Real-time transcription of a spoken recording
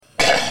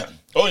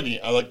Oh, and you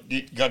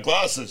got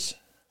glasses.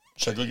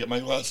 Should I go get my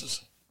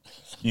glasses?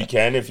 You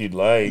can if you'd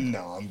like.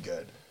 No, I'm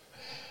good.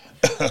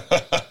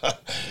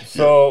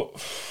 So,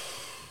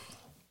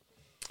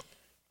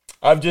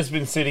 I've just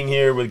been sitting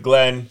here with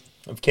Glenn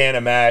of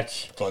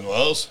CannaMatch. Glenn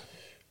Wells?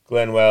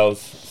 Glenn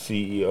Wells,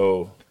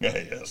 CEO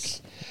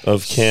Yes.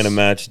 of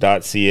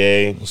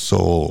CannaMatch.ca.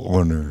 Sole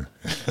owner.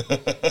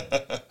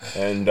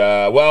 And,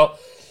 well,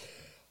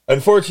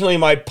 unfortunately,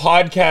 my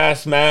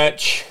podcast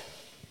match...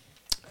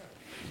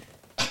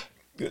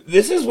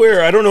 This is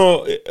where, I don't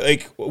know,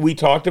 like, we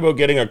talked about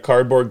getting a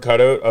cardboard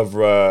cutout of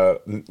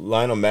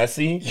Lionel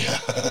Messi.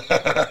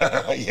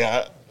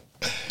 Yeah.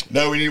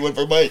 Now we need one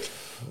for Mike.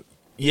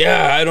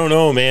 Yeah, I don't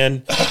know,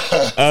 man.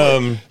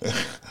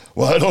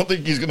 Well, I don't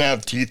think he's going to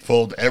have teeth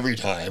pulled every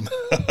time.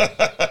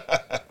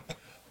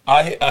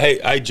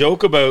 I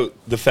joke about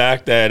the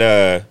fact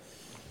that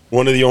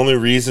one of the only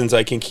reasons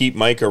I can keep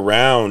Mike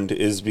around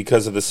is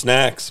because of the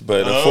snacks.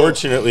 But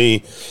unfortunately,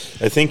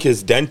 I think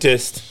his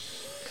dentist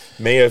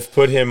may have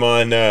put him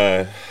on...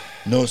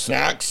 No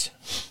snacks?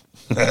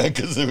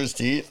 Because of his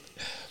teeth?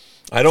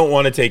 I don't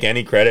want to take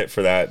any credit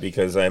for that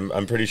because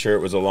I'm pretty sure it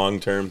was a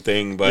long-term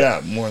thing. But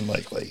yeah, more than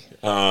likely.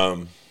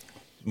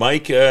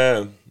 Mike,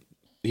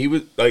 he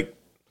was like...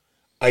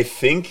 I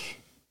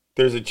think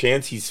there's a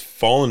chance he's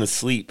fallen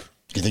asleep.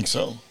 You think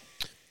so?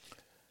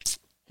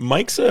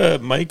 Mike's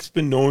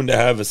been known to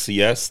have a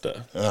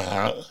siesta.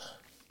 Uh-huh.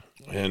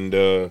 And...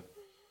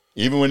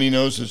 even when he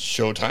knows it's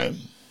showtime?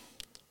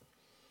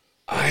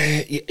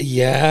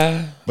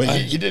 Yeah. But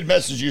he did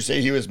message you, say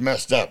he was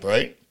messed up,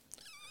 right?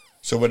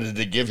 So what, did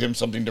they give him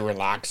something to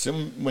relax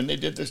him when they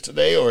did this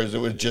today, or is it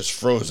was just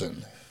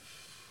frozen?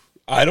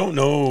 I don't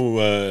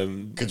know.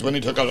 Because when they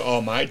took out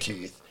all my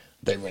teeth,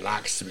 they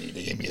relaxed me.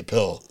 They gave me a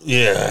pill.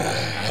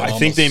 Yeah. I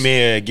think they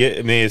may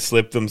have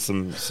slipped them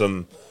something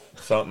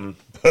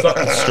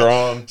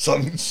strong.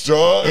 Something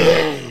strong?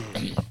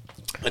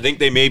 I think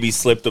they maybe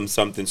slipped them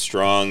something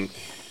strong.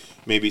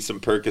 Maybe some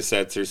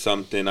Percocets or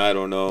something. I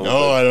don't know.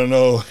 No, I don't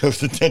know if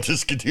the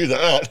dentist could do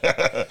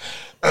that.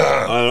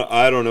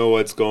 I don't know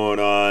what's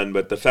going on.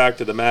 But the fact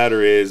of the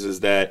matter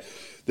is that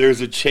there's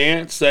a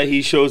chance that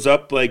he shows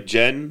up like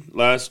Jen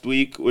last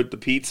week with the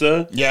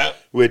pizza. Yeah.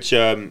 Which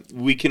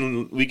we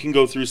can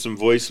go through some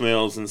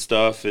voicemails and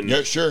stuff. And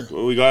yeah, sure.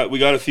 We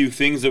got a few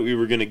things that we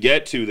were going to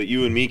get to that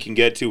you and me can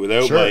get to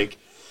without Mike.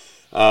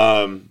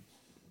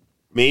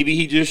 Maybe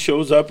he just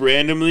shows up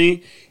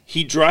randomly.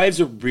 He drives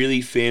a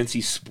really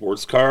fancy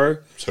sports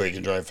car. So he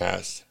can drive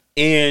fast.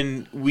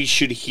 And we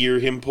should hear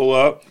him pull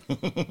up,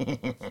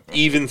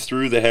 even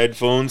through the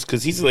headphones,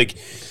 because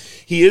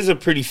he is a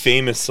pretty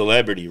famous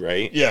celebrity,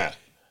 right? Yeah.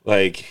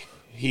 Like,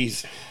 he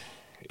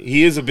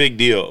is a big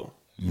deal.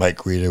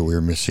 Mike Rita,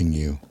 we're missing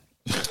you.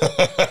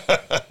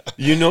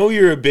 You know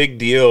you're a big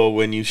deal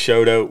when you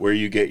shout out where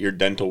you get your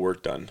dental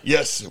work done.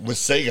 Yes, with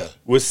Sega.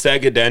 With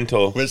Sega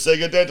Dental. With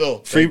Sega Dental.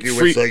 Thank you,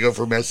 with Sega,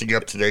 for messing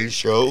up today's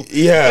show.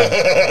 Yeah.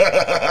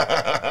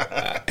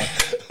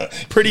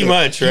 Pretty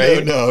much,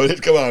 right? No,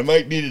 come on.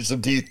 Mike needed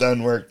some teeth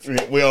done work.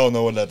 We all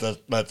know what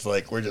that's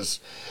like. We're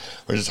just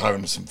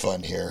having some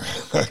fun here.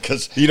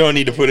 Cause you don't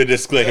need to put a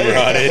disclaimer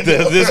on it.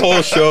 This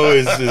whole show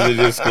is a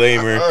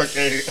disclaimer.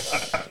 Okay.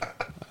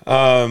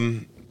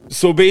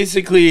 So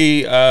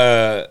basically,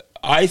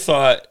 I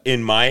thought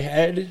in my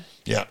head,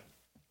 yeah,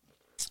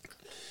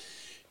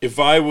 if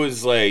I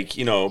was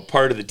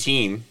part of the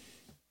team,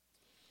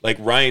 like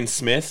Ryan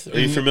Smith. Are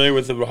you familiar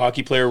with the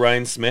hockey player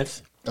Ryan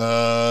Smith?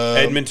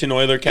 Edmonton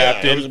Oiler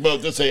captain. Yeah, I was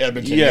about to say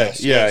Edmonton.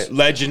 Yes.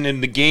 Legend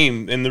in the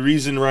game. And the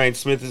reason Ryan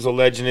Smith is a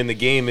legend in the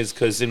game is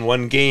because in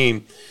one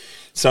game,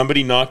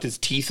 somebody knocked his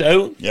teeth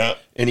out. Yeah.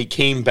 And he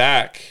came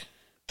back.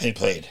 And he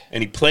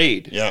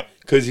played. Yeah.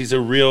 Because he's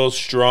a real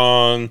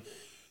strong,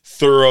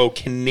 thorough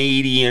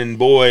Canadian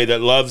boy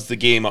that loves the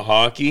game of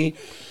hockey.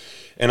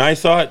 And I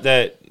thought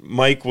that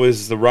Mike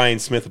was the Ryan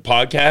Smith of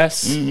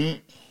podcasts. Mm-hmm.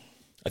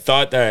 I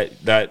thought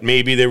that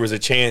maybe there was a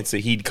chance that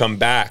he'd come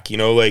back, he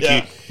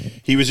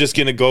was just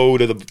gonna go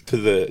to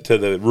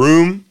the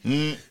room,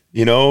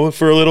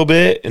 for a little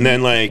bit, and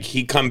then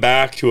he'd come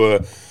back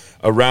to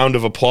a round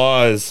of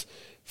applause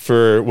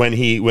for when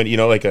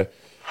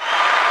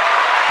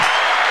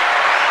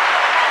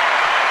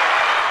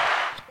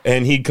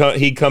and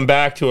he'd come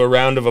back to a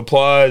round of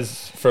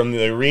applause from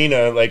the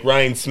arena like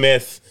Ryan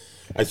Smith.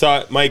 I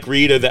thought Mike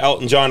Rita, the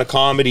Elton John of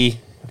comedy.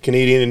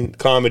 Canadian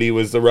comedy,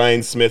 was the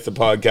Ryan Smith of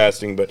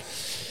podcasting, but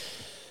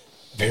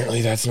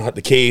apparently that's not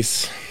the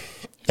case.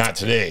 Not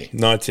today.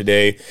 Not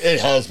today. It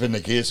has been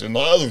the case in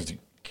other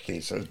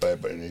cases,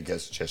 but I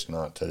guess just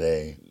not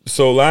today.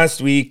 So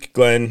last week,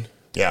 Glenn,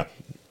 yeah,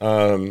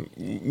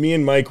 me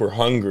and Mike were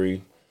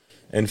hungry,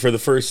 and for the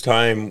first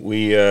time,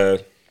 we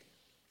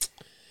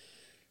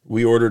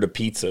ordered a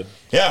pizza.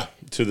 Yeah.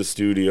 To the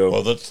studio.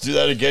 Well, let's do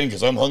that again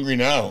because I'm hungry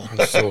now.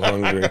 I'm so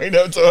hungry. I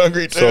know, I'm so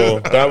hungry too. So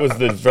that was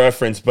the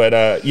reference.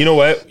 But you know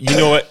what?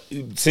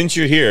 Since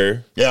you're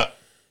here, yeah.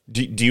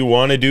 Do you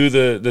want to do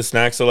the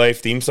Snacks of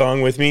Life theme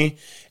song with me?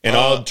 And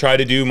I'll try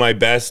to do my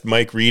best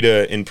Mike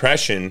Rita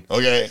impression.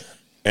 Okay.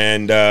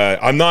 And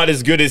I'm not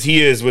as good as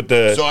he is with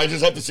the... So I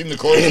just have to sing the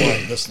chorus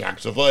line, the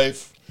snacks of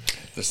life.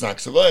 The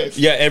snacks of life.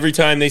 Yeah, every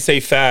time they say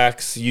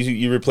facts,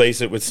 you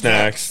replace it with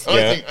snacks.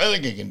 I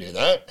think you can do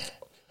that.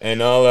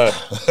 And I'll...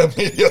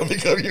 He'll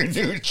become your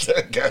new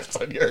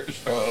guest on your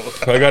show.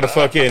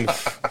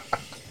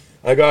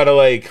 I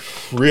gotta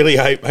really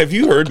hype. Have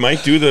you heard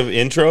Mike do the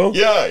intro?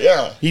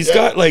 Yeah. He's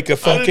got a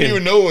fucking... I didn't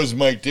even know it was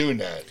Mike doing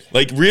that.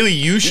 Really,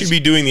 you should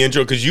be doing the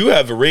intro because you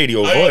have a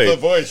radio voice. I have the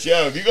voice,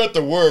 yeah. If you got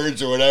the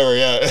words or whatever,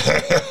 yeah.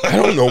 I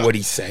don't know what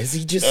he says.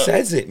 He just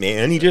says it,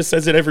 man. He just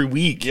says it every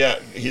week. Yeah,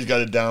 he's got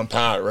it down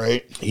pat,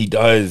 right? He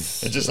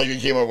does. It's just like he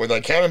came up with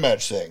that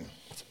CannaMatch thing.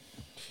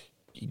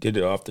 He did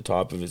it off the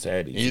top of his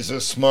head. He's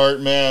a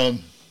smart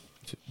man.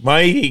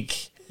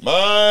 Mike.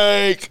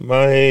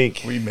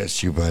 We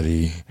miss you,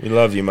 buddy. We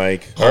love you,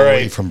 Mike. All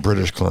right. From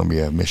British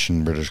Columbia,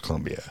 Mission, British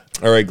Columbia.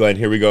 All right, Glenn,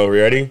 here we go. We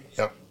ready?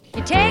 Yep.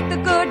 You take the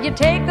good, you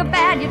take the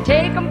bad, you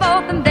take them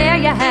both, and there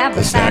you have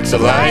the snacks of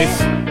life.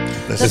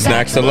 The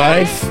snacks of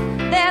life.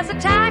 There's a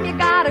time you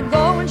gotta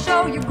go and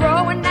show you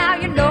grow, and now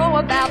you know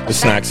about the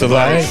snacks of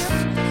life.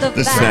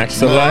 The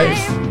snacks of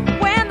life.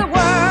 When the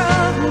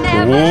world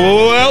never...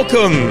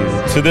 Welcome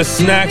to the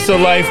Snacks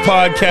of Life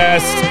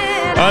podcast.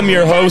 I'm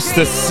your host,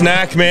 the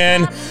Snack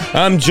Man.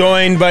 I'm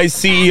joined by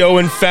CEO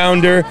and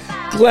founder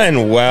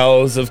Glenn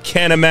Wells of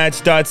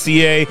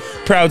CannaMatch.ca,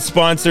 proud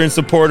sponsor and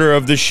supporter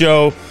of the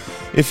show.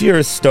 If you're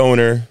a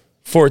stoner,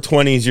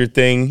 420 is your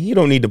thing. You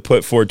don't need to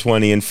put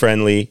 420 in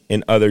friendly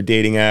in other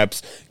dating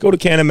apps. Go to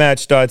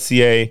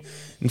CannaMatch.ca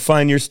and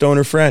find your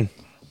stoner friend.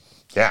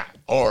 Yeah,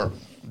 or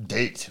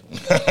date.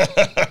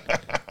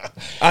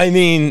 I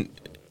mean...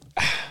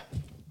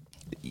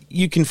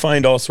 You can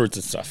find all sorts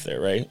of stuff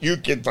there, right? You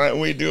can find,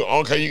 we do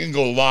all kinds, you can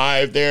go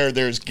live there.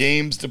 There's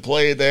games to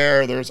play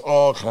there. There's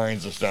all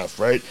kinds of stuff,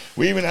 right?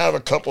 We even have a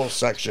couples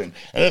section.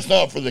 And it's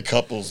not for the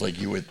couples like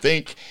you would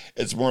think.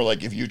 It's more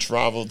like if you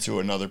travel to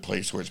another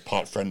place where it's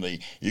pot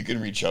friendly, you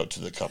can reach out to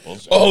the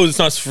couples. Oh, it's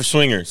not for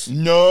swingers.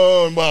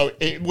 No, well,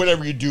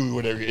 whatever you do,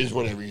 whatever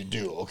you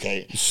do,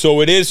 okay? So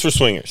it is for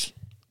swingers.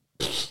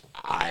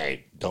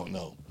 I don't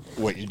know.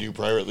 What you do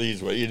privately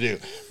is what you do.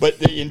 But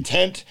the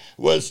intent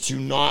was to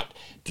not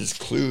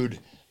disclude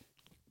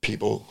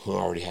people who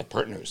already had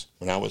partners.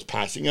 When I was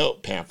passing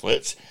out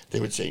pamphlets, they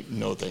would say,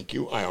 no, thank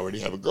you, I already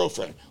have a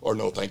girlfriend. Or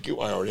no, thank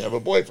you, I already have a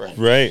boyfriend.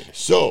 Right.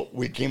 So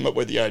we came up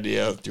with the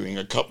idea of doing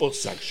a couple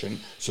section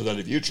so that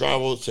if you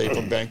travel, say,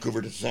 from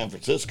Vancouver to San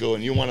Francisco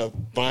and you want to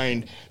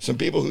find some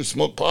people who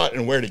smoke pot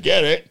and where to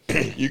get it,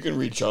 you can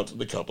reach out to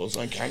the couples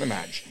on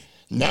CannaMatch.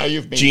 Now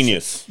you've made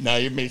Genius. Now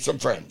you've made some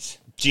friends.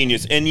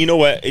 Genius. And you know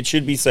what? It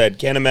should be said,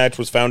 CannaMatch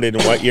was founded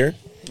in what year?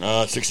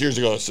 6 years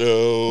ago.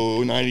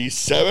 So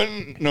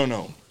 97?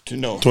 No.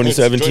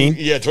 2017?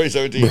 Yeah,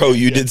 2017. Bro,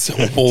 you did some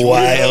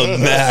wild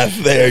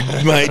math there,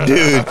 my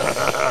dude.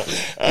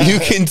 You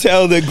can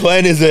tell that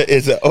Glenn is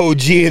a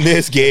OG in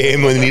this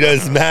game when he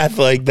does math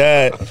like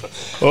that.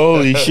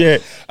 Holy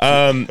shit.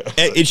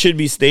 It should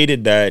be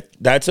stated that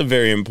that's a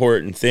very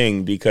important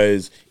thing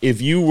because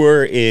if you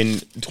were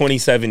in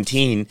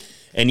 2017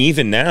 and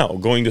even now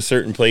going to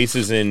certain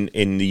places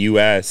in the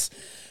U.S.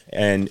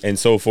 and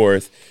so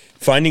forth,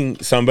 finding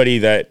somebody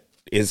that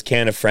is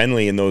Canna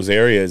friendly in those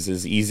areas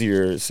is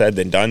easier said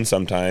than done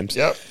sometimes.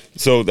 Yep.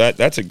 So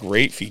that's a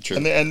great feature.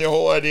 And the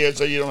whole idea is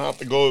that you don't have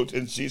to go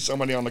and see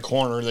somebody on the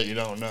corner that you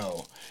don't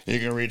know. You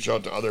can reach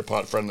out to other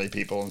pot-friendly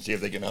people and see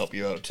if they can help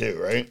you out too,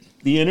 right?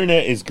 The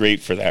internet is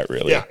great for that,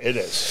 really. Yeah, it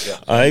is.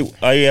 Yeah.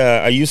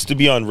 I used to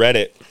be on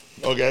Reddit.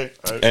 Okay.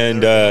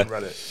 And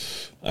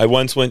I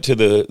once went to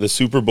the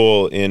Super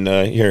Bowl in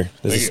here.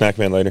 There's a Snack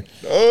Man lighter.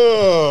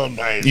 Oh,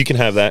 nice. You can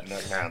have that.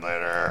 Snack Man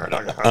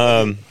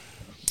lighter.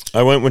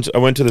 I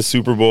went to the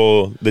Super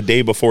Bowl the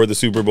day before the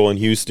Super Bowl in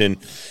Houston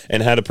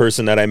and had a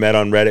person that I met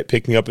on Reddit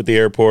pick me up at the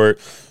airport,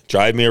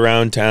 drive me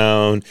around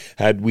town,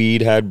 had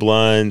weed, had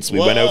blunts. We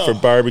went out for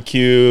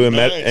barbecue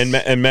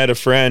and met a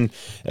friend,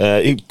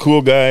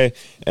 cool guy.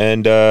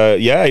 And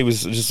he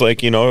was just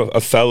like,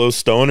 a fellow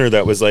stoner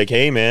that was like,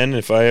 hey man,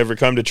 if I ever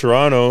come to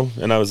Toronto,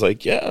 and I was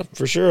like, yeah,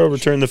 for sure, I'll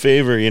return the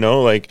favor,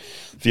 like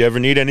if you ever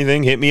need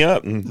anything, hit me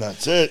up. And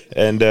that's it.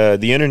 And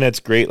the internet's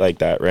great like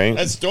that, right? And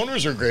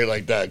stoners are great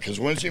like that because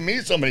once you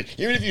meet somebody,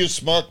 even if you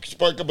spark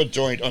up a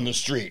joint on the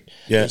street,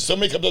 if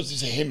somebody comes up and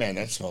say, hey man,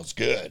 that smells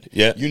good.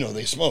 Yeah.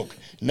 They smoke.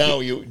 Now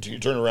you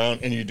turn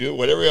around and you do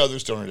what every other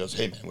stoner does.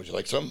 Hey man, would you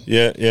like some?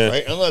 Yeah.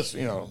 Right? Unless,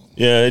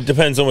 Yeah, it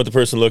depends on what the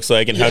person looks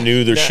like and how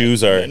new their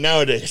shoes are.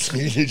 Nowadays,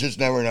 you just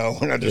never know.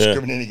 We're not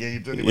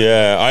discriminating.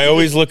 Yeah, I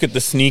always look at the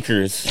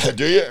sneakers.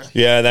 Do you?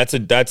 Yeah, that's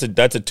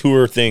a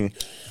tour thing.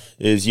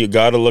 Is you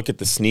got to look at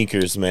the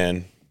sneakers,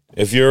 man.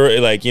 If you're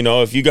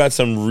if you got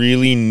some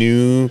really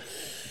New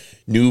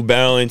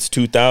Balance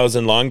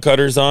 2000 long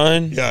cutters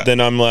on, then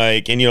I'm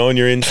like, and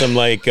you're in some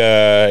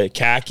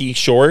khaki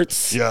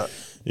shorts. Yeah.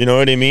 You know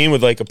what I mean?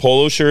 With like a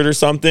polo shirt or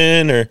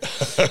something, or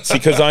see,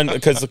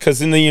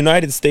 because in the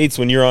United States,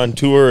 when you're on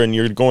tour and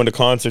you're going to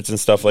concerts and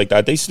stuff like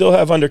that, they still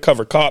have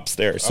undercover cops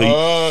there.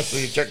 So so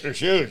you check their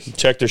shoes.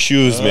 Check their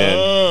shoes,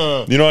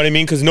 man. You know what I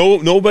mean? Because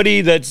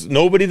nobody that's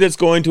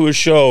going to a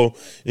show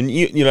and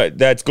you know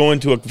that's going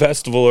to a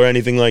festival or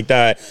anything like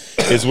that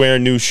is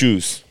wearing new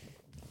shoes.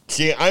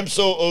 See, I'm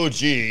so OG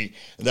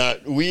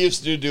that we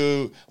used to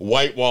do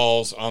white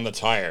walls on the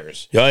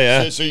tires. Oh,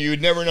 yeah. So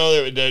you'd never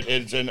know that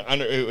it's an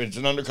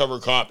undercover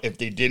cop if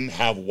they didn't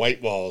have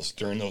white walls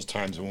during those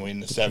times when we were in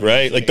the 70s.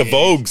 Right, like the 80s.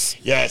 Vogues.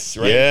 Yes,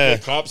 right. Yeah.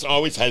 The cops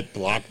always had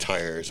black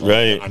tires on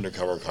Right. the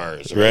undercover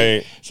cars.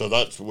 Right. So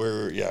that's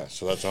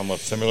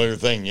almost a similar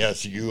thing.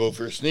 Yes, you go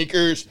for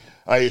sneakers.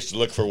 I used to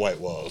look for white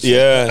walls.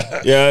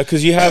 Yeah,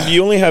 because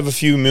you only have a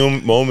few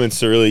moments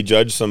to really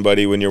judge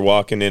somebody when you're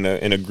walking in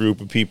a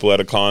group of people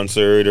at a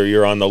concert or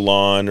you're on the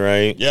lawn,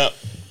 right? Yep.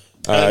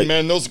 And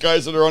man, those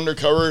guys that are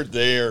undercover,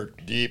 they are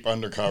deep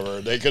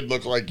undercover. They could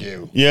look like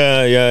you.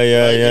 Yeah. You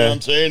know what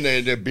I'm saying?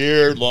 They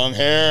beard, long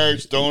hair,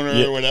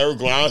 stoner, whatever,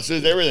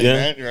 glasses, everything,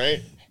 man,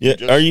 right? Yeah.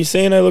 Are you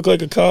saying I look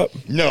like a cop?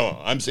 No,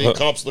 I'm saying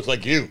cops look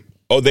like you.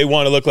 Oh, they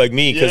want to look like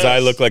me because I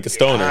look like a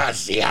stoner.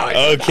 See how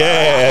it's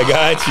okay, I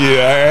got you.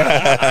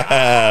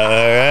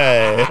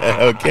 All right.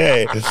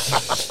 Okay.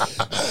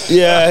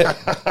 Yeah,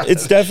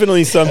 it's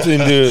definitely something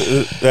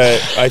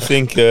that I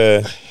think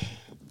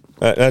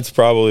that's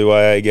probably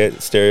why I get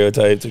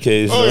stereotyped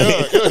occasionally.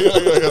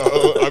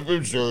 Yeah. I've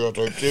been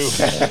stereotyped too.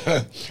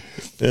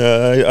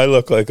 Yeah, I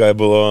look like I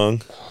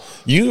belong.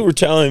 You were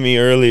telling me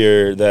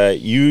earlier that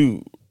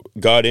you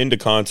got into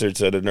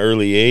concerts at an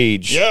early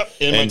age. Yep,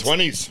 in my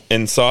 20s.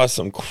 And saw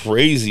some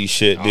crazy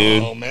shit,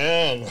 dude. Oh,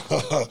 man.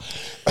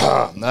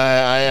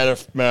 I had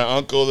my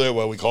uncle there.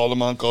 Well, we called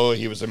him uncle.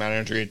 He was the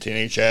manager at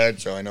Teenage Head,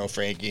 so I know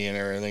Frankie and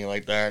everything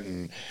like that.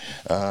 And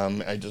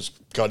I just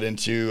got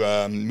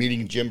into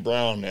meeting Jim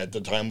Brown. At the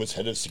time was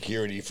head of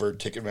security for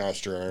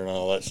Ticketmaster and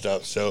all that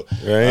stuff. So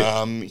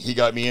he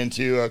got me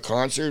into a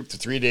concert for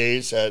 3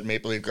 days at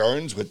Maple Leaf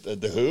Gardens with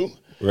The Who.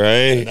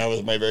 Right. And that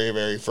was my very,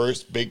 very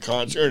first big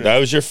concert. That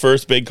was your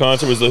first big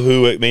concert, was The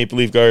Who at Maple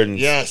Leaf Gardens?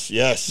 Yes.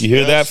 You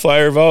hear that,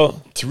 Flyer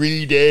Vault?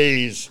 3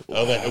 days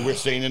of it. We're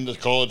staying in the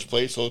College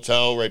Place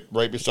Hotel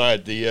right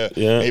beside the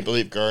Maple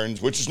Leaf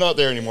Gardens, which is not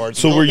there anymore.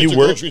 It's were you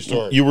grocery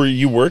store.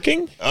 You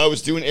working? I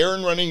was doing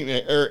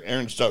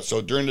errand stuff.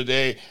 So during the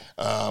day,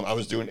 I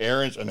was doing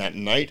errands, and at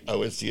night, I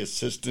was the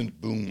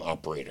assistant boom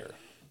operator.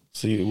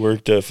 So you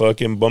worked a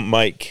fucking bump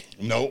mic?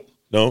 Nope,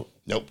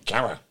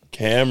 camera.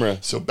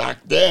 So back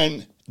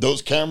then,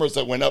 those cameras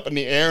that went up in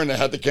the air and they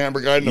had the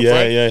camera guy in the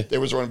front, they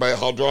was run by a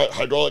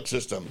hydraulic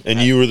system. And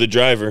you were the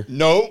driver?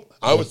 No,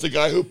 I was the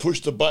guy who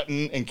pushed the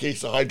button in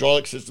case the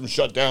hydraulic system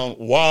shut down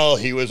while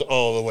he was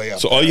all the way up.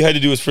 So all you had to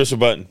do was push a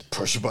button?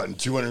 Push a button,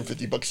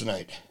 $250 a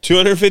night.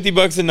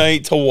 $250 a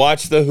night to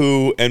watch The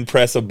Who and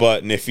press a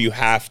button if you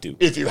have to.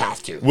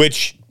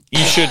 Which you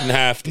shouldn't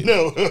have to.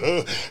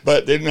 No,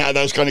 but they didn't have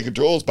those kind of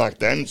controls back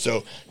then,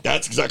 so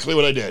that's exactly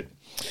what I did.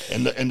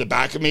 In the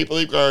back of Maple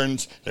Leaf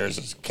Gardens, there's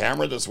this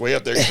camera that's way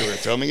up there, so we're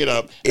filming it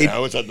up, and I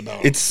was at the bottom.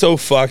 It's so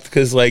fucked,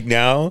 because like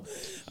now,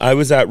 I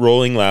was at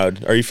Rolling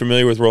Loud. Are you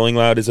familiar with Rolling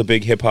Loud? It's a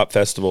big hip-hop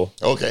festival.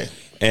 Okay.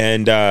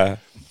 And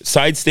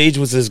side stage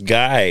was this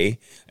guy,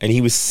 and he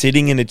was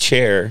sitting in a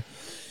chair,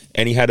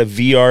 and he had a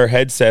VR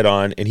headset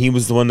on, and he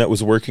was the one that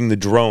was working the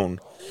drone.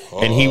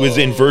 And he was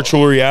in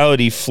virtual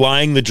reality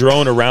flying the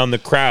drone around the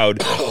crowd.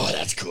 Oh,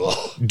 that's cool.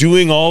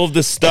 Doing all of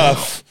the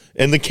stuff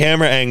and the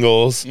camera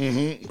angles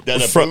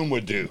that a boom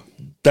would do.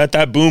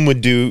 That boom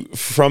would do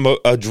from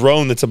a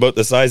drone that's about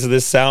the size of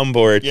this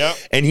soundboard. Yep.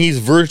 And he's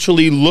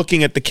virtually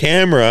looking at the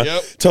camera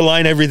to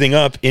line everything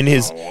up in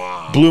his...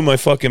 Blew my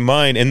fucking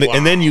mind. And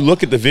then you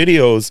look at the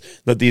videos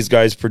that these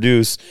guys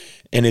produce,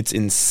 and it's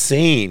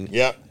insane.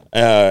 Yep.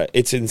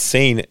 It's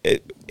insane.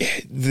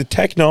 The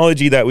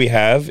technology that we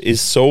have is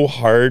so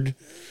hard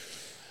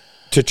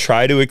to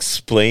try to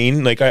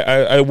explain. Like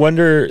I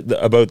wonder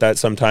about that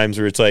sometimes,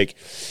 where it's like,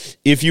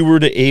 if you were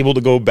to able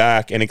to go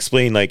back and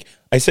explain, like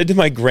I said to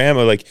my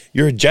grandma, like,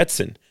 you're a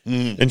Jetson.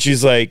 And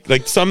she's like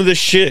some of the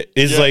shit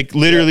is like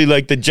literally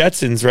like the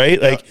Jetsons, right?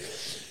 Like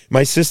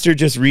my sister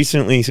just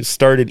recently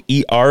started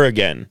ER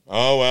again.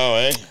 Oh, wow,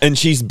 eh? And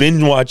she's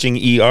been watching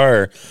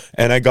ER,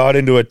 and I got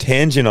into a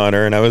tangent on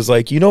her, and I was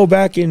like,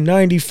 back in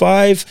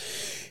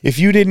 95, if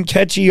you didn't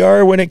catch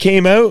ER when it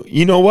came out,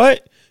 you know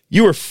what?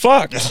 You were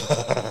fucked. There was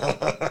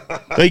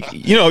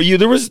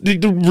the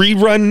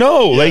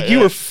rerun. You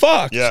were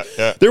fucked. Yeah.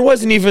 There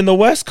wasn't even the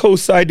West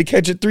Coast side to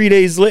catch it 3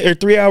 days later,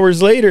 3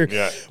 hours later.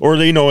 Yeah. Or,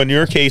 in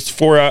your case,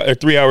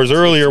 3 hours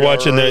earlier,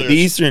 watching the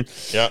Eastern.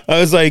 Yeah. I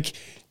was like,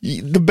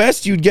 the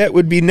best you'd get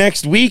would be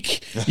next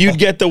week. You'd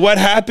get the what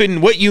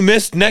happened, what you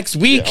missed next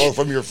week. Or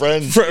from your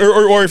friends.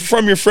 Or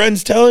from your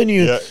friends telling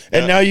you. Yeah,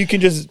 and now you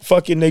can just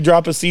they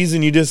drop a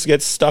season, you just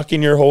get stuck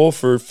in your hole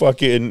for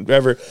fucking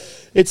ever.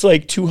 It's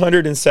like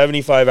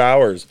 275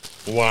 hours.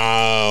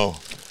 Wow.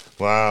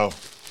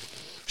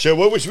 So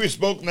what should we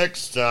smoke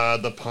next?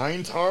 The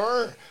pine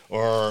tar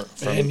or?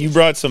 And you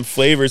brought some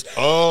flavors.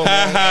 Oh,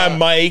 haha,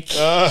 Mike.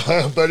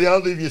 Buddy, I'll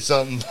leave you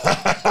something.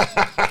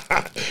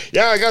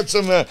 Yeah, I got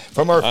some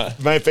from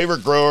my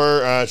favorite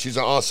grower. She's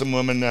an awesome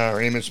woman. Her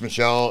name is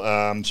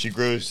Michelle. She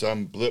grows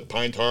some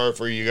pine tar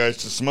for you guys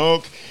to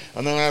smoke.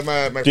 And then I have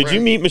my Did friend. you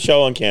meet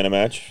Michelle on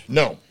CannaMatch?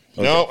 No.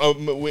 Okay. No,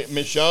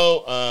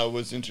 Michelle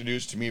was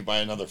introduced to me by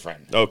another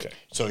friend. Okay.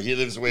 So he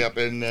lives way up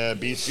in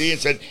BC and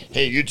said,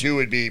 hey, you two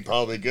would be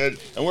probably good.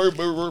 And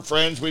we're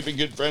friends. We've been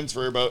good friends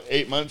for about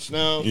 8 months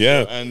now.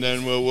 Yeah. And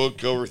then we'll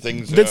go over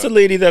things. That's the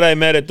lady that I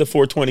met at the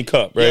 420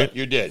 Cup, right? Yeah,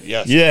 you did,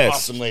 yes. Yes.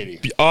 Awesome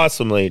lady.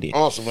 Awesome lady.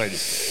 Awesome lady.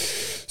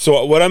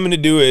 So what I'm going to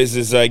do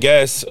is I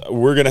guess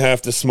we're going to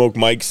have to smoke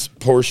Mike's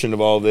portion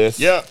of all this.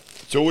 Yeah.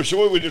 So what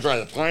should we do? Try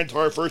the pine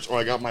tar first? Or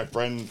I got my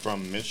friend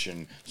from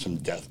Mission, some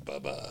Death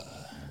Bubba.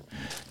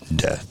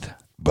 Death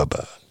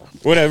Bubba.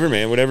 Whatever,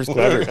 man. Whatever's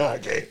clever.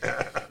 Okay.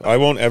 I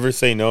won't ever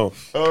say no.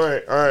 All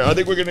right. I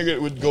think we're going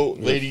to go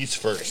ladies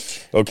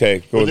first.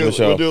 Okay. Go with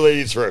Michelle. We'll do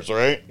ladies first, all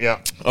right?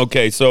 Yeah.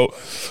 Okay. So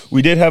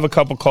we did have a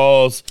couple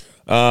calls.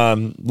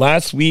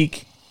 Last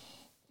week,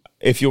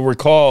 if you'll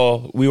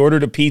recall, we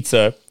ordered a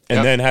pizza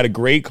and then had a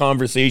great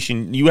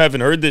conversation. You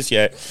haven't heard this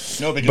yet.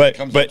 No, because it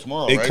comes out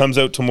tomorrow, It right? comes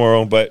out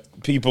tomorrow, but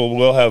people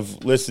will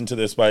have listened to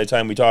this by the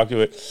time we talk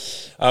to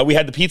it. We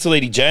had the pizza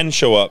lady, Jen,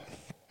 show up.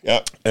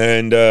 Yeah.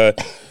 And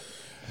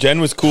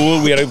Jen was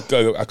cool. We had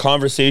a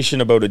conversation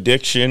about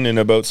addiction and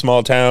about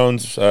small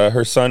towns.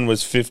 Her son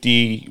was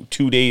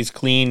 52 days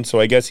clean, so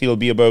I guess he'll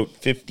be about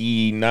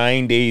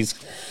 59 days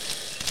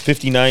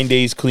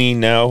clean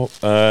now.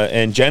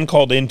 And Jen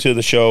called into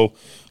the show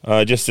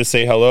just to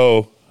say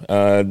hello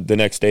the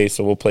next day,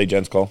 so we'll play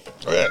Jen's call.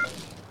 All right.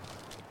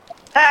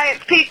 Hi,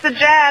 it's Pizza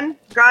Jen.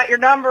 Got your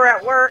number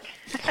at work.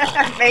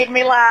 Made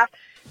me laugh.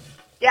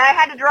 Yeah, I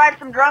had to drive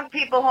some drunk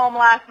people home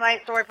last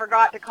night, so I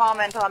forgot to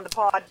comment on the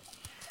pod.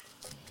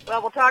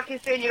 Well, we'll talk to you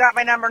soon. You got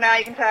my number now.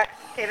 You can text.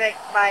 Okay, thanks.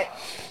 Bye.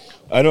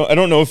 I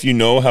don't know if you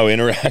know how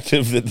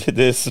interactive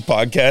this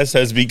podcast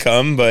has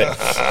become, but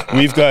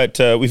we've got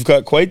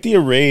quite the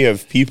array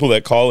of people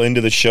that call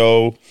into the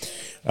show.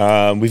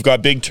 We've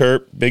got Big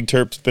Terp. Big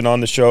Terp's been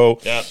on the show.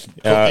 Yeah.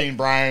 Cocaine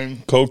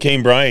Brian.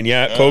 Cocaine Brian,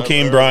 yeah.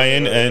 Cocaine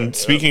Brian. And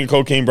speaking of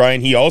Cocaine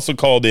Brian, he also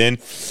called in.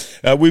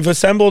 We've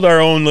assembled our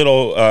own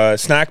little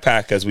snack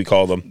pack, as we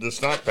call them. The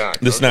snack pack.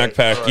 The snack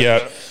pack, All right,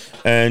 yeah.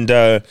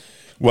 And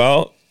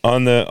well,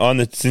 on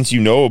the since you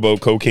know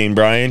about Cocaine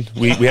Brian,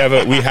 we have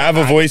a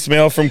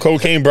voicemail from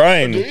Cocaine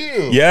Brian. Do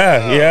you?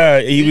 Yeah.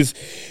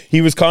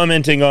 He was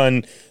commenting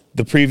on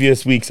the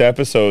previous week's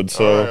episode,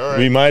 so all right.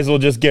 we might as well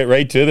just get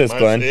right to this,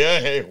 Glenn. Yeah,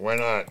 hey, why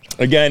not?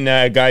 Again,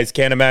 guys,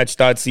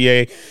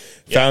 CannaMatch.ca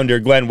founder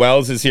Glenn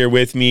Wells is here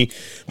with me.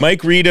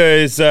 Mike Rita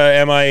is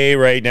MIA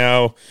right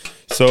now,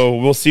 so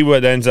we'll see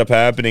what ends up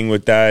happening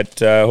with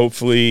that.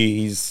 Hopefully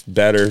he's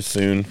better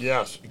soon.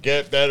 Yes,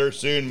 get better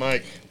soon,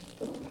 Mike.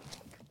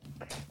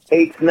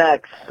 Hey,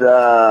 Snacks,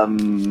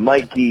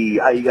 Mikey,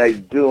 how you guys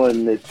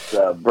doing? It's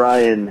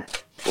Brian.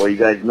 Well, you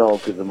guys know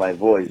because of my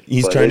voice.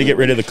 He's trying to get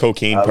rid of the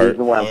cocaine The part.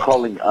 reason why I'm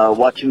calling,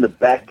 watching the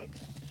Beck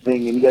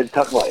thing, and you guys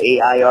talk about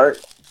AI art.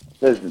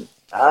 Listen,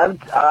 I've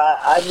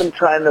been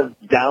trying to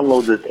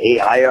download this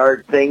AI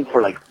art thing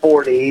for like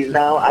 4 days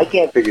now. I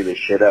can't figure this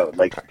shit out.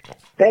 Like,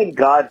 thank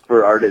God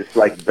for artists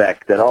like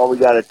Beck that all we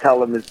got to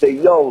tell them is say,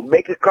 yo,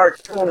 make a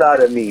cartoon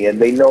out of me,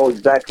 and they know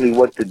exactly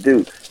what to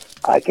do.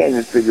 I can't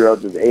even figure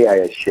out this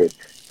AI shit.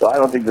 So I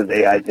don't think this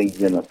AI thing's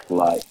going to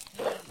fly.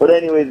 But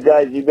anyways,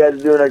 guys, you guys are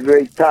doing a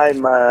great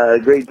time,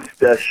 great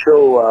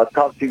show.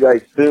 Talk to you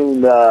guys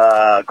soon.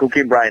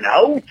 Cocaine Brian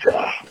out.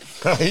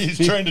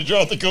 He's trying to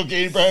drop the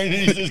Cocaine Brian, and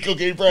he says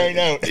Cocaine Brian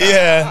out.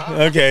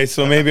 Yeah, okay,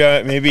 so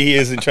maybe he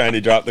isn't trying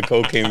to drop the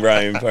Cocaine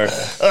Brian part.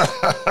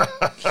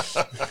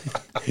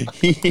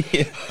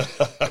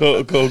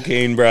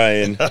 Cocaine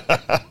Brian.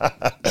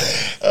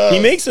 He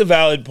makes a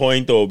valid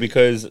point, though,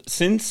 because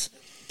since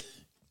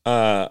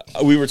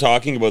we were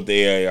talking about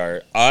the AI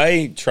art,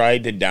 I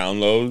tried to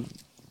download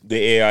the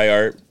AI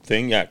art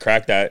thing. Yeah,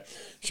 crack that.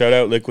 Shout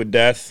out Liquid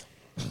Death.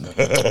 I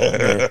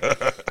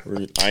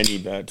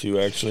need that too,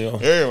 actually.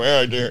 Here we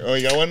are, dear. Oh,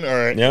 you got one? All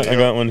right. Yeah, I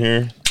got one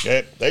here.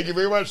 Okay. Thank you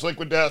very much,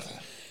 Liquid Death.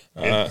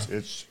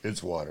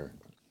 It's water.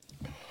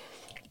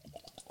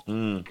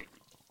 Okay,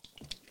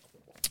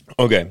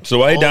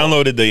 so I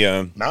downloaded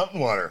the Mountain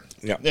water.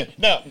 Yeah.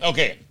 No,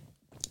 okay.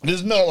 This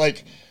is not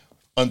like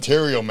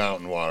Ontario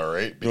mountain water,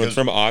 right? no, it's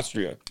from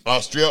Austria.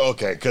 Austria?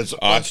 Okay, because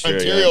Austria,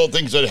 Ontario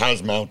thinks that it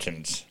has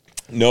mountains.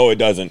 No, it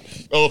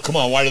doesn't. Oh, come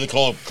on. Why do they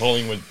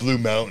calling with Blue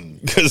Mountain?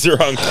 Because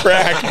they're on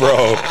crack,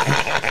 bro.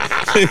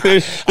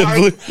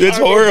 It's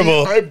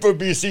horrible. I'm from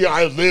BC.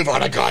 I live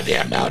on a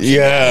goddamn mountain.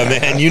 Yeah,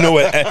 man. You know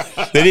what?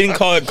 They didn't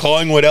call it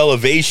Collingwood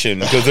Elevation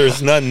because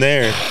there's none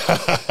there.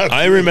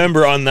 I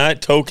remember on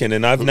that token,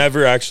 and I've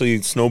never actually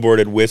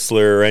snowboarded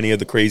Whistler or any of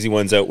the crazy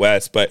ones out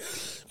west, but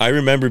I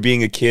remember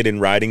being a kid and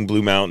riding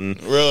Blue Mountain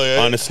Really,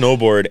 eh? on a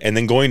snowboard and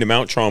then going to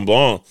Mount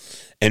Tremblant.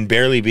 and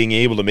barely being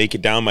able to make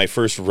it down my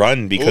first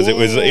run because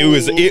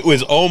it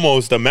was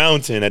almost a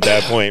mountain at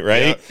that point,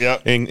 right?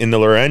 In the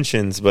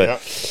Laurentians, but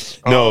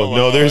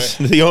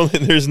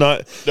there's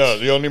not. No,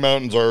 the only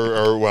mountains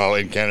are well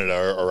in Canada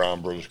are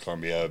around British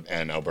Columbia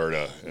and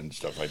Alberta and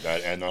stuff like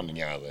that, and on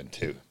the island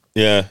too.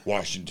 Yeah,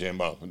 Washington.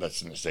 Well,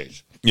 that's in the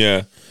States.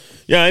 Yeah.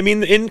 Yeah, I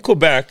mean, in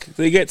Quebec,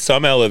 they get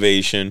some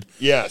elevation.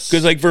 Yes.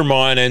 Because, like,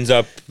 Vermont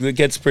it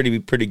gets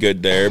pretty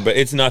good there, but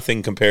it's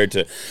nothing compared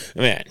to,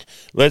 man,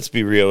 let's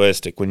be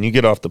realistic. When you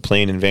get off the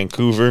plane in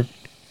Vancouver,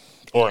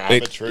 or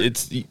Abbotsford,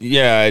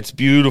 it's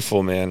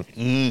beautiful, man.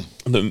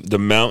 The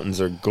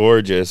mountains are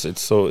gorgeous.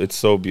 It's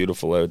so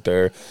beautiful out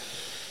there.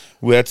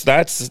 It's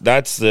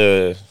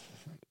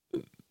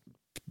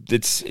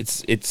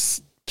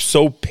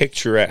so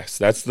picturesque.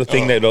 That's the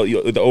thing that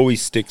it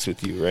always sticks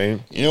with you, right?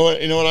 You know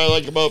what I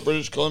like about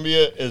British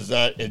Columbia is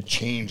that it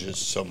changes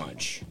so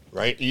much,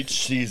 right? Each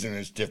season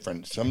is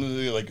different. Some of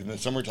like in the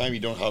summertime, you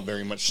don't have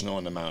very much snow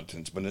in the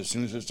mountains, but as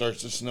soon as it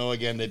starts to snow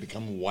again, they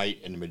become white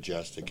and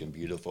majestic and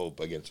beautiful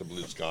against a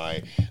blue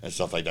sky and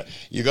stuff like that.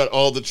 You got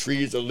all the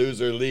trees that lose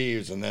their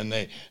leaves, and then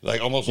they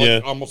almost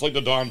like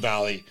the Don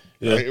Valley.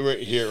 Yeah. Right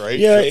here, right?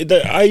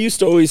 Yeah, I used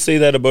to always say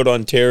that about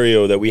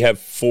Ontario, that we have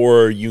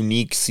 4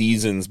 unique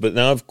seasons. But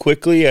now,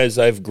 quickly, as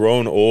I've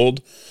grown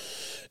old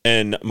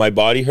and my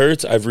body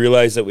hurts, I've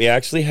realized that we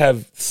actually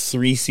have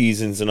 3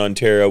 seasons in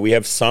Ontario. We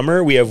have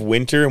summer, we have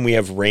winter, and we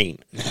have rain.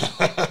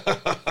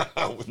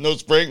 With no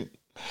spring.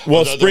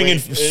 Well, spring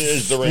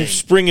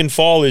and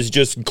fall is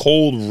just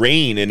cold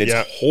rain, and it's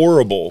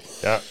horrible.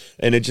 Yeah.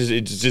 And it's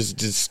just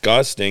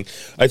disgusting.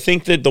 I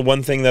think that the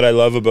one thing that I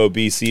love about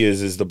BC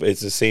is it's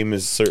the same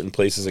as certain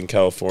places in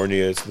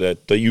California, is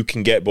that you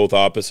can get both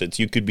opposites.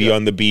 You could be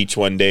on the beach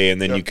one day,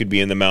 and then you could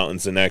be in the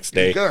mountains the next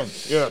day.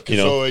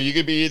 So you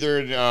could be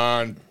either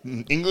on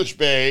English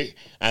Bay,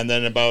 and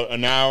then about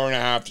an hour and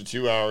a half to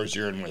 2 hours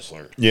you're in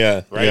Whistler.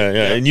 Yeah, right?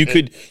 Yeah. And you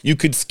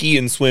could ski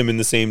and swim in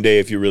the same day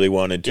if you really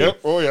wanted to. Yep.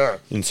 Oh yeah.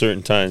 In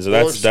certain times, so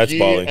that's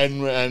balling.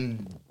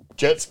 And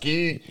jet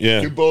ski,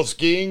 do both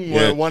skiing,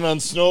 one on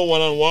snow,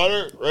 one on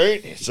water,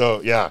 right?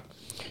 So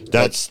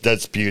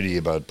that's beauty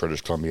about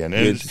British Columbia, and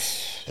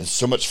it's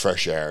so much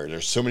fresh air.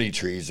 There's so many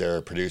trees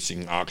there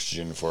producing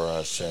oxygen for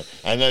us,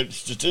 and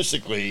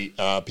statistically,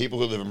 people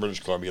who live in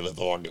British Columbia live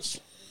the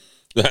longest.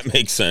 That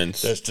makes sense.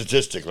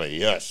 Statistically,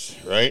 yes,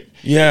 right?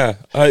 Yeah,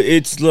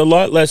 it's a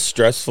lot less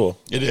stressful.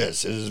 It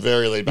is. It is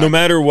very laid back. No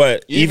matter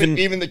what, even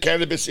the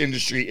cannabis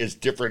industry is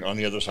different on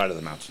the other side of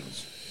the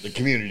mountains. The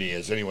community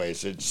is,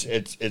 anyways.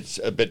 It's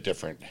a bit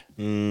different.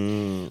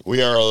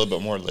 We are a little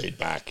bit more laid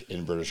back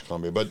in British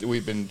Columbia, but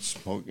we've been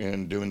smoking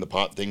and doing the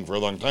pot thing for a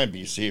long time.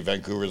 BC,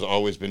 Vancouver's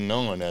always been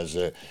known as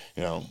a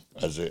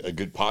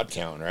good pot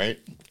town, right?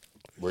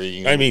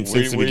 Since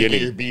the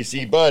beginning, your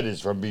BC Bud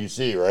is from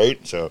BC, right?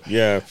 So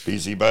yeah,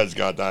 BC Bud's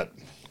got that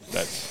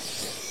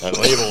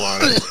label on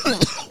it.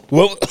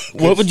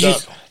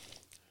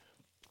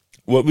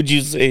 What would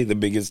you say the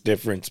biggest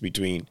difference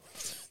between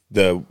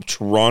the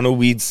Toronto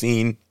weed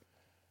scene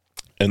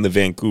and the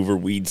Vancouver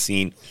weed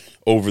scene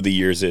over the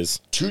years is?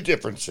 2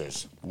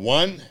 differences.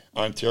 One,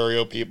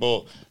 Ontario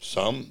people,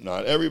 some,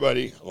 not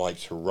everybody, like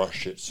to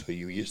rush it. So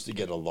you used to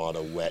get a lot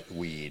of wet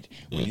weed.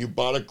 When you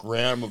bought a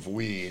gram of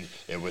weed,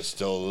 it was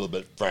still a little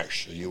bit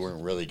fresh. So you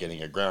weren't really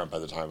getting a gram by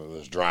the time it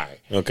was dry.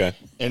 Okay.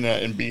 In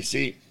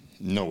BC,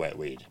 no wet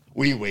weed.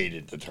 We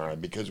waited the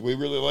time because we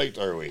really liked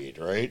our weed,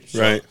 right?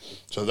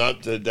 So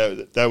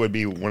that would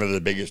be one of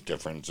the biggest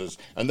differences.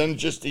 And then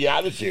just the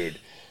attitude.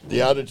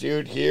 The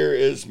attitude here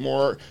is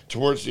more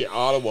towards the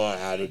Ottawa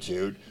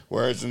attitude,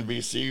 whereas in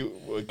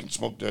BC, we can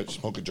smoke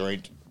a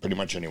joint pretty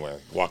much anywhere.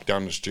 Walk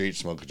down the street,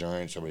 smoke a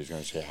joint, somebody's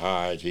going to say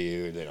hi to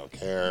you, they don't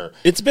care.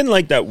 It's been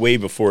like that way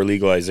before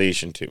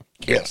legalization, too.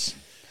 Yes.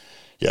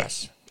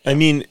 I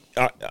mean,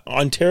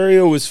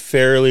 Ontario was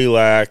fairly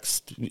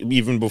lax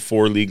even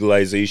before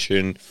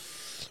legalization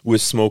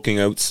with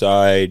smoking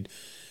outside.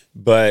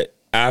 But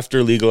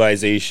after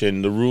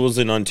legalization, the rules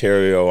in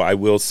Ontario, I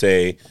will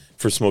say,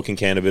 for smoking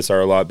cannabis are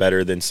a lot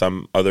better than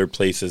some other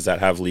places that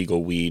have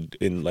legal weed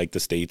in like the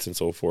States and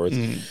so forth,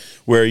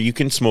 where you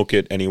can smoke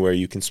it anywhere.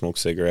 You can smoke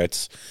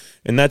cigarettes.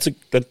 And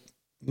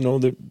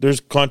there's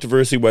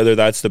controversy whether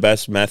that's the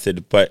best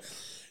method. But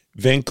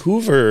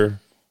Vancouver,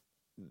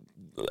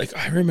 like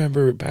I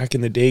remember back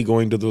in the day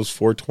going to those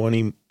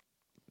 420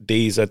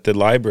 days at the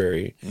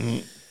library.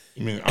 You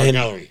mean art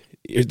gallery?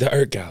 The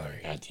art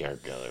gallery. At the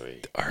art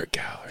gallery. The art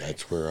gallery.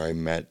 That's where I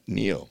met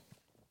Neil.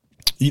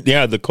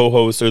 Yeah, the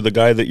co-host or the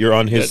guy that you're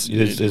on his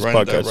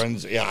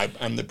podcast.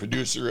 I'm the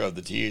producer of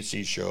the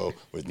THC show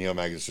with Neil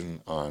Magnuson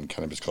on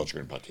Cannabis Culture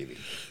and Pot TV.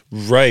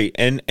 Right,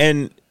 and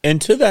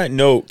to that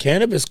note,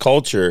 Cannabis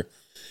Culture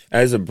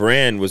as a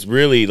brand was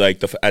really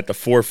like at the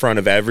forefront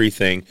of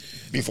everything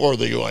before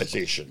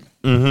legalization.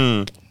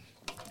 And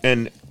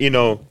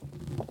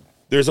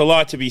there's a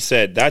lot to be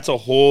said. That's a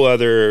whole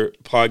other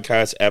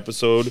podcast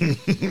episode.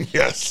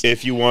 Yes.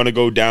 If you want to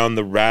go down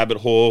the rabbit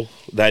hole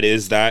that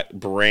is that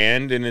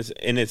brand in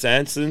its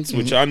essence,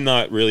 which I'm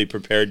not really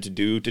prepared to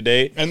do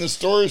today. And the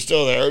store is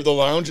still there. The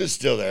lounge is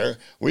still there.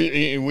 We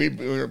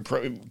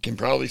can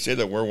probably say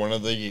that we're one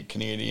of the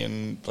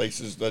Canadian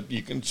places that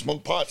you can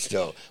smoke pot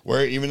still.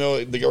 Where even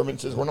though the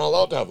government says we're not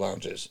allowed to have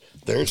lounges,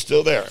 they're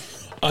still there.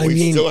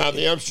 We still have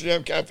the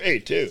Amsterdam Cafe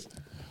too.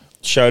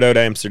 Shout out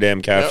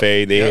Amsterdam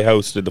Cafe. Yep, They yep.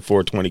 hosted the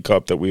 420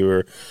 Cup that we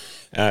were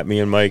at, me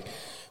and Mike.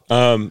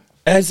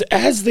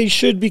 As they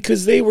should,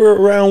 because they were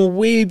around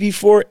way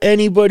before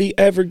anybody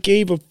ever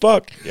gave a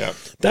fuck. Yeah.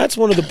 That's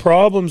one of the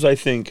problems, I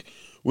think,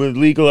 with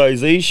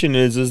legalization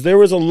is there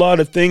was a lot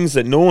of things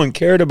that no one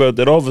cared about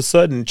that all of a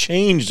sudden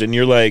changed, and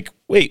you're like,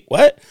 wait,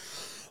 what?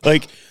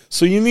 Like,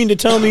 so you mean to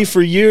tell me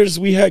for years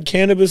we had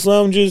cannabis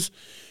lounges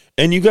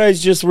and you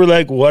guys just were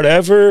like,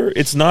 whatever,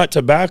 it's not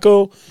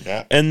tobacco,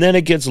 Yeah. and then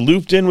it gets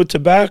looped in with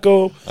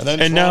tobacco,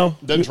 And now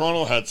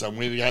Toronto had some.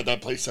 We had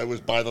that place that was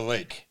by the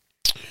lake.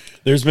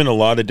 there's been a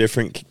lot of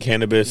different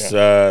cannabis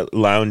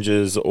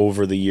lounges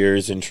over the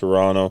years in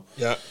Toronto.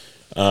 Yeah.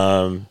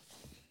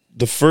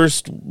 The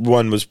first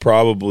one was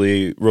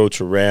probably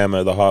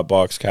Rocherama, the Hot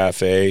Box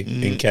Cafe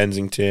in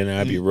Kensington,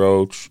 Abbey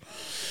Roach.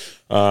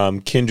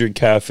 Kindred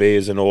Cafe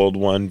is an old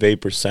one.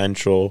 Vapor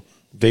Central,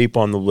 Vape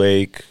on the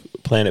Lake,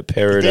 Planet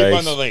Paradise. Vape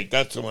on the Lake.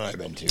 That's the one I've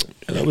been to.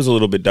 And that was a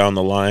little bit down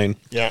the line.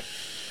 Yeah.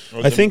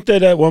 I think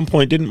that at one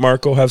point, didn't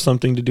Marco have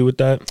something to do with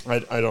that?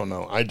 I don't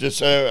know. I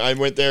just I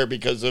went there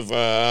because of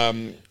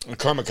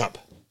Karma Cup.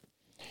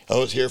 I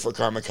was here for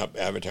Karma Cup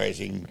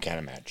advertising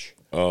CannaMatch.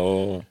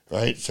 Oh,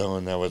 Right, so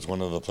and that was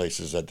one of the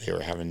places that they were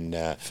having.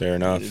 fair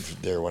enough.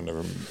 They're one of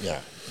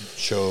them,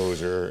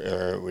 shows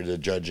or with the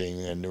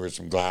judging, and there was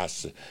some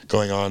glass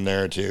going on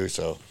there too.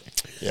 So,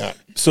 yeah.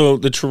 So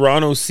the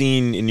Toronto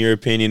scene, in your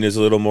opinion, is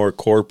a little more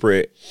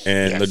corporate,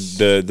 and Yes.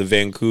 the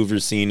Vancouver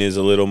scene is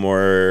a little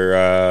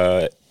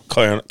more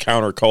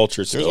counterculture.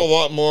 There's Still. a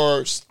lot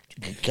more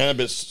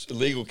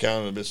legal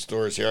cannabis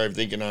stores here, I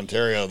think, in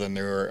Ontario than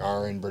there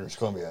are in British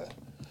Columbia.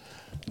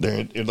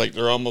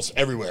 They're almost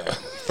everywhere,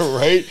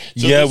 right?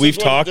 So Yeah, this we've is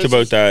what- talked this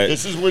about is- that.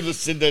 This is where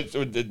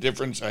the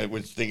difference I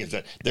would think is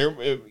that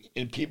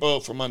people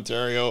from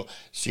Ontario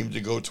seem to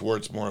go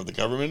towards more of the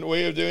government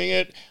way of doing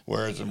it,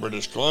 whereas in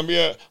British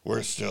Columbia,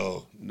 we're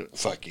still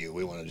fuck you.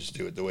 We want to just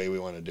do it the way we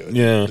want to do it.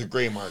 Yeah. The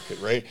gray market,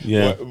 right?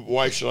 Yeah.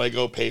 Why should I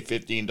go pay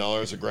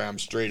 $15 a gram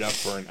straight up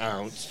for an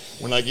ounce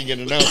when I can get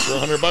an ounce for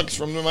 $100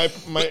 from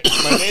my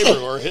neighbor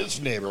or his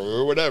neighbor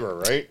or whatever,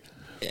 right?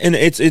 And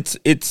it's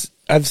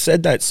I've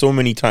said that so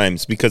many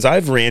times because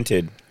I've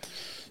ranted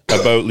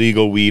about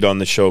legal weed on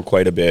the show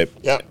quite a bit.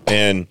 Yeah.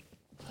 And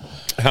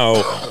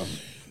how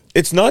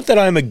it's not that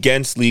I'm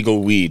against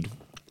legal weed.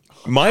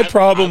 My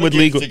problem with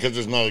legal, because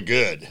it's not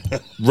good.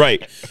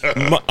 right?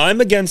 I'm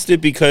against it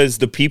because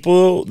the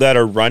people that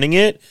are running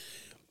it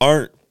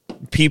aren't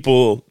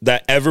people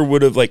that ever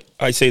would have, like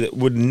I say, that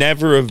would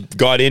never have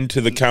got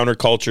into the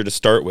counterculture to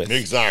start with.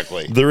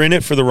 Exactly. They're in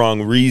it for the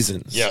wrong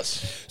reasons.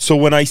 Yes. So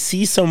when I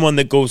see someone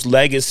that goes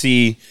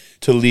legacy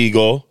to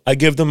legal, I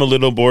give them a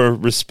little more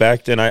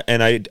respect, and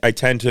I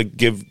tend to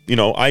give,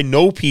 I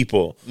know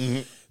people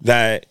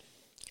that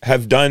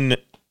have done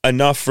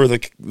enough for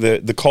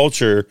the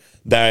culture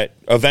that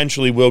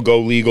eventually will go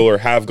legal or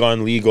have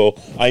gone legal.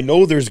 I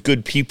know there's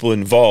good people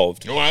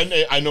involved. No,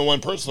 I know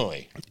one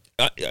personally.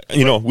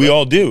 We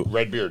all do.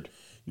 Redbeard.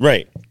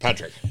 Right.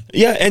 Patrick.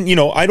 Yeah, and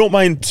I don't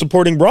mind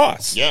supporting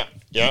Ross. Yeah.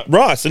 Yeah.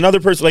 Ross, another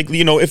person, like,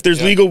 if there's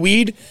Yeah. legal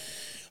weed,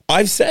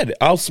 I've said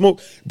I'll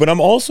smoke, but I'm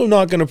also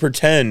not going to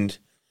pretend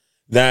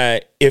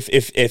that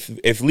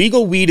if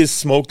legal weed is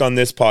smoked on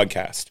this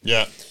podcast,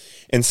 Yeah.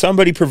 and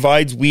somebody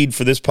provides weed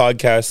for this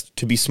podcast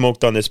to be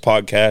smoked on this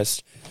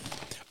podcast,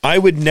 I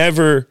would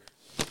never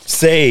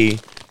say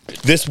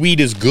this weed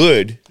is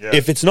good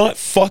if it's not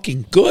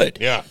fucking good.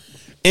 Yeah.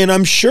 And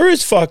I'm sure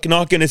as fuck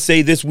not going to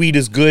say this weed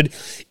is good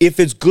if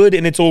it's good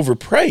and it's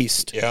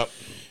overpriced. Yeah.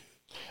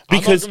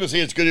 Because- I'm not going to say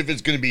it's good if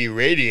it's going to be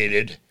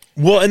irradiated.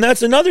 Well, and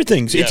that's another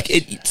thing. Yes.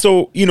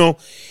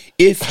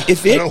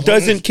 If it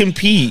doesn't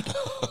compete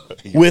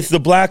with the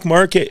black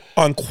market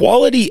on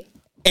quality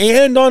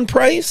and on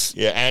price,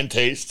 Yeah, and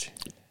taste.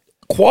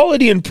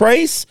 quality and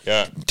price,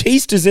 Yeah.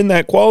 taste is in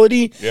that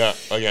quality. Yeah,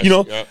 I guess.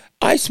 Yeah.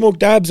 I smoke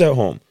dabs at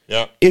home.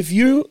 Yeah. If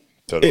you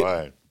So do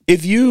I.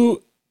 if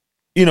you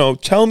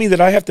tell me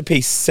that I have to pay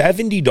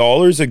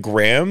 $70 a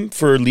gram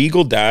for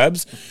legal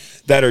dabs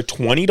that are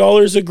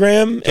 $20 a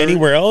gram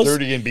anywhere else,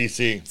 30 in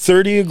BC.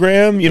 30 a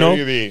gram,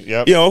 30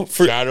 yep.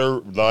 for shatter,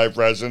 live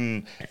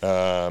resin,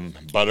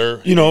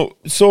 butter.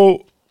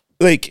 so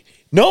like,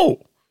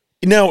 no.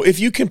 Now, if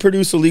you can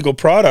produce a legal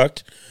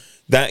product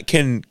that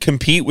can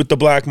compete with the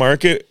black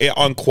market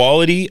on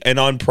quality and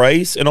on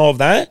price and all of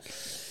that,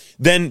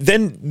 then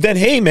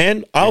hey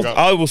man,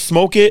 I will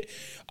smoke it.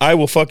 I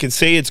will fucking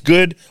say it's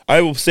good. I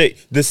will say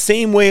the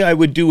same way I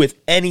would do with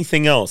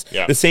anything else.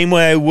 Yeah. The same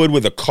way I would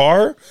with a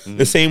car,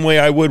 the same way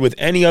I would with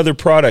any other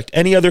product,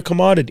 any other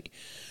commodity.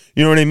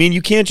 You know what I mean?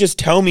 You can't just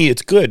tell me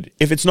it's good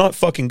if it's not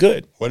fucking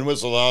good. When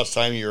was the last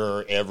time you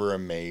were ever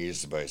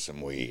amazed by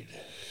some weed?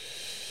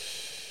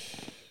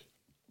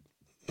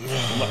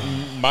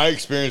 My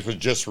experience was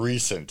just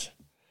recent,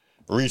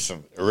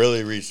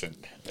 really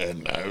recent,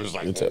 and I was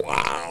like,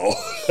 wow.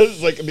 It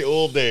was like in the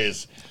old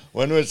days.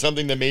 When was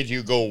something that made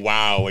you go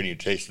wow when you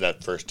tasted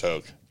that first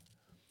toke?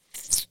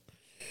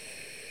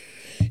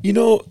 You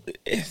know,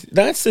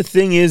 that's the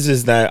thing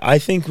is that I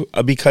think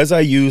because I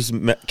use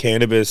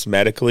cannabis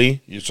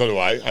medically. So do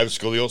I. I have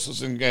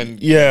scoliosis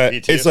and yeah,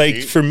 PTSD. It's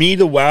like for me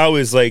the wow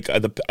is like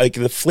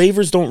the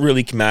flavors don't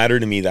really matter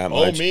to me that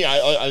much. Oh, me,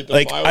 I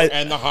the flower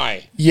and the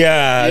high.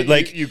 Yeah,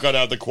 you got to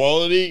have the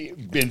quality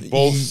in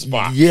both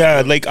spots.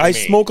 Yeah, like I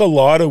smoke a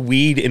lot of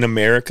weed in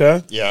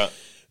America. Yeah,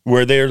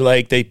 where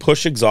they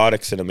push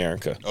exotics in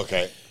America.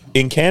 Okay.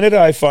 In Canada,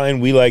 I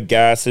find we like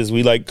gases,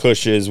 we like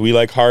cushes, we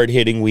like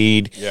hard-hitting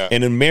weed. Yeah.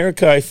 And in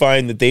America, I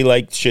find that they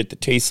like shit that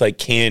tastes like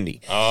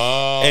candy.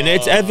 Oh. And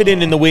it's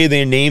evident in the way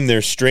they name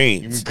their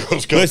strains.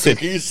 Listen,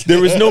 cookies? There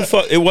was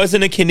it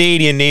wasn't a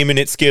Canadian naming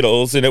it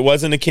Skittles, and it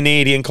wasn't a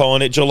Canadian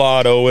calling it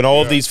gelato, and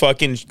all of these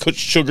fucking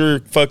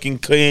sugar fucking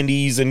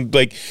candies, and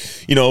like,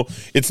 you know,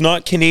 it's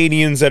not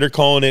Canadians that are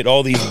calling it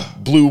all these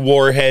blue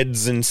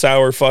warheads and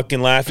sour fucking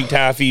Laffy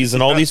Taffies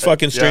and all these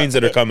fucking strains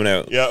that are coming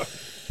out. Yeah.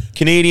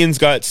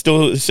 Canadians are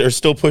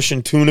still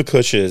pushing tuna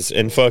cushes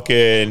and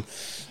fucking,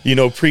 you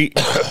know,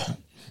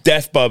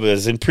 death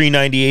bubbas and pre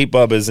 98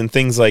 bubbas and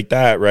things like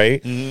that,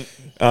 right?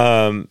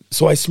 Mm-hmm.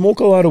 So I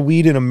smoke a lot of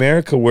weed in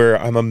America where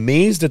I'm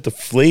amazed at the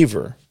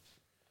flavor,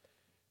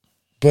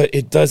 but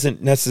it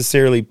doesn't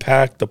necessarily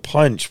pack the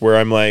punch where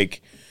I'm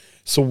like,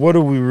 so what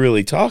are we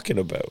really talking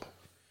about?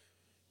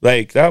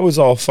 Like, that was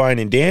all fine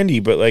and dandy,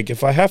 but like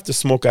if I have to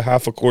smoke a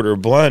half a quarter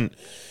blunt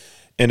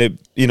and it,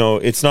 you know,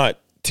 it's not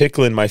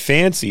tickling my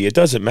fancy, it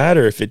doesn't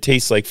matter if it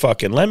tastes like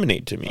fucking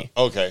lemonade to me.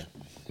 Okay.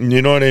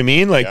 You know what I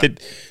mean? Like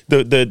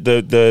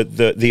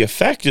the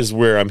effect is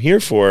where I'm here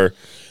for.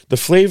 The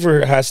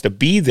flavor has to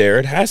be there.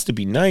 It has to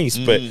be nice,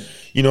 but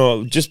you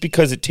know, just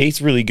because it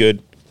tastes really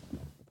good.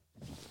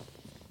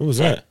 What was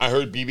that? I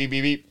heard beep beep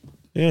beep beep.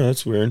 Yeah,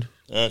 that's weird.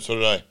 So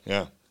did I.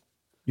 Yeah.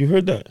 You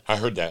heard that? I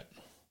heard that.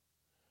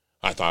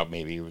 I thought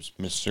maybe it was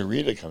Mr.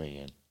 Rita coming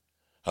in.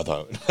 I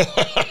thought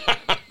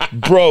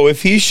Bro,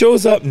 if he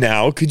shows up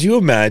now, could you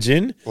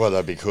imagine? Well,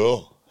 that'd be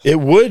cool. It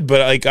would,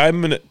 but like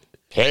I'm gonna.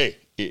 Hey,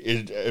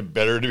 it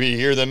better to be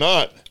here than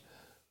not.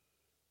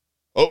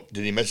 Oh,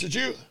 did he message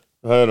you?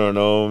 I don't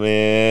know,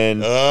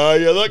 man. Oh,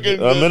 you're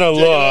looking. I'm gonna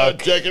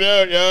look. Check it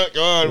out. Yeah,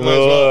 go on.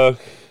 Look.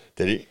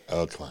 Did he?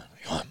 Oh, come on.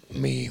 Come on.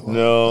 Me.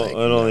 No, Mike,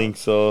 I don't think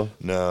so.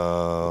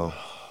 No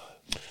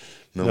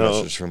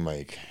message from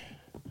Mike.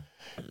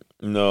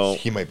 No.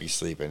 He might be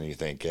sleeping, you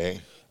think, eh?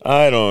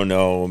 I don't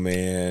know,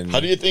 man. How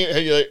do you think?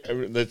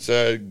 Let's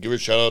give a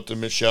shout out to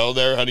Michelle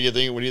there. How do you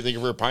think? What do you think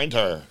of her pine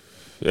tar?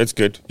 That's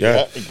good.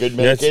 Yeah, good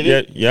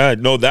medicated. Yeah.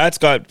 No, that's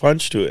got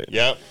punch to it.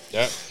 Yeah.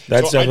 That's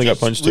definitely got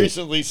punch to it. I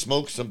recently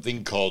smoked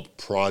something called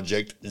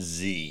Project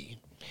Z,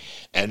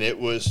 and it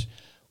was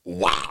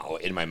wow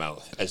in my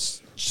mouth.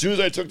 As soon as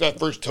I took that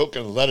first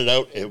token and let it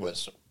out, it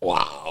was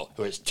wow.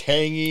 It was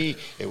tangy.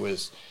 It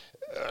was.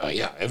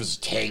 It was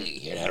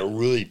tangy. It had a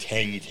really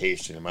tangy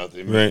taste in the mouth.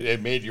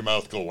 It made your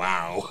mouth go,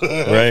 wow.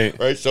 Right.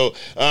 Right. So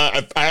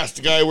I asked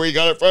the guy where he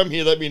got it from.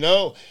 He let me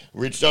know.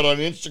 Reached out on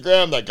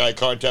Instagram. That guy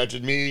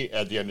contacted me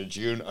at the end of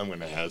June. I'm going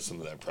to have some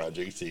of that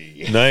Project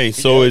Z. Nice.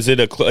 So is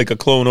it like a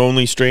clone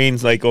only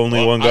strains, like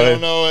only one guy? I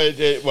don't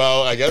know.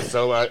 Well, I guess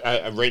so.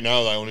 I right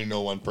now I only know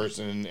one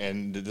person,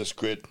 and this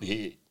quit.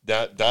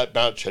 That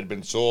batch had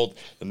been sold.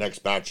 The next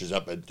batch is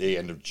up at the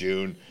end of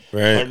June.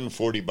 Right.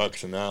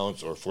 $140 an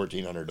ounce or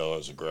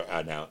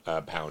 $1,400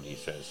 a pound, he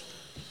says.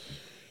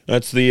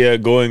 That's the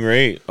going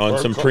rate on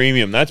some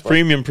premium. That's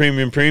premium.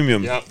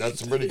 Yeah, that's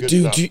some pretty good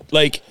stuff.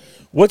 Dude,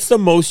 what's the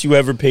most you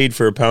ever paid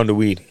for a pound of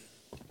weed?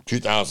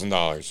 $2,000.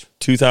 $2,000.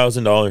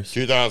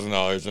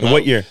 $2,000. And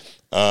what year?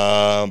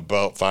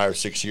 About 5 or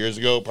 6 years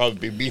ago,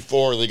 probably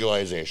before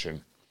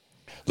legalization.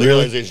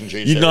 Legalization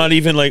changed. You're not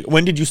even like.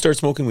 When did you start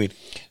smoking weed?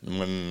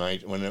 When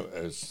it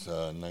was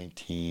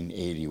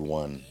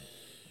 1981.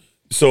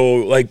 So,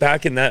 like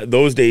back in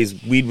those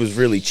days, weed was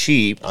really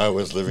cheap. I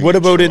was living.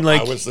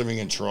 I was living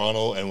in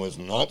Toronto and was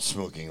not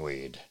smoking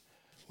weed.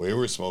 We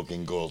were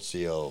smoking Gold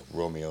Seal,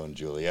 Romeo and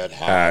Juliet,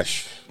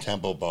 hash,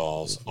 Temple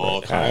Balls,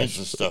 all kinds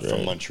of stuff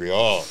from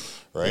Montreal.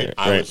 Right?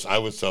 I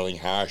was selling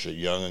hash at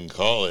Young in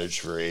college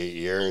for 8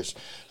 years.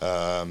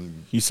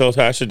 You sold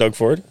hash at Doug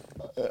Ford?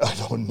 I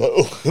don't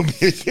know.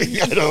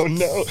 I don't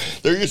know.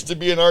 There used to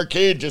be an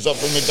arcade just up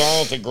from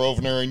McDonald's at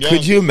Grosvenor and Young.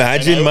 Could you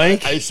imagine,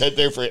 Mike? I sat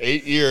there for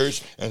 8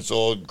 years and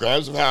sold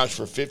grams of hash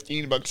for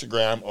 $15 a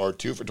gram or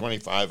 2 for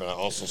 $25, and I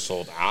also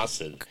sold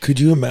acid. Could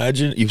you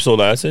imagine? You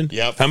sold acid?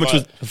 Yeah. How much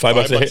was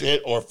 $5 a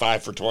hit? Or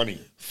 5 for 20.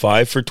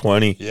 5 for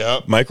 20.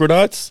 Yeah.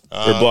 Microdots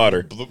or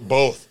blotter?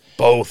 Both.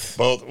 Both.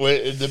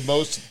 The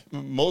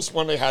most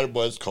one I had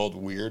was called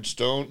Weird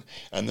Stone,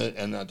 and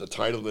the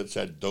title that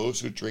said "Those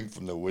who drink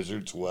from the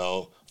wizard's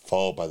well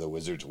fall by the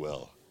wizard's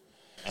will,"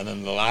 and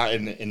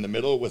then in the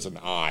middle was an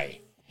eye,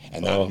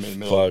 And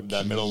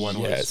that middle one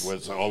yes.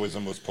 was always the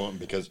most potent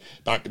because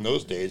back in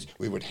those days,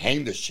 we would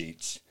hang the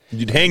sheets.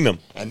 You'd hang them.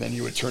 And then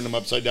you would turn them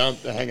upside down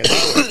to hang it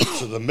that way.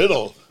 So the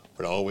middle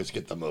would always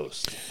get the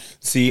most.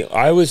 See,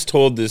 I was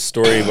told this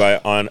story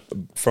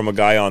from a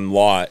guy on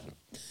Lot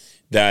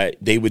that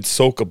they would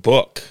soak a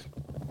book.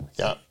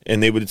 Yeah.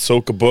 And they would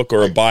soak a book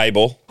or a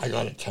Bible. I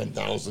got a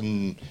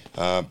 10,000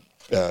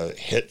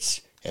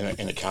 hits in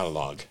a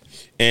catalog.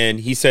 And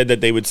he said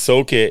that they would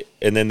soak it,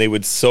 and then they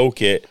would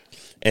soak it,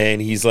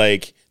 and he's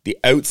like, the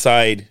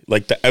outside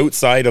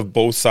of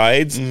both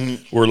sides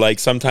were like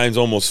sometimes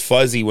almost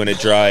fuzzy when it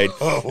dried,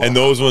 and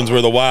those ones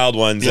were the wild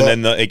ones. Yeah.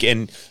 And then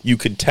and you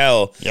could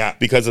tell,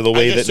 because of the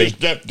way that there's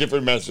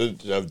different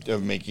methods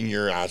of making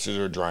your acid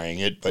or drying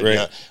it. But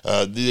right.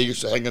 they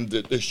used to hang on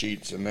the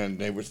sheets, and then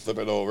they would flip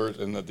it over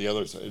and let the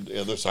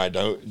other side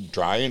out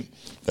dry, and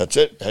that's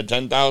it. Had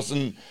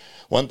 10,000.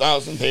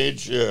 1,000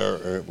 page,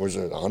 or was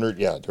it 100?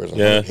 Yeah, there was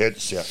 100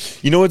 hits. Yeah.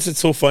 You know what's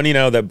so funny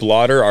now that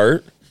blotter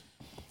art,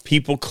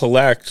 people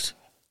collect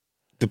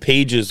the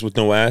pages with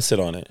no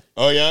acid on it.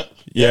 Oh yeah.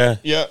 Yeah.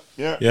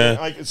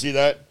 I can see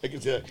that.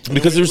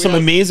 Because there's some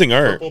amazing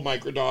art. Purple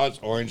microdots,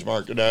 orange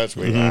microdots.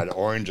 We had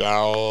orange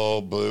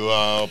owl,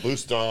 blue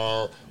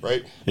star,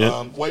 right?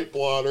 Yeah. White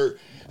blotter.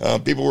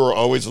 People were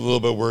always a little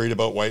bit worried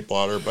about white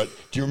blotter, but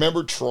do you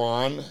remember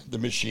Tron, the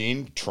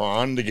machine?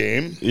 Tron, the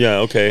game? Yeah,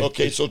 okay.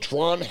 Okay, so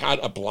Tron had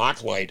a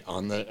black light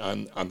on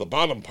the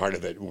bottom part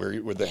of it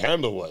where the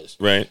handle was.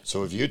 Right.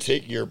 So if you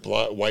take your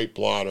white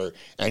blotter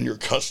and your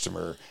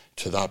customer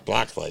to that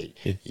black light,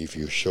 if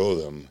you show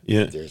them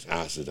there's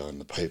acid on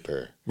the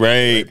paper.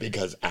 Right.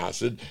 Because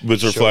acid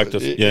was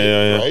reflective.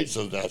 Yeah. Right?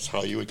 So that's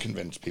how you would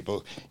convince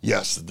people,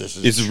 yes, this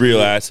is it's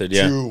real acid,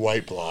 true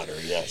white blotter,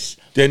 yes.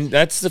 Then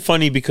that's the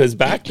funny because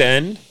back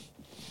then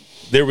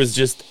there was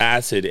just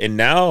acid, and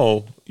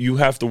now you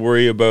have to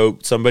worry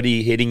about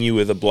somebody hitting you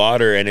with a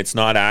blotter and it's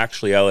not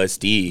actually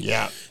LSD.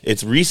 Yeah.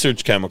 It's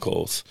research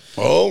chemicals.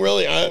 Oh,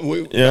 really?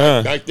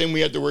 Back then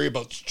we had to worry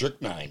about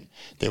strychnine.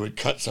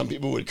 Some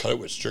people would cut it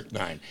with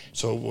strychnine.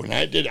 So when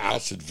I did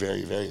acid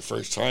very, very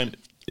first time,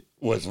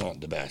 was not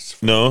the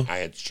best. No? I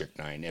had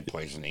strychnine and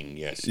poisoning,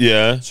 yes.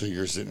 Yeah. So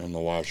you're sitting in the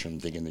washroom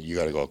thinking that you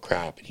got to go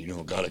crap, and you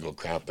don't got to go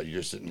crap, but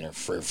you're sitting there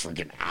for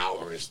freaking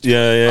hours.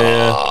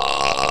 Yeah.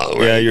 Right?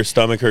 Yeah, your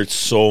stomach hurts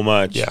so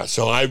much. Yeah,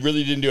 so I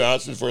really didn't do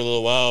acid for a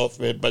little while,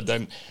 but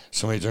then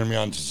somebody turned me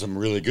on to some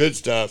really good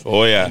stuff.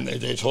 Oh, yeah. And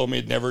they told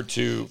me never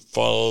to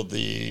follow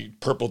the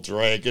purple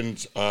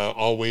dragons,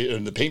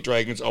 and the pink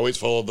dragons always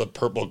follow the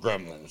purple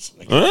gremlins.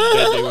 Like,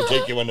 they would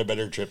take you on a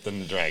better trip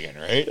than the dragon,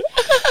 right?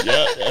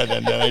 Yeah, and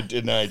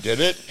then I did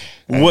it.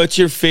 What's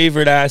your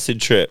favorite acid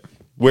trip?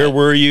 Where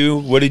were you?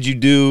 What did you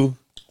do?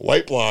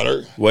 White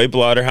blotter. White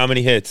blotter, how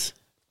many hits?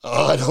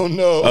 I don't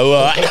know. A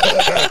lot.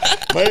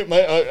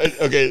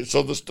 Okay,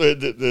 so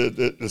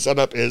the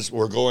setup is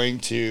we're going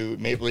to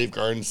Maple Leaf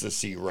Gardens to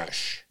see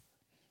Rush,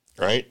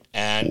 right?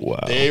 And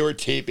they were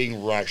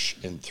taping Rush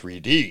in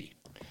 3D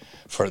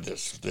for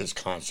this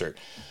concert.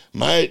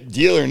 My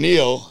dealer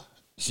Neil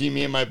see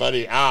me and my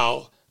buddy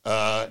Al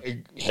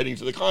heading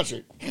to the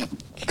concert.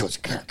 He goes,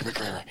 come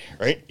here,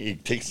 right? He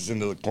takes us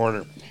into the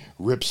corner,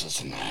 rips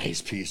us a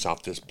nice piece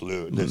off this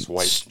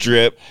white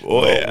strip,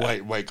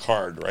 white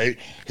card, right?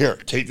 Here,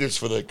 take this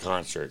for the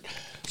concert.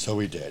 So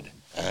we did.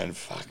 And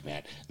fuck,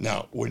 man.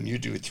 Now, when you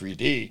do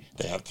 3D,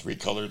 they have 3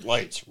 colored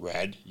lights,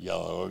 red,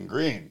 yellow, and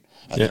green.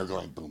 And they're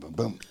going boom, boom,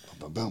 boom, boom,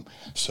 boom, boom.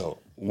 So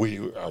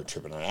we are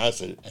tripping on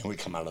acid, and we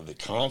come out of the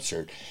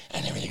concert,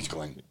 and everything's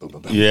going boom,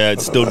 boom, boom. Yeah,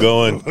 it's still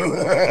going.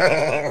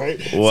 Right?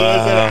 Wow. So I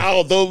said,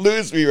 Al, don't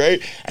lose me, right?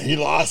 And he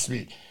lost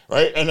me.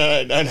 Right, and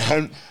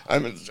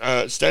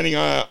I'm standing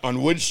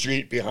on Wood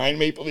Street behind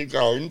Maple Leaf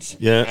Gardens.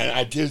 Yeah, and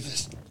I did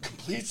this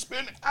complete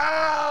spin.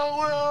 Ow,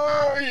 where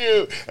are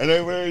you? And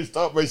I when I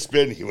stopped my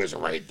spin, he was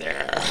right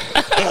there.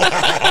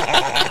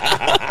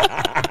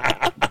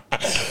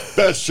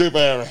 Best trip I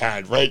ever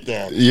had, right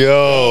there.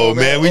 Yo,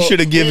 man, we should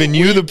have given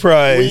you the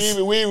prize.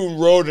 We even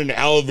rode an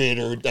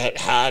elevator that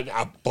had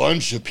a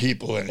bunch of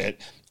people in it,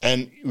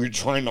 and we were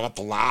trying not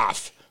to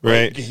laugh.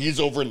 Right. He's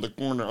over in the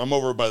corner. I'm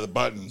over by the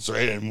buttons,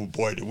 right? And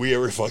boy, did we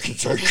ever fucking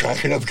start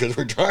cracking up because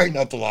we're trying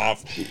not to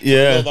laugh.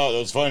 Yeah. I thought it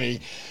was funny.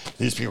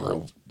 These people are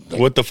like,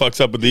 what the fuck's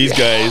up with these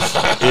guys?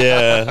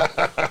 Yeah.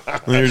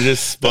 They're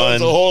just spun. That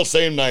was the whole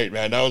same night,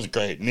 man. That was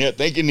great. Neil,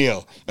 thank you,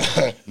 Neil.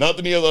 Not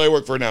the Neil that I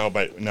work for now,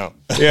 but no.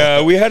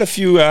 Yeah, we had a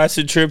few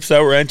acid trips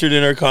that were entered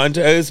in our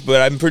contest, but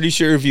I'm pretty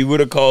sure if you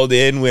would have called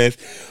in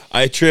with,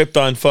 I tripped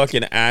on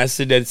fucking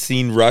acid that's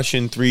seen Rush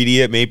in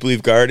 3D at Maple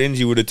Leaf Gardens,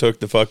 you would have took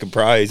the fucking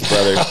prize,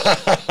 brother.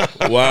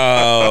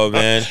 Wow,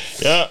 man.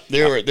 Yeah,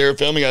 they were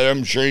filming it.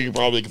 I'm sure you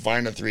probably could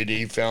find a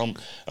 3D film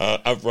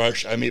of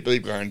Rush at Maple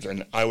Leaf Gardens,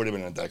 and I would have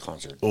been at that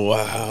concert.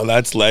 Wow,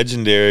 that's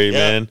legendary,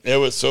 man. It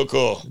was so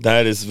cool.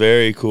 That is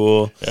very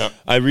cool. Yeah.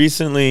 I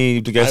recently,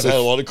 I've had a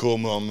lot of cool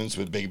moments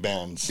with big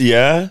bands.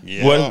 Yeah?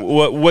 Yeah.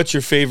 What's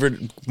your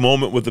favorite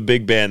moment with a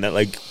big band that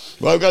like?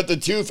 Well, I've got the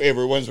 2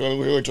 favorite ones. When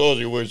we were told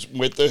you was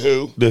with the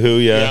Who. The Who,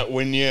 yeah.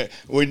 Yeah.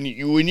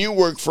 When you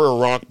work for a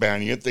rock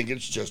band, you think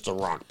it's just a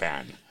rock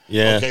band.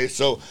 Yeah. Okay,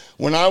 so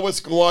when I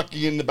was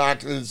walking in the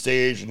back of the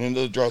stage and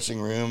into the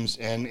dressing rooms,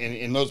 and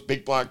in those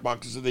big black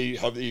boxes, they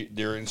have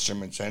their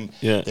instruments, and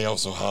they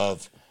also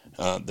have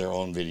their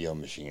own video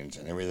machines,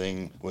 and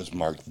everything was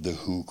marked the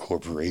Who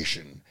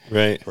Corporation.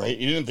 Right. Right?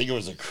 You didn't think it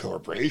was a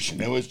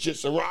corporation. It was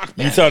just a rock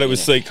band. You thought it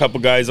was like a couple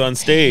guys on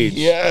stage.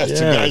 Yeah, two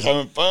guys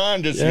having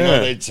fun. Just,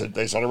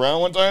 they sat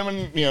around one time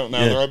and, now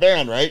they're a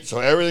band, right? So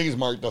everything's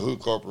marked the Who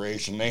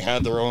Corporation. They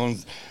had their own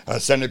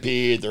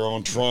Centipede, their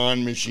own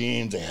Tron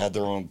machines. They had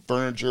their own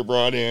furniture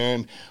brought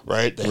in,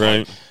 right? They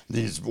had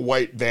these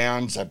white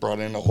vans that brought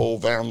in a whole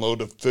van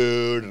load of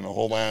food and a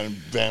whole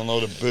van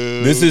load of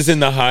booze. This is in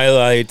the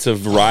highlights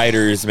of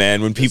Riders,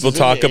 man. When people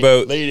talk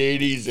about late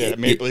 80s at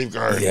Maple Leaf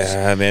Gardens.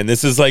 Yeah, man.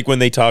 This is like when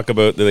they talk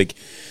about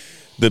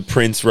the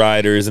Prince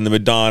Riders and the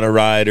Madonna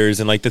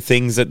Riders, and like the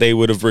things that they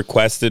would have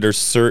requested are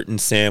certain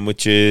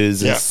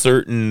sandwiches and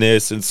certain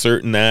this and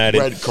certain that.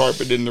 Red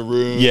carpet in the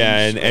room. Yeah,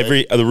 and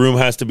the room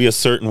has to be a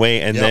certain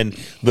way, and then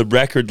the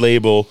record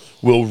label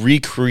will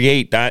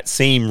recreate that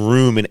same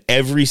room in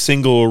every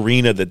single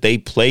arena that they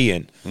play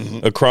in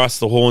across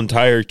the whole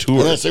entire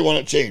tour. Unless they want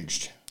it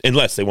changed.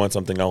 Unless they want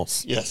something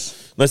else.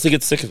 Yes. Unless they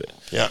get sick of it.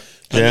 Yeah.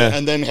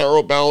 And then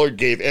Harold Ballard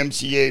gave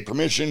MCA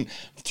permission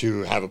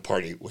to have a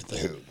party with the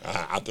Who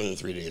after the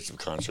 3 days of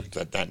concerts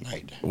that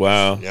night.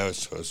 Wow. Yeah,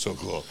 it was so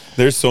cool.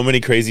 There's so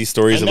many crazy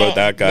stories about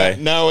that guy.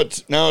 Now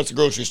it's a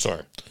grocery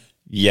store.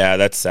 Yeah,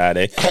 that's sad,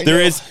 eh?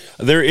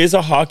 There is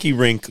a hockey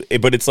rink,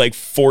 but it's like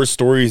 4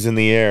 stories in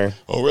the air.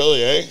 Oh,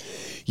 really, eh?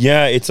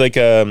 Yeah, it's like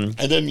And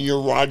then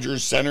your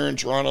Rogers Center in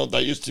Toronto,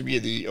 that used to be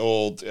the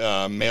old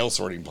mail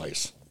sorting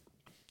place.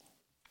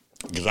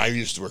 Because I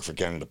used to work for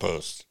Canada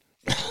Post.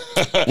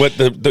 What,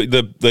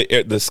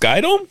 the Sky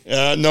Dome?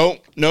 No.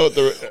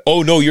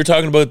 Oh no, you're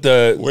talking about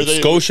the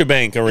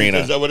Scotiabank Arena.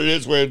 Is that what it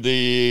is? Where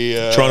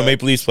the Toronto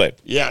Maple Leafs play?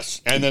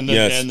 Yes, and then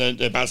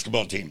the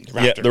basketball team, the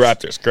Raptors. Yeah, the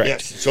Raptors, correct.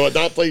 Yes, so at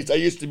that place, I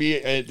used to be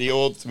at the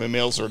old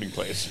mail sorting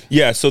place.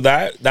 Yeah, so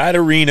that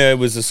arena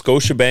was the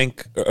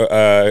Scotiabank.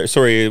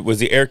 It was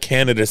the Air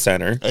Canada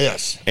Centre.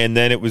 Yes, and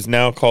then it was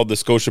now called the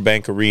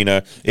Scotiabank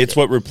Arena. It's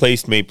what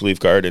replaced Maple Leaf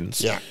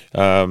Gardens. Yeah,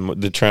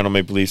 the Toronto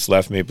Maple Leafs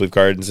left Maple Leaf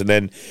Gardens, and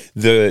then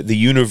the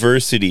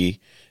university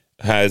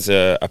has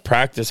a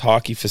practice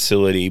hockey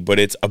facility, but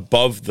it's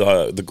above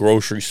the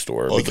grocery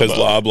store because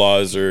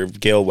Loblaws or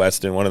Gale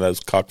Weston, one of those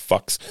cuck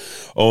fucks,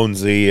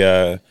 owns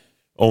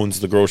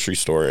the grocery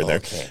store in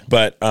there.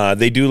 But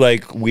they do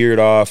like weird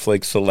off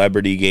like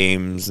celebrity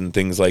games and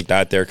things like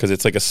that there because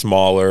it's like a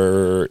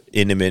smaller,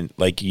 intimate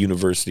like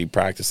university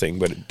practicing.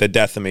 But the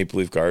death of Maple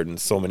Leaf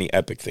Gardens, so many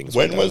epic things.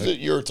 When was it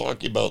you were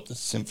talking about the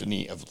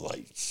Symphony of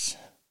Lights?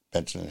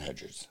 Benson and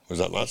Hedges. Was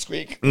that last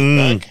week?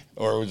 Back,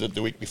 or was it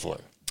the week before?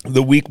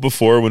 The week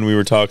before when we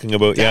were talking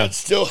about, that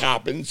still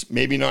happens.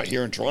 Maybe not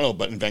here in Toronto,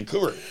 but in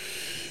Vancouver.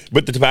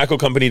 But the tobacco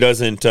company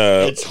doesn't...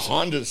 It's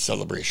Honda's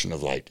Celebration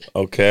of Light.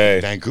 Okay.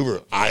 In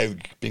Vancouver. I've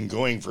been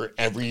going for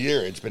every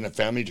year. It's been a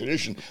family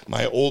tradition.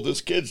 My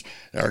oldest kids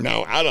are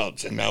now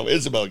adults, and now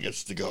Isabel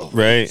gets to go.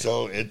 Right.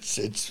 So it's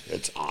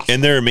awesome.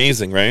 And they're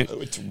amazing, right?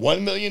 It's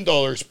 $1 million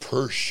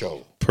per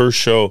show. Per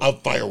show.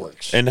 Of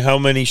fireworks. And how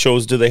many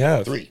shows do they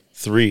have? 3.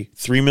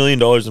 $3 million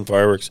in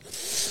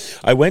fireworks.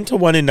 I went to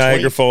one in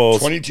Niagara Falls.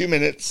 22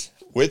 minutes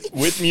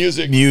with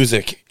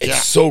music.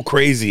 It's so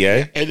crazy,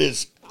 eh? It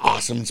is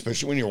awesome,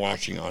 especially when you're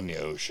watching on the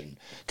ocean.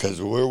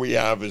 Because where we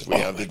have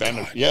the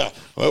advantage. Yeah.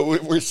 Well,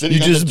 we're sitting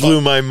You just blew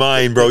my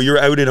mind, bro. You're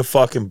out in a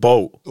fucking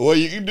boat. Well,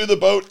 you can do the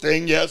boat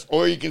thing, yes,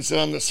 or you can sit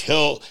on this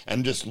hill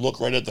and just look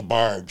right at the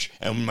barge.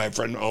 And my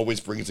friend always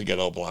brings a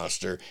ghetto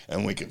blaster,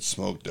 and we can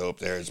smoke dope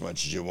there as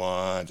much as you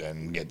want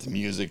and get the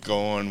music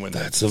going.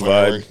 That's a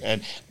vibe.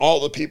 And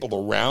all the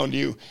people around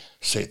you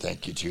say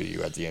thank you to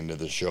you at the end of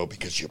the show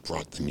because you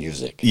brought the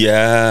music.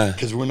 Yeah.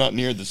 Because we're not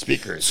near the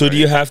speakers. So do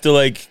you have to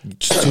like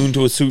tune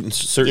to a certain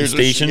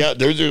station?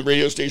 There's a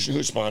radio station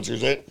who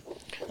sponsors it.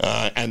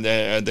 And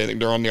then they think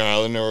they're on the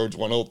island, or it's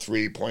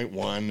 103.1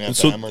 FM.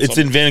 So or it's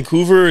something. in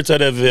Vancouver, or it's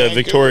out of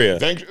Victoria?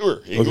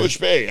 Vancouver, English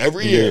Bay,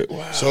 every year.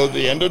 Wow. So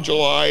the end of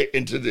July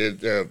into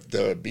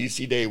the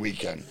BC Day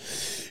weekend.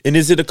 And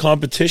is it a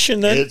competition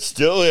then? It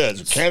still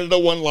is. Canada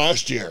won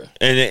last year.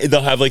 And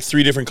they'll have like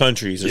 3 different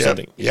countries or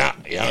something. Yeah.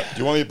 Do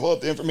you want me to pull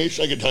up the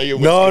information? I can tell you.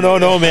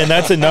 No, man.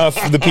 That's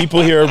enough. The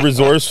people here are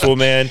resourceful,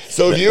 man.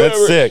 So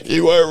sick.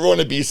 You ever want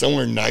to be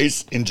somewhere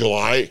nice in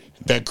July,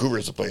 Vancouver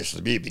is the place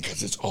to be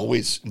because it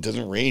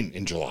doesn't rain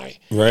in July.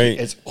 Right.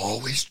 It's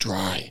always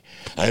dry.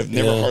 I've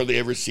never hardly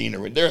ever seen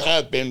it. There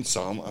have been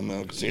some, I'm not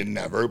going to say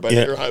never, but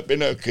there have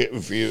been a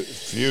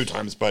few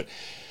times, but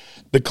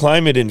the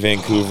climate in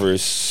Vancouver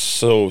is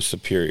so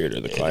superior to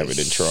the climate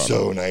in Toronto.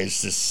 So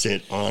nice to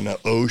sit on an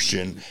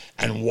ocean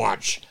and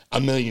watch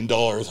 $1 million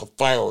of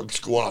fireworks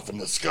go off in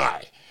the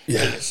sky.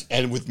 Yes.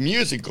 And with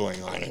music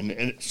going on. And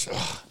it's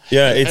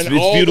it's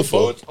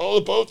beautiful. All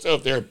the boats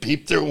out there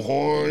peep their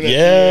horn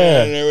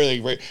and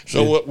everything. Right?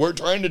 So what we're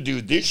trying to do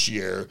this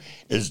year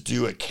is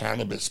do a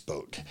cannabis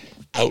boat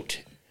out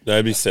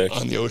That'd be sick.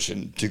 on the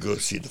ocean to go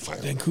see the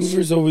fireworks.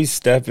 Vancouver's always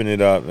stepping it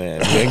up,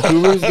 man.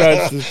 Vancouver's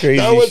got some crazy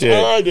That was shit.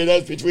 hard, and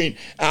that's between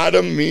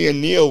Adam, me, and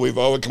Neil. We've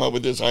all come up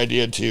with this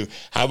idea to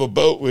have a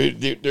boat.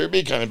 There'd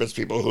be cannabis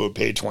people who would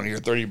pay $20 or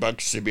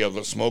 $30 to be able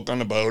to smoke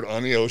on a boat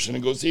on the ocean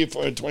and go see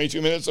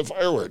 22 minutes of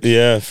fireworks.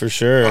 Yeah, for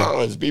sure.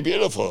 Oh, it'd be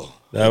beautiful.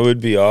 That would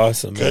be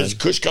awesome, man. Because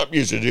Kush Cup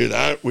used to do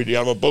that. We'd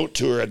have a boat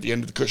tour at the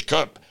end of the Kush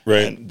Cup.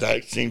 Right. And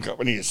that same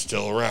company is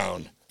still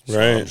around. So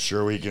Right. I'm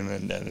sure we can.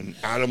 And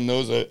Adam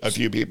knows a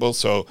few people.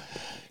 So,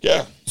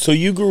 yeah. So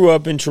you grew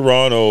up in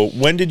Toronto.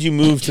 When did you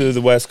move to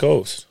the West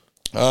Coast?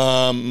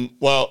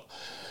 Well,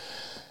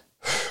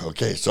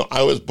 okay. So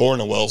I was born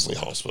at Wellesley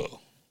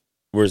Hospital.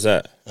 Where's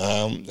that?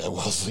 At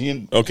Wellesley.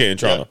 In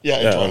Toronto. Yeah,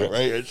 in Toronto,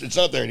 okay. right? It's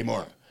not there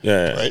anymore.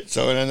 Yeah. Right.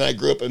 So, and then I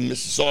grew up in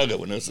Mississauga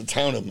when it was the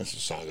town of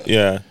Mississauga.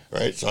 Yeah.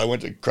 Right. So I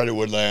went to Credit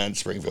Woodland,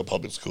 Springfield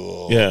Public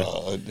School. Yeah.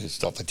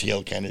 Stuff at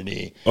TL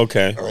Kennedy.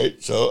 Okay. All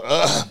right. So,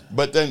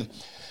 but then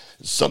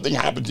something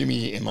happened to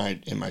me in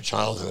my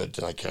childhood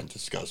that I can't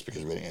discuss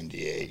because of an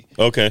NDA.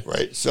 Okay.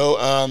 Right. So,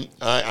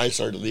 I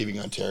started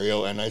leaving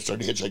Ontario and I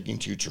started hitchhiking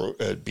to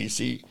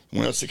BC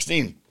when I was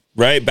 16.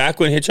 Right. Back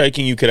when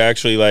hitchhiking, you could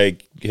actually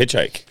like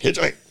hitchhike.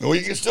 Hitchhike. No,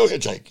 you can still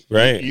hitchhike.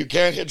 Right. You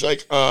can't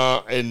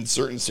hitchhike in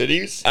certain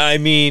cities. I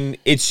mean,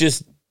 it's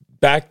just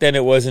back then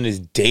it wasn't as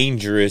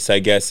dangerous, I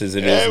guess, as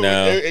it is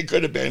now. It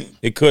could have been.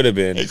 It could have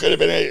been. It could have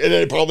been, and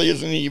it probably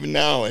isn't even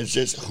now. It's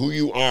just who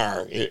you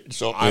are.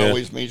 So I Yeah.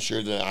 always made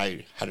sure that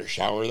I had a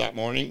shower that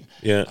morning.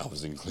 Yeah. I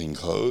was in clean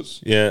clothes.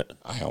 Yeah.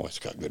 I always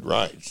got good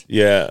rides.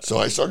 Yeah. So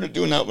I started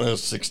doing that when I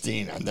was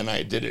 16, and then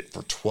I did it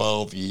for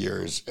 12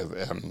 years,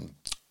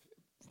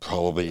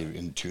 probably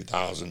in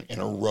 2000 in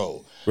a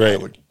row. Right. I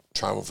would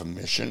travel from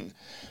Mission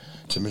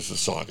to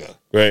Mississauga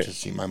Right. to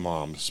see my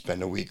mom,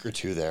 spend a week or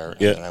two there,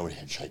 and Yeah. then I would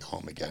hitchhike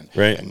home again.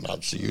 Right. And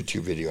that's the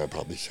YouTube video I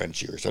probably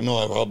sent you. Or so no,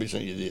 I probably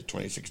sent you the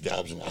 26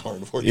 dabs an hour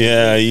and 40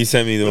 Yeah, minutes. you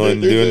sent me the But one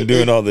there's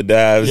doing all the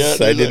dabs. Yeah, I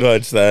there's did a-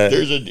 watch that.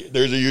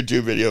 There's a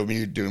YouTube video of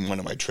me doing one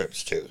of my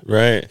trips too.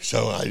 Right.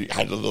 So I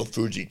had a little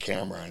Fuji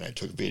camera and I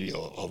took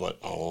video of it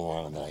all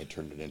along and then I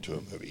turned it into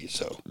a movie.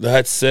 So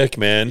That's sick,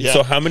 man. Yeah.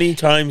 So how many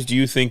times do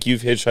you think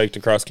you've hitchhiked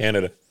across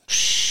Canada?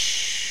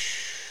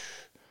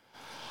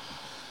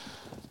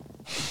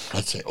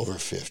 I'd say over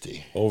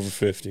 50. Over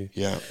 50.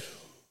 Yeah.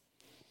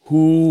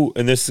 Who,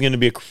 and this is going to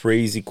be a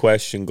crazy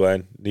question,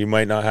 Glenn. You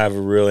might not have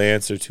a real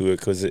answer to it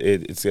because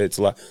it's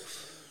a lot.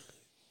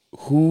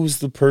 Who's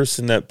the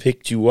person that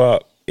picked you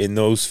up in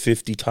those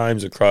 50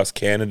 times across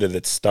Canada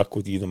that stuck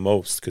with you the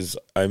most? Because,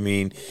 I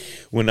mean,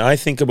 when I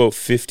think about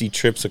 50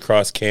 trips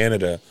across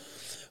Canada,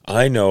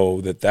 I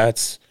know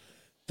that's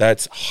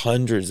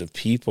hundreds of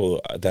people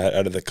that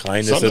out of the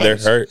kindness of their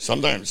heart.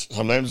 Sometimes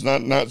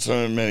not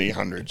so many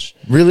hundreds.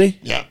 Really?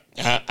 Yeah.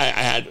 I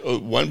had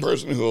one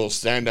person who will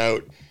stand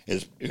out.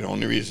 Is the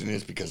only reason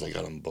is because I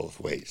got them both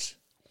ways.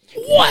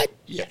 What?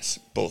 Yes,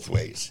 both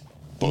ways.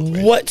 Both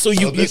ways. What? So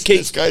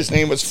this guy's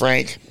name was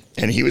Frank,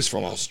 and he was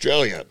from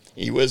Australia.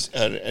 He was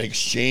an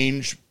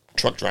exchange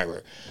truck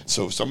driver.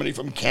 So somebody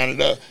from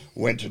Canada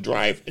went to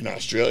drive in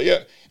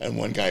Australia, and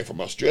one guy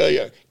from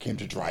Australia came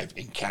to drive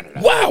in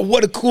Canada. Wow,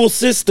 what a cool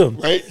system.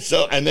 Right?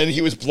 So, and then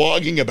he was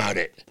blogging about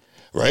it.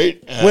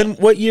 Right?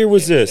 What year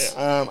was this?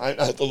 I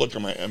have to look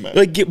at my.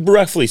 Like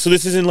roughly. So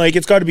this isn't like,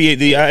 it's got to be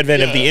the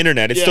advent of the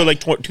internet. It's still like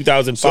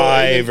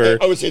 2005 or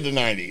I would say the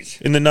 90s.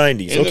 in the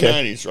 90s. In Okay. the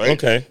 90s, right?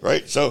 Okay.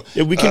 Right. So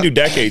Yeah, we can do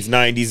decades.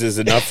 90s is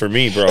enough for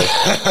me, bro.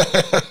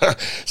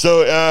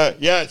 So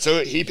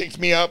so he picked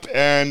me up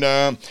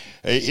and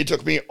he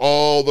took me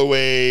all the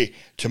way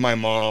to my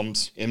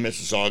mom's in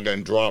Mississauga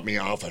and dropped me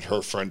off at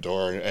her front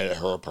door at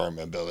her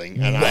apartment building.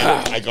 And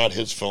I got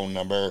his phone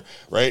number,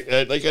 right?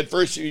 Like at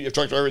first,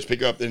 truck drivers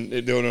pick up and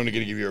they're only going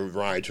to give you a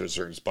ride to a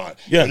certain spot.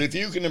 Yeah. But if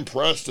you can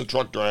impress the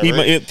truck driver, He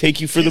might take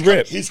you for the he's got-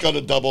 rip. He's got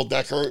a double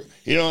decker.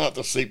 You don't have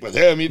to sleep with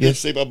him. You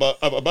just sleep up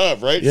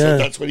above, right? Yeah. So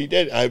that's what he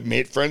did. I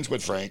made friends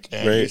with Frank,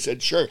 and he Right.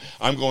 said, "Sure,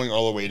 I'm going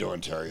all the way to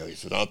Ontario." He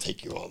said, "I'll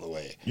take you all the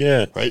way."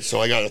 Yeah. Right.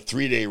 So I got a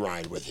 3-day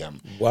ride with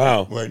him.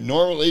 Wow. Where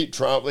normally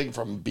traveling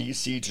from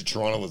BC to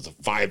Toronto was a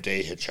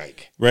 5-day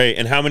hitchhike. Right.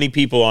 And how many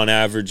people on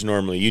average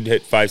normally? You'd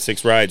hit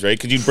 5-6 rides, right?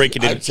 Because you'd break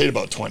it in. I'd say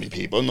about 20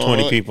 people.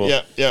 20 people.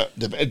 Yeah, yeah.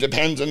 It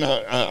depends on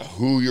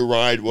who your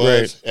ride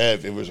was.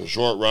 If it was a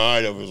short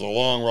ride, if it was a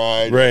long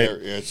ride.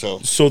 Right.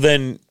 So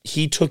then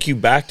he took you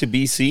back to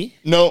BC?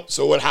 no.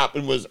 So what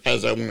happened was,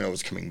 when I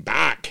was coming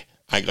back,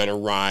 I got a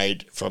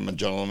ride from a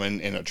gentleman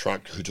in a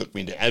truck who took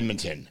me to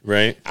Edmonton.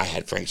 Right. I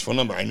had Frank's phone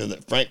number. I knew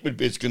that Frank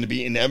is going to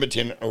be in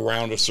Edmonton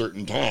around a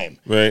certain time.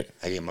 Right.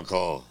 I gave him a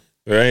call.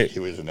 Right. He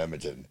was in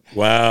Edmonton.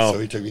 Wow. So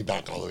he took me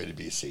back all the way to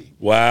BC.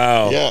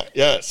 Wow. Yeah,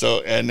 yeah.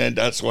 So, and then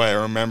that's why I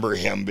remember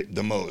him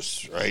the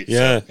most, right?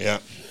 Yeah. So, yeah.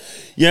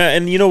 Yeah,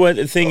 and you know what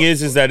the thing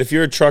is that if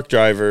you're a truck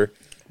driver,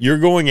 you're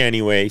going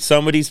anyway.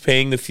 Somebody's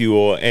paying the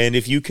fuel, and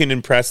if you can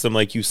impress them,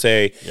 like you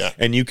say, Yeah.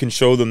 and you can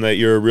show them that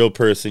you're a real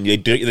person,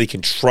 they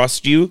can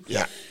trust you.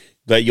 Yeah.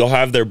 that you'll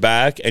have their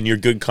back and you're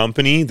good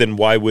company, then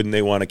why wouldn't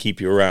they want to keep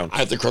you around? I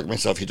have to correct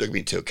myself. He took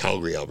me to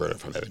Calgary, Alberta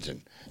from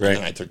Edmonton. Right. And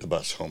then I took the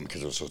bus home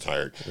because I was so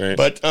tired. Right.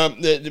 But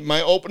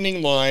my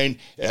opening line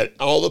at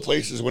all the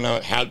places when I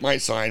had my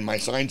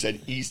sign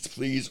said east,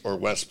 please, or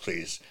west,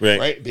 please.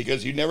 Right.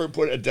 Because you never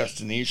put a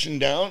destination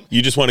down.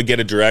 You just want to get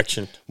a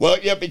direction. Well,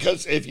 yeah,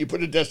 because if you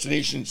put a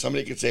destination,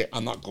 somebody could say,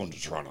 I'm not going to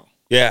Toronto.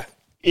 Yeah.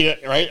 Yeah,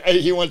 right?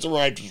 He wants to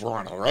ride to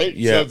Toronto, right?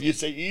 Yeah. So if you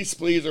say east,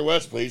 please, or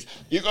west, please,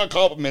 you got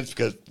compliments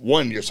because,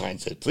 one, your sign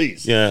said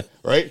please. Yeah.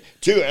 Right?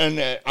 Two,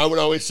 and I would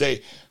always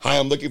say, hi,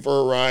 I'm looking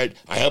for a ride.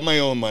 I have my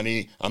own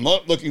money. I'm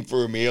not looking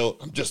for a meal.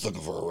 I'm just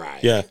looking for a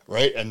ride. Yeah.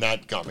 Right? And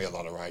that got me a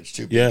lot of rides,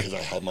 too, Yeah. because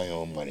I had my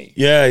own money.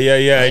 Yeah.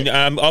 Right?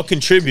 And I'll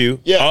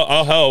contribute. Yeah.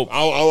 I'll help.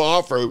 I'll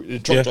offer. The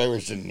truck Yeah.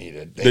 drivers didn't need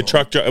it. They The don't-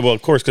 truck driver, well,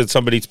 of course, because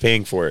somebody's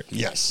paying for it.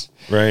 Yes.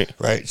 Right.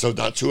 Right. So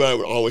that's who I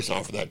would always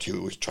offer that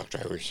to, was truck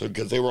drivers. So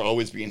because they were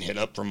always being hit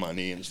up for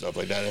money and stuff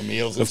like that, and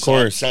meals and Of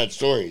course. sad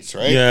stories,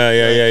 right?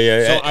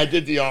 Yeah. So I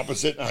did the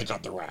opposite, and I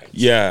got the rides.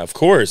 Yeah, of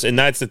course. And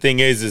that's the thing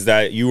is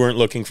that you weren't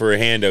looking for a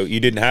handout. You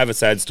didn't have a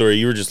sad story.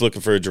 You were just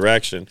looking for a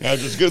direction. I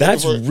was just good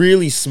That's looking for-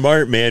 really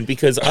smart, man,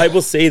 because I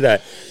will say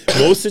that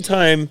most of the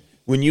time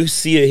when you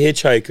see a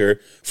hitchhiker,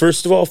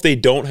 first of all, if they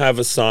don't have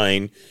a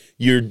sign,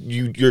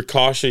 you're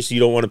cautious.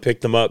 You don't want to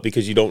pick them up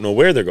because you don't know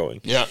where they're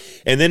going. Yeah.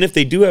 And then if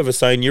they do have a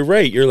sign, you're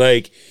right. You're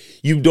like,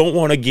 you don't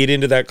want to get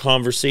into that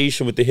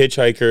conversation with the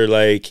hitchhiker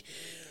like,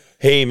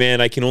 hey,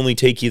 man, I can only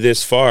take you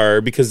this far,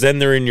 because then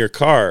they're in your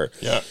car.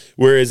 Yeah.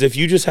 Whereas if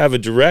you just have a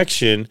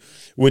direction,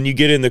 when you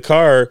get in the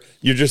car,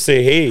 you just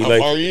say, hey, How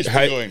like, far east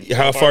are you going?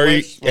 How far are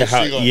you? west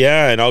you going?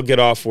 Yeah, and I'll get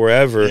off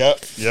wherever.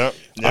 Yep.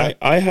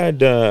 I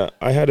had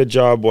a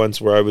job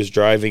once where I was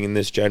driving in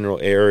this general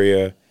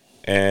area,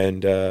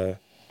 and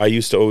I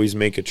used to always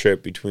make a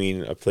trip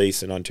between a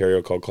place in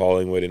Ontario called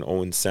Collingwood and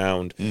Owen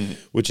Sound,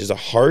 which is a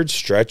hard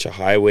stretch of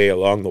highway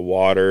along the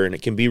water, and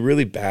it can be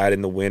really bad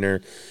in the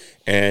winter.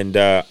 And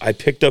I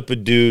picked up a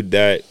dude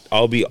that,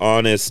 I'll be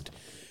honest,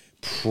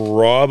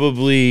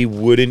 probably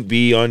wouldn't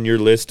be on your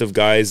list of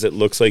guys that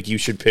looks like you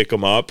should pick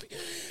him up.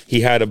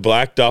 He had a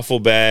black duffel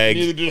bag.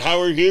 Neither did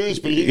Howard Hughes,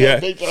 but he Yeah.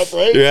 got picked up,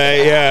 right?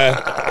 Right,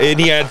 yeah. And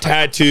he had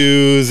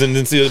tattoos and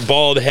this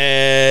bald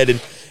head.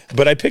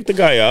 But I picked the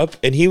guy up,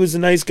 and he was a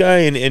nice guy,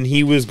 and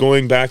he was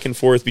going back and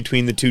forth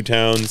between the two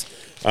towns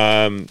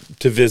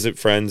to visit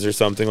friends or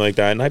something like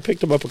that. And I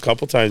picked him up a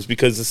couple times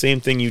because the same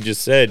thing you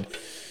just said.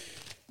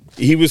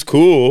 He was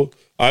cool.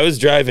 I was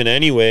driving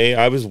anyway.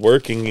 I was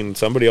working, and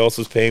somebody else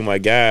was paying my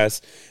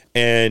gas,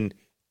 and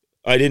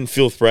I didn't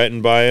feel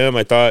threatened by him.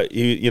 I thought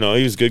he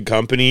was good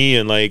company,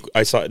 and like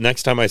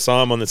next time I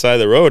saw him on the side of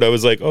the road, I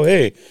was like, oh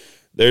hey,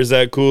 there's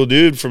that cool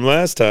dude from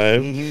last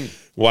time. Mm-hmm.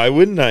 Why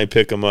wouldn't I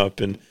pick him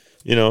up? And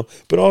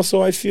but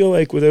also I feel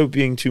like, without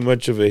being too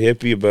much of a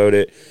hippie about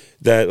it,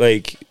 that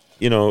like,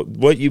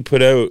 what you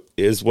put out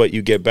is what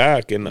you get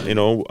back. And,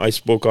 I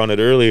spoke on it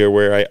earlier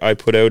where I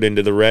put out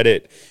into the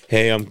Reddit,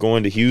 hey, I'm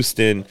going to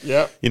Houston.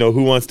 Yeah.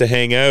 Who wants to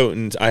hang out?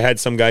 And I had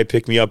some guy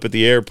pick me up at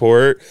the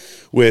airport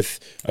with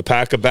a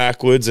pack of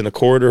backwoods and a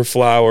quarter of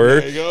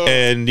flour, There you go.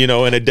 and,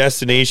 and a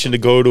destination to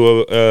go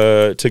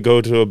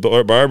to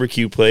a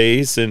barbecue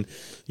place. And,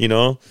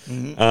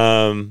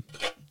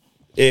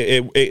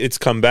 it's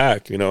come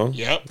back,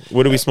 Yep.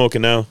 What are we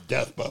smoking now?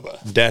 Death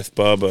Bubba. Death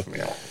Bubba.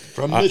 Yeah.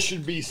 From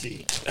Mission,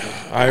 BC.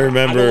 I I don't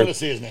remember. want to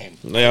say his name.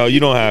 No, you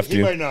don't have He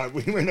to. might not.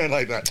 We might not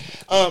like that.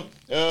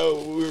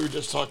 We were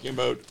just talking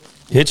about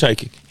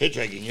Hitchhiking.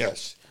 hitchhiking.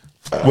 Yes.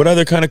 What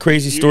other kind of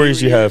crazy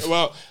stories you have?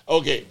 Well,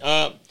 okay.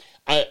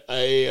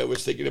 I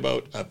was thinking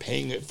about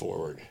paying it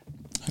forward.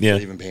 I'm Yeah.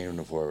 not even paying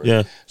it forward.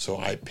 Yeah. So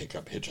I pick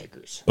up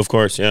hitchhikers. Of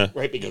course, yeah.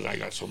 Right, because I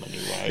got so many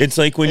rides. It's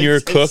like when you're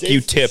a cook,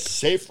 you tip.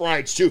 Safe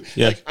rides, too.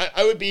 Yeah. Like,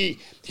 I would be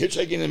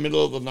hitchhiking in the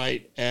middle of the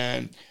night,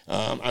 and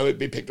I would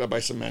be picked up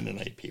by some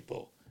Mennonite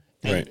people.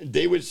 And Right.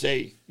 they would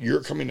say,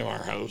 you're coming to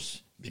our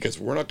house because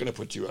we're not going to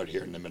put you out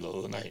here in the middle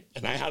of the night.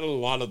 And I had a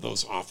lot of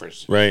those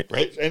offers. Right.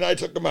 Right? And I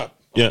took them up.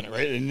 Yeah. On it,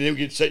 right? And they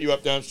would set you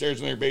up downstairs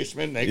in their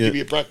basement, and they'd give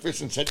you breakfast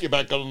and set you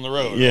back out on the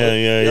road. Yeah,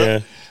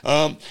 right?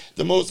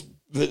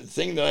 The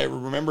thing that I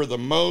remember the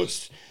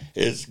most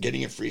is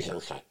getting a free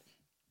haircut.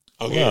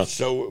 Okay, Wow.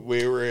 so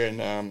we were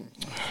in, I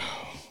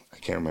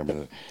can't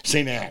remember,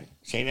 St. Anne,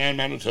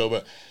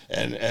 Manitoba,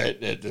 and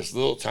at this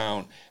little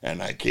town,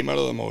 and I came out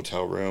of the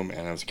motel room,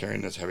 and I was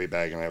carrying this heavy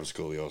bag, and I have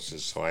scoliosis,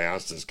 so I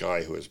asked this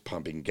guy who was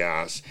pumping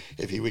gas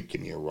if he would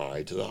give me a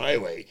ride to the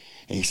highway,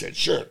 and he said,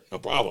 sure, no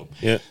problem.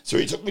 Yeah. So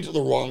he took me to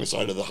the wrong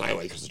side of the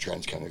highway, because the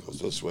Trans-Canada goes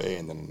this way,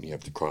 and then you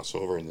have to cross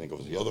over, and then it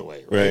goes the other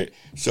way, Right.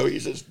 So he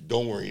says,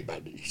 don't worry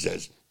about it. He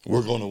says,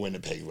 we're going to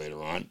Winnipeg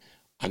later on.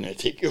 I'm going to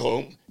take you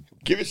home,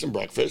 give you some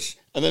breakfast,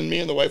 and then me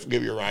and the wife will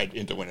give you a ride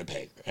into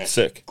Winnipeg. And I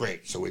said, Sick.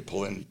 great. So we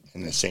pull in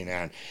the St.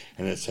 Anne,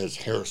 and it says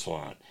hair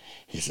salon.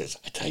 He says,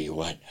 I tell you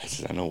what. I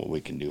said, I know what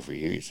we can do for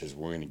you. He says,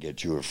 we're going to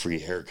get you a free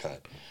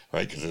haircut,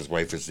 right? Because his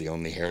wife is the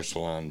only hair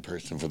salon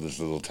person for this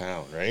little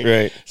town, right?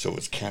 Right. So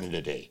it's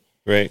Canada Day.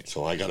 Right.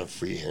 So I got a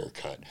free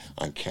haircut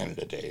on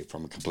Canada Day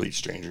from a complete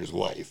stranger's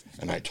wife,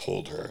 and I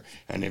told her,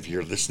 and if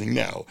you're listening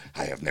now,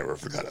 I have never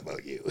forgot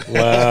about you.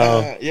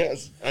 Wow.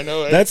 Yes, I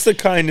know. That's the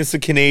kindness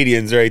of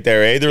Canadians right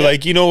there, eh? They're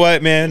like, you know what,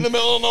 in man? the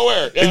middle of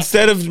nowhere. Yeah.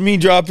 Instead of me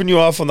dropping you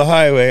off on the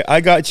highway, I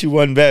got you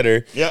one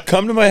better. Yeah.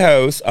 Come to my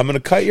house. I'm going to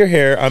cut your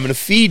hair. I'm going to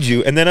feed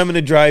you, and then I'm going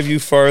to drive you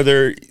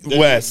farther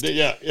west.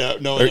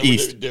 No, Or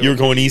east. You were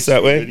going east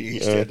that way?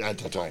 East at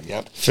the time,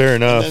 yep. Fair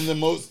enough. And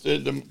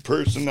then the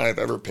person I've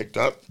ever picked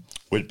up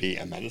would be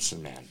a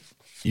medicine man.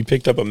 You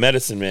picked up a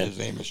medicine man. His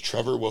name is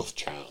Trevor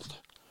Wolfchild.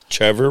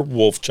 Trevor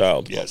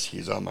Wolfchild. Yes,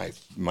 he's on my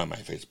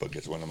Facebook.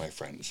 He's one of my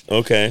friends.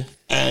 Okay.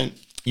 And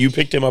You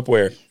picked him up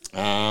where?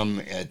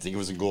 I think it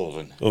was in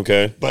Golden.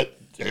 Okay. But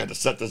I got to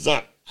set this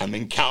up. I'm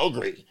in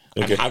Calgary.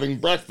 Okay. I'm having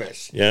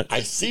breakfast. Yeah.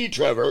 I see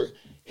Trevor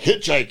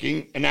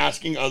hitchhiking and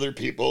asking other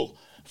people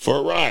for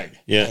a ride.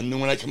 Yeah. And then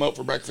when I come out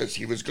for breakfast,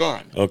 he was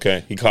gone.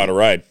 Okay. He caught a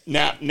ride.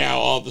 Now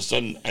all of a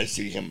sudden, I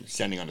see him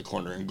standing on the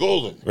corner in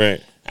Golden.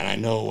 Right. And I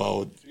know,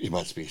 well, it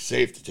must be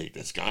safe to take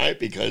this guy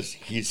because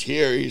he's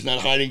here. He's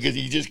not hiding because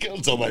he just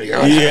killed somebody.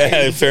 Right?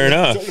 Yeah, fair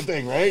enough. Sort of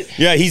thing, right?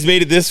 Yeah, he's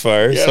made it this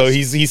far, Yes. so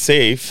he's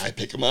safe. I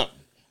pick him up.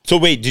 So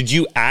wait, did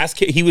you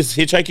ask him? He was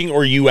hitchhiking,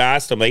 or you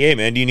asked him, like, hey,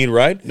 man, do you need a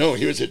ride? No,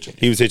 he was hitchhiking.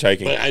 He was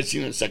hitchhiking. But I'd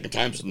seen it the second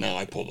time, so now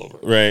I pulled over.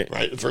 Right.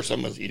 Right. The first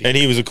time I was eating. And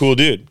he was a cool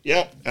dude.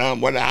 Yeah.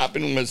 What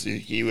happened was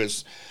he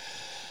was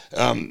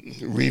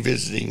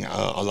revisiting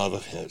a love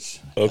of his.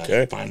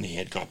 Okay. Finally, he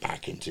had got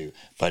back into,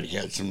 but he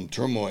had some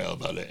turmoil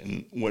about it.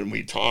 And when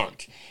we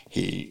talked,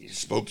 he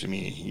spoke to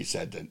me and he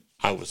said that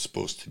I was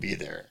supposed to be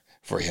there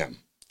for him.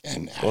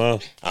 And Wow.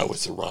 I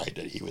was the ride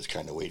that he was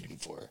kind of waiting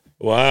for.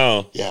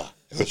 Wow. Yeah.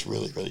 It was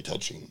really, really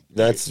touching.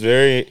 That's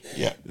very,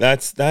 Yeah.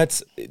 that's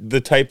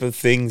the type of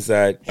things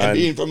that, And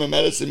being from a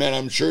medicine man,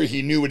 I'm sure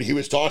he knew what he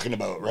was talking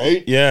about,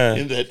 right? Yeah.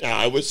 And that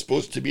I was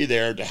supposed to be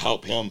there to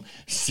help him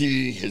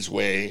see his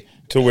way.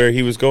 to where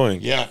he was going.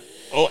 Yeah.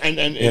 Oh, and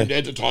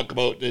to talk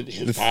about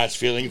his past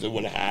feelings and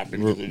what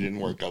happened because it didn't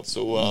work out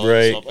so well.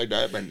 Right. And stuff like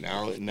that. But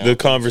now The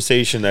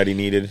conversation that he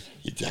needed.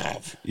 you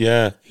have.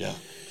 Yeah. Yeah.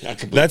 Yeah,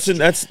 completely.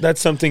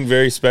 That's something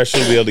very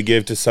special to be able to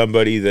give to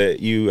somebody that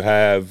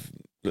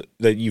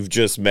you've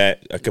just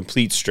met, a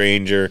complete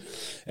stranger,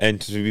 and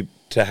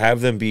to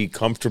have them be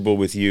comfortable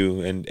with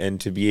you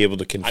and to be able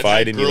to I've confide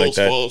had in you like girls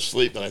that. fall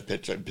asleep that I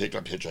picked up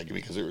hitchhiking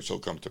because they were so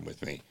comfortable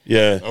with me.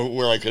 Yeah.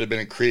 Where I could have been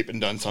a creep and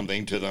done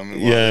something to them.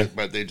 Yeah.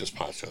 But they just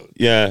passed out.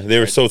 Yeah, they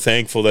were so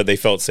thankful that they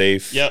felt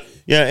safe. Yep.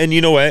 Yeah, and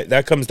you know what?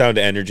 That comes down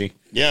to energy.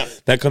 Yeah.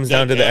 That comes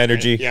down to the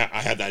energy. Yeah,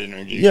 I had that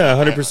energy. Yeah,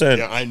 100%.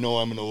 Yeah, I know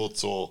I'm an old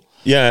soul.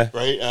 Yeah.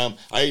 Right?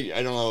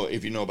 I don't know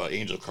if you know about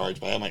angel cards,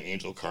 but I had my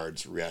angel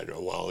cards read a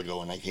while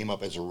ago, and I came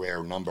up as a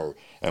rare number.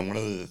 And one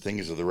of the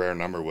things of the rare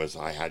number was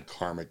I had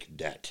karmic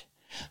debt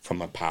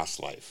from a past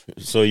life.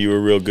 So you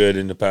were real good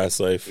in the past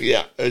life.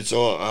 Yeah. And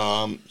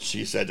so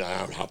she said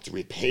I would have to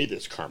repay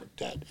this karmic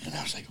debt. And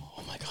I was like,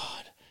 oh, my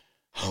God,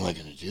 how am I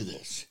going to do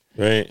this?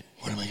 Right.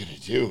 What am I going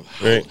to do?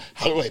 Right.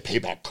 How do I pay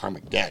back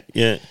karmic debt?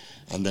 Yeah.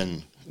 And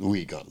then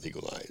weed got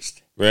legalized.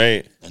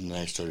 Right. And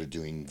then I started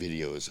doing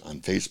videos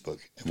on Facebook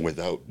and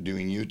without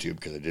doing YouTube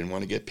because I didn't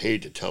want to get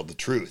paid to tell the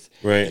truth.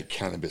 Right. That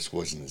cannabis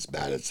wasn't as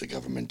bad as the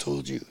government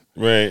told you.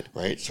 Right.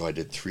 Right. So I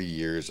did 3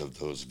 years of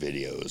those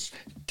videos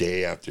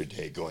day after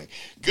day going,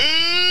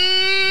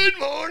 good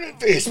morning,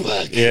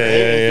 Facebook.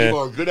 Yeah. People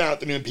are good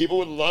afternoon. People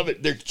would love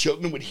it. Their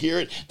children would hear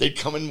it. They'd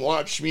come and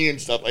watch me and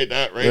stuff like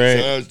that. Right. Right.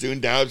 So I was doing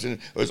dabs and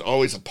it was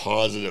always a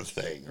positive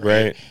thing.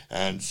 Right.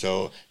 And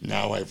so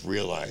now I've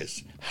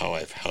realized how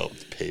I've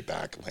helped pay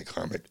back my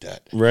karmic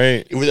debt.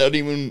 Right. Without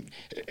even,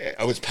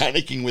 I was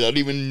panicking without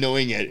even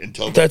knowing it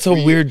until. That's a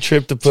weird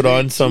trip to put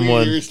on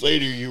someone. 3 years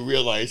later, you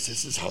realize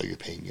this is how you're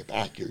paying it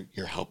back.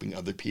 You're helping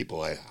other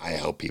people. I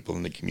help people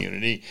in the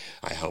community.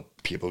 I help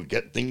people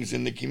get things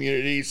in the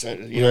community. So,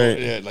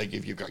 Right. like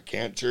if you've got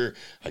cancer,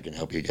 I can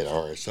help you get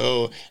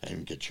RSO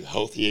and get you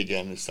healthy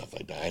again and stuff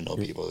like that. I know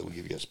people that will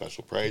give you a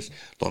special price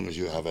as long as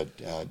you have a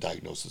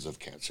diagnosis of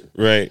cancer.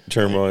 Right.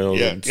 Turmoil.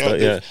 And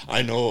stuff. Yeah.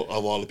 I know a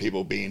lot of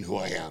people being who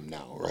I am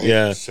now, right?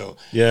 Yeah. So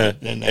Yeah.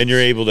 and And you're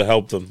able to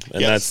help them.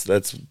 And Yes.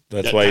 that's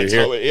why you're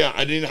here. Yeah,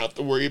 I didn't have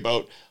to worry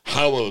about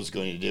how I was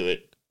going to do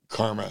it.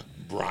 Karma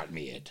brought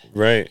me it.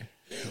 Right.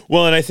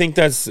 Well, and I think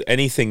that's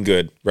anything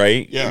good,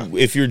 right? Yeah.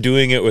 If you're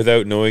doing it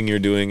without knowing you're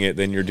doing it,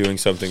 then you're doing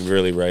something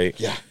really right.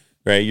 Yeah.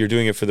 Right? You're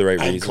doing it for the right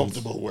I'm reasons.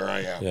 comfortable where I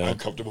am. Yeah. I'm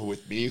comfortable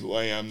with me, who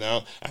I am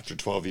now, after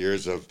 12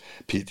 years of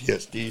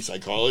PTSD,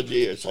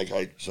 psychology,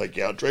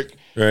 psychiatric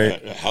Right.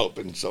 help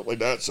and stuff like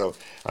that. So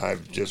I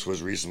just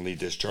was recently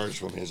discharged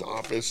from his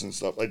office and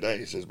stuff like that.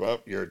 He says, well,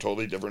 you're a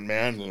totally different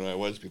man than I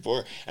was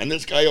before. And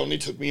this guy only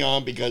took me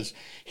on because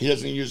he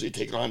doesn't usually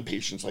take on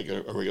patients like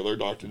a regular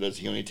doctor does.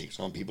 He only takes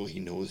on people he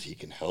knows he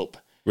can help.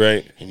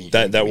 Right. And he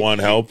That came to me. want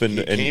help He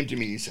and came to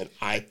me. He said,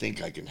 "I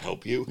think I can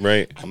help you.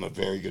 Right. I'm a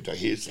very good doctor."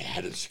 He is the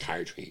head of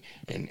psychiatry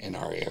in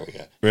our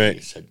area. Right.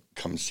 He said,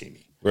 "Come see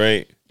me."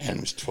 right. And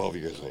it was 12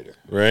 years later.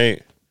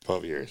 Right.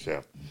 12 years,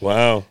 yeah.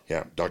 Wow.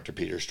 Yeah, Dr.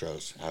 Peter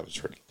Strauss. I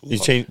was really You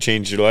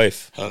changed your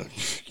life.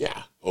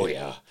 yeah. Oh,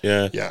 yeah.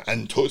 Yeah. Yeah,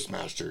 and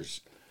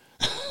Toastmasters.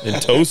 And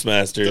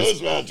Toastmasters.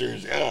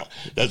 Toastmasters, yeah.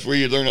 That's where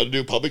you learn how to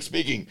do public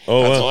speaking.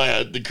 Oh, That's wow. how I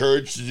had the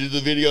courage to do the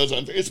videos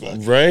on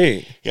Facebook.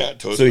 Right. Yeah,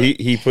 Toastmasters. So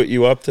he put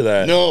you up to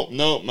that. No,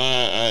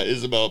 my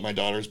Isabel, my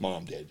daughter's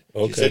mom did.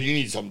 Okay. She said, you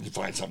need something to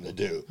find something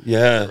to do.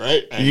 Yeah.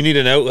 Right? You need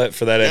an outlet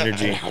for that Yeah,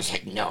 energy. and I was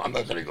like, no, I'm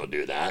not going to go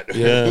do that.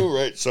 Yeah.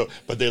 Right. So,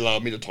 but they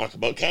allowed me to talk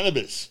about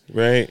cannabis.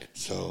 Right.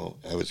 So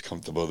I was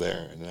comfortable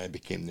there. And then I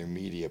became their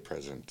media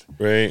president.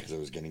 Right. Because I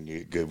was getting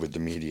good with the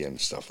media and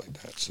stuff like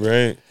that. So,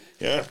 Right.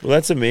 yeah. Well,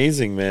 that's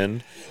amazing,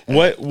 man.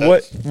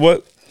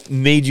 What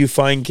made you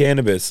find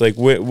cannabis? Like,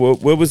 what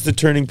was the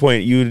turning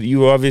point?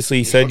 You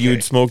obviously said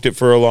you'd smoked it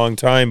for a long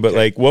time, but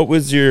like, what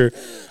was your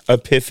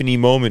epiphany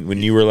moment when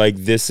you were like,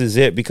 "This is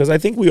it"? Because I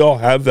think we all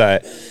have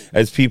that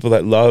as people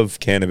that love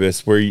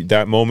cannabis, where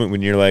that moment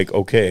when you're like,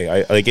 "Okay,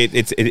 I like it."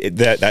 It's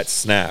that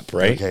snap,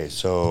 right? Okay.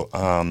 So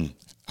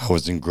I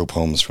was in group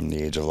homes from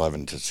the age of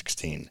 11 to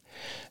 16.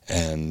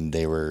 And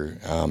they were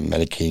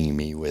medicating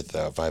me with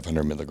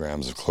 500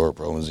 milligrams of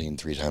chlorpromazine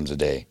 3 times a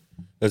day.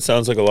 That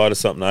sounds like a lot of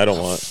something I don't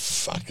want.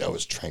 Fuck, I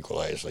was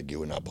tranquilized like you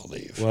would not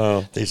believe.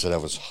 Wow. They said I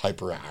was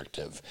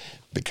hyperactive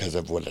because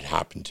of what had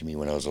happened to me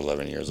when I was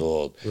 11 years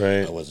old.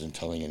 Right. I wasn't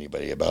telling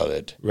anybody about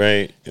it.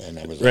 Right. And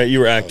I was Right, you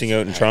were I acting was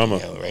out in trauma.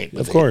 right?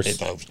 Of They- course. They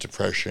thought it was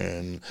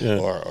depression Yeah.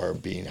 or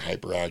being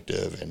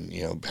hyperactive and,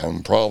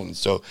 having problems.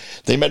 So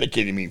they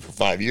medicated me for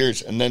 5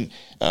 years. And then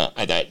at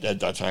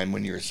that time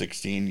when you were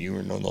 16, you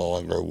were no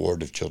longer a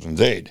ward of Children's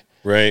Aid.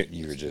 Right.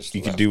 You were just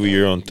You could left do out.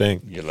 your own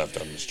thing. You're left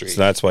on the street. So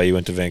that's why you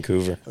went to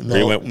Vancouver. Or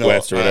you went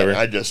west or whatever.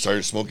 I just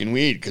started smoking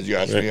weed because you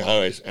asked me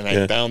how and I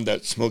Yeah. found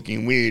that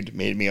smoking weed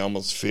made me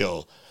almost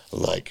feel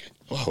like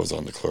I was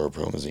on the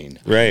chlorpromazine.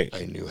 Right.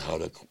 I knew how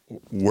to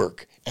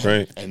work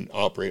and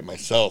operate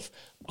myself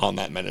on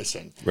that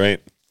medicine, Right.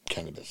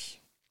 cannabis.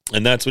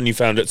 And that's when you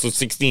found it. So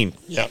 16.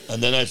 Yeah,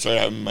 and then I started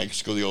having my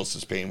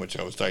scoliosis pain, which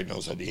I was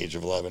diagnosed at the age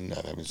of 11.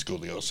 I'm having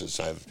scoliosis.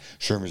 I have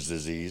Sherman's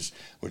disease,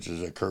 which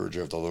is a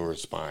curvature of the lower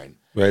spine.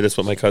 Right. That's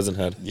what my cousin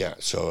had. Yeah,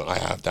 so I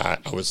have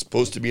that. I was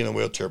supposed to be in a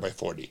wheelchair by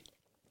 40,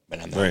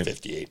 but I'm now Right.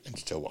 58 and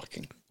still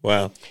walking.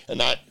 Wow. And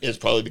that is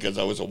probably because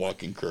I was a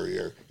walking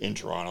courier in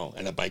Toronto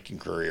and a biking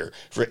courier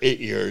for 8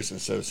 years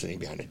instead of sitting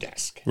behind a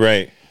desk.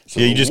 Right. So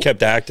Yeah, you just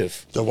kept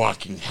active. The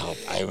walking helped.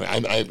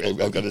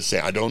 I've got to say,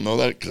 I don't know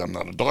that because I'm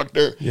not a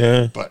doctor.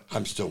 Yeah. But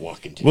I'm still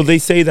walking today. Well, they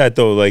say that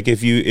though. Like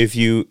if you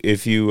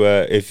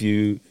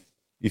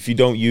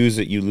don't use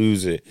it, you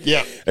lose it.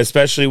 Yeah.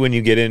 Especially when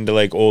you get into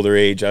like older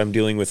age. I'm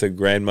dealing with a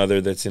grandmother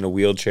that's in a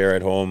wheelchair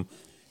at home,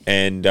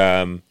 and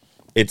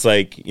it's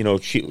like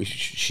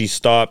she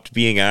stopped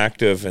being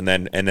active and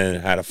then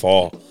had a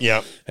fall.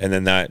 Yeah. And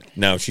then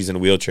now she's in a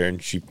wheelchair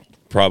and she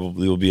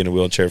probably will be in a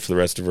wheelchair for the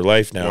rest of her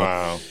life now.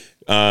 Wow.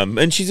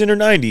 And she's in her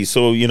 90s,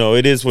 so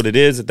it is what it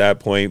is at that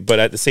point. But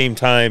at the same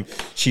time,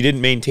 she didn't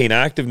maintain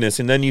activeness.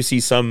 And then you see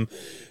some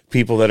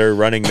people that are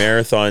running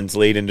marathons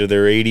late into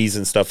their 80s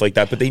and stuff like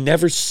that, but they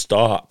never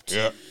stopped.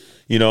 Yeah.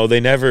 They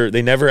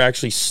never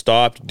actually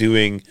stopped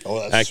doing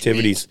that's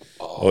activities. sweet.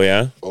 Oh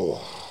yeah. Oh,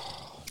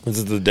 This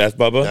is the Death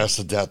Bubba. that's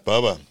the Death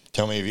Bubba.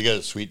 Tell me if you got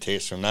a sweet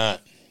taste from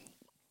that.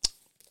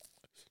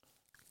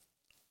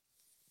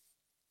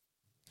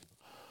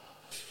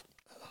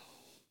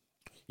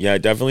 Yeah,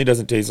 it definitely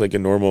doesn't taste like a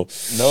normal.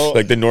 No,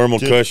 like the normal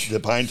Kush. The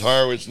pine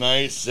tar was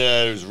nice.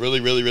 It was really,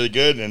 really, really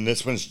good, and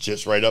this one's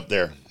just right up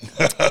there.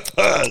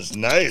 It's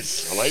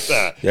nice. I like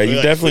that. Yeah, you Look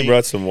at that definitely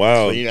brought some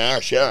wow. clean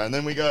ash. Yeah, and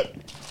then we got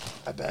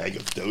a bag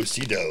of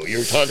do-si-do. You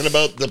were talking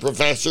about the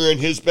professor and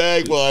his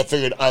bag. Well, I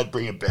figured I'd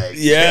bring a bag.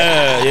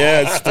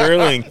 Yeah,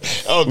 Sterling.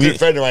 Good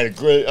friend of mine.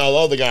 I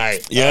love the guy.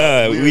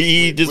 Yeah,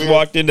 we just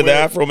walked into the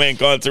Afro Man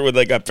concert with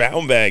like a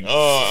pound bag.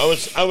 Oh,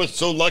 I was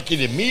so lucky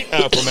to meet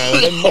Afro Man,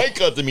 and then Mike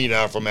got to meet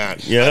Afro Man.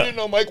 Yeah. I didn't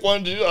know Mike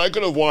wanted to do that. I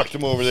could have walked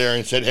him over there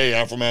and said, "Hey,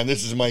 Afro Man,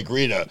 this is Mike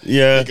Rita."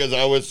 Yeah. Because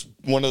I was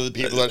one of the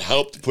people that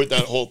helped put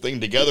that whole thing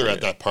together at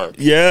that park.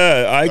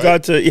 Yeah, I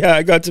got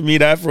to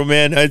meet Afro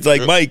Man. I was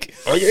like, Mike.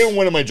 I gave him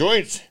one of my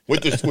joints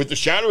with the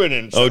shadow in it.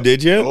 And Oh, stuff.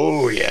 did you?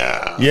 Oh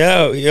yeah.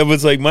 Yeah, it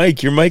was like,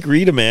 Mike, you're Mike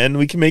Rita, man.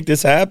 We can make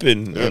this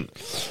happen. Yeah.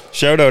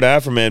 Shout out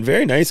Afro Man.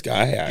 Very nice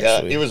guy, Yeah,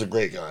 actually. he was a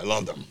great guy. I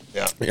loved him.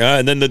 Yeah. Yeah,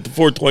 and then the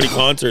 420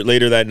 concert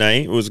later that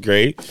night was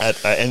great. At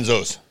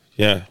Enzo's.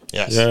 Yeah.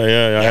 Yes.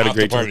 Yeah, I had a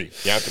great party. time.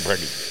 Yeah, after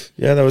party.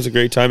 Yeah, that was a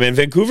great time. And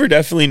Vancouver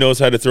definitely knows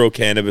how to throw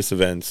cannabis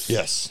events.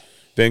 Yes.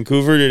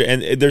 Vancouver,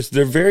 and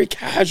they're very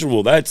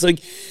casual. That's like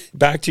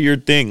back to your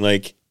thing.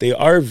 Like they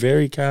are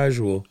very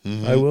casual.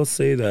 I will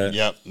say that.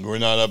 Yeah, we're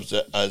not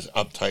as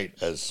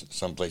uptight as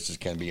some places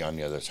can be on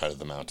the other side of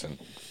the mountain.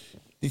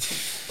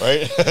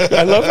 Right?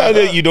 I love how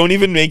that you don't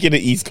even make it an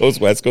East Coast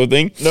West Coast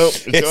thing. No,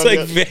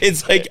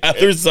 it's like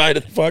other side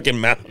of the fucking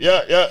mountain.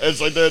 Yeah, it's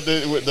like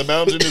the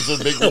mountain is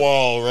a big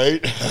wall,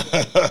 right?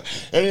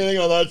 Anything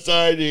on that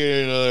side,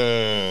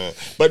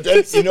 but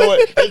that's, you know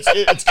what?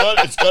 It's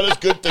got its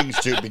good things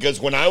too. Because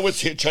when I was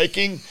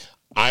hitchhiking,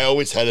 I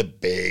always had a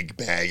big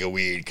bag of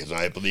weed because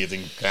I believed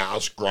in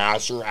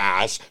grass or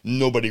ass.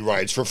 Nobody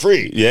rides for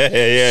free. Yeah. So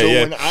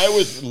Yeah. when I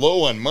was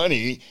low on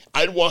money,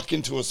 I'd walk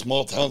into a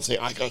small town and say,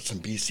 I got some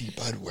BC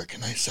bud. Where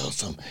can I sell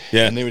some?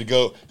 Yeah. And they would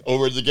go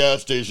over to the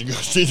gas station, go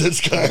see this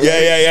guy. Right?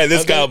 Yeah.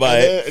 This guy will buy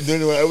it. And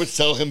then I would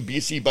sell him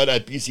BC bud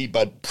at BC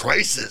bud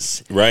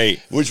prices.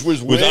 Right. Which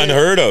was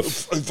unheard of.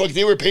 Fuck,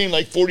 they were paying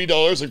like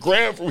 $40 a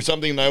gram for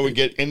something that I would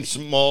get in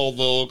small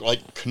little,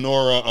 like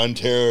Kenora,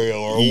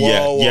 Ontario, or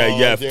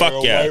Wawa, fuck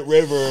or yeah. White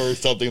River, or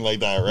something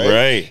like that,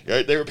 right?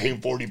 Right. They were paying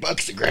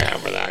 $40 a gram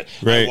for that.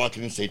 Right. I'd walk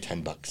in and say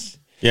 $10.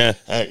 Yeah.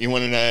 You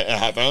want a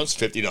half ounce?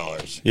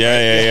 $50.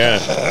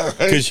 Yeah.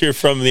 Because you're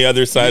from the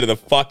other side of the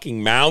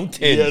fucking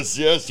mountain.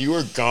 Yes, you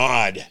were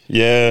God.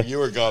 Yeah. You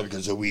were God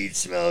because the weed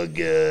smelled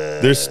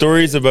good. There's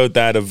stories about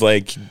that of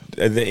like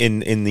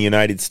in the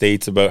United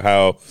States about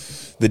how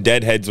the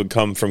Deadheads would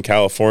come from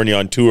California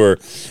on tour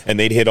and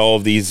they'd hit all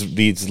of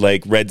these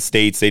like red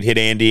states. They'd hit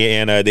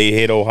Indiana, they'd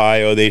hit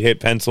Ohio, they'd hit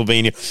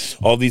Pennsylvania,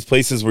 all these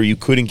places where you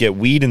couldn't get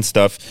weed and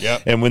stuff.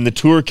 Yep. And when the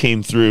tour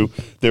came through,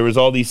 there was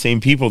all these same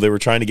people. They were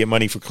trying to get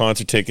money for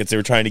concert tickets. They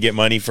were trying to get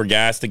money for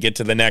gas to get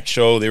to the next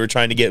show. They were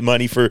trying to get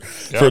money for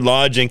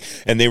lodging,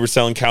 and they were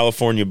selling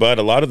California bud.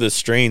 A lot of the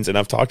strains, and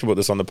I've talked about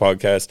this on the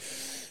podcast,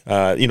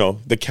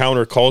 the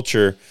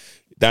counterculture,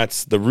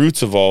 that's the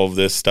roots of all of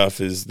this stuff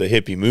is the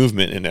hippie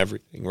movement and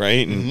everything,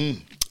 right?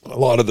 And a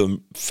lot of the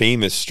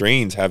famous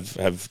strains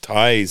have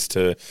ties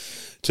to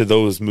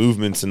those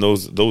movements and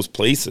those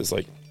places,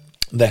 like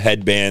the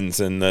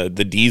headbands and the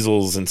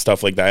diesels and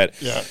stuff like that.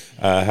 Yeah.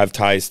 Have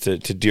ties to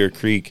Deer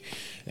Creek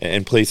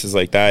and places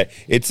like that.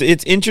 It's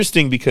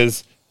interesting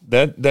because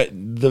that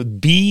the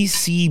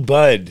BC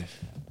bud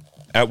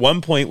at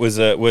one point was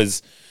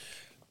the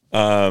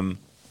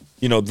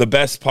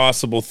best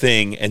possible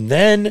thing. And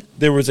then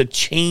there was a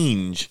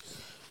change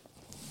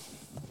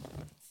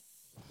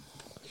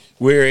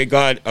where it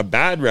got a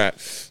bad rap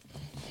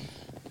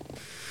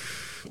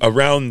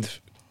around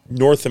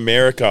North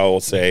America, I will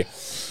say,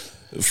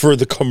 for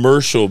the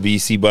commercial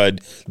BC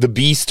bud, the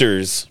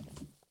Beasters.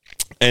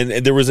 And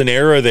there was an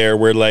era there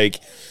where like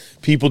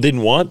people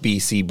didn't want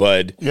BC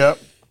bud. Yep.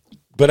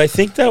 But I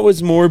think that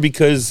was more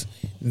because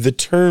the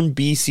term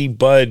BC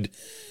bud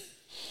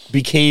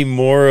became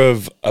more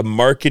of a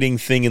marketing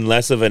thing and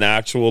less of an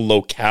actual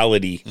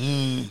locality.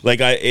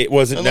 Like it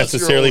wasn't Unless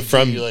necessarily you're OG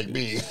from like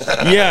me.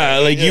 yeah,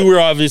 like you were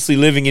obviously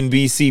living in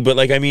BC, but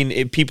like I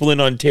mean, people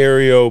in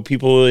Ontario,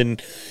 people in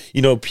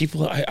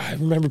I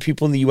remember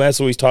people in the US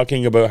always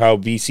talking about how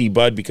BC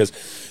bud, because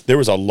there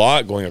was a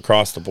lot going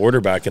across the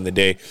border back in the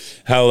day,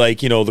 how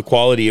like the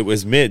quality, it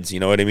was mids, you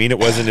know what I mean? It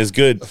wasn't as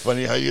good.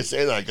 Funny how you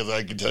say that, because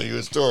I can tell you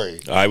a story.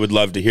 I would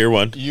love to hear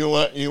one. You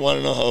want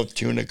to know how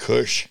Tuna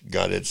Kush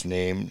got its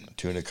name,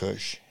 Tuna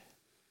Kush?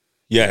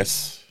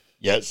 Yes,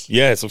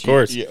 of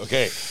course. Yeah,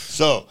 okay,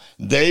 so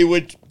they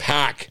would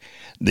pack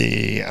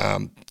the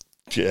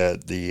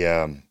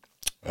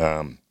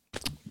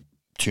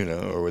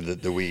tuna or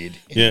the weed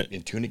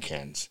in tuna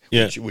cans,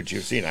 which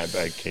you've seen. I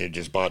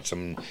just bought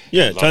some.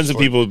 Yeah, tons of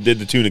people did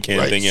the tuna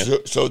can thing. Yeah,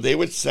 so they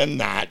would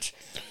send that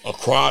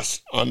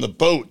across on the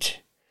boat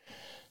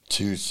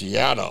to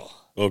Seattle.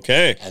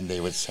 Okay, and they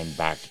would send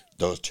back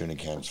those tuna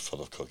cans full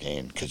of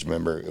cocaine, because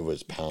remember, it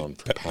was pound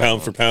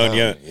for pound.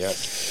 Yeah. Yes.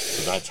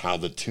 So that's how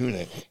the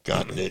tuna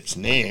got its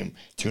name,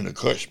 Tuna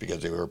Kush, because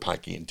they were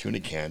packing in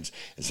tuna cans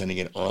and sending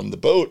it on the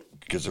boat,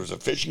 because there was a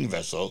fishing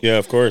vessel. Yeah,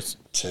 of course.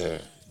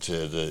 To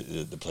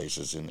the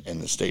places in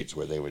the States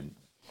where they would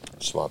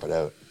swap it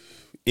out.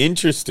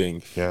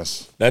 Interesting.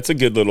 Yes. That's a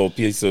good little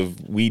piece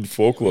of weed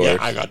folklore. Yeah,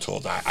 I got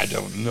told that. I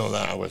don't know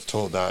that. I was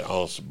told that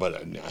also,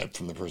 but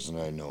from the person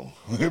I know.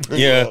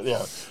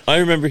 Yeah. I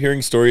remember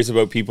hearing stories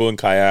about people in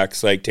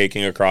kayaks, like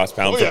taking across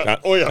pound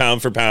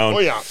for pound. Oh,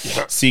 yeah.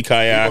 Sea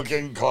kayak. People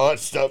getting caught,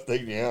 stuff.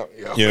 Yeah.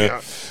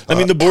 I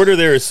mean, the border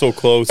there is so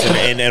close,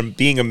 and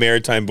being a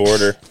maritime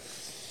border.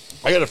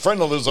 I got a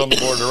friend that lives on the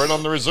border, right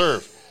on the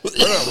reserve.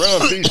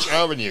 Right on Beach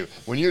Avenue.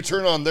 When you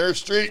turn on their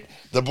street,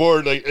 the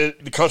border,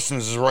 the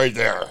customs is right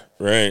there.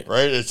 Right.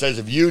 It says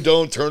if you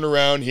don't turn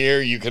around here,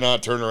 you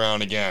cannot turn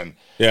around again.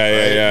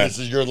 Yeah. This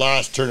is your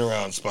last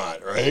turnaround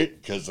spot, right?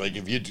 Because like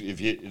if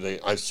you,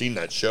 I've seen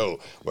that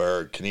show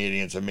where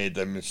Canadians have made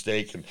that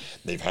mistake and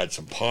they've had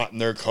some pot in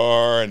their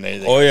car and they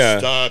got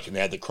stuck and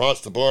they had to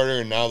cross the border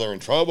and now they're in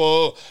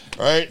trouble,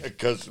 right?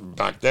 Because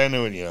back then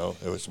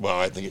it was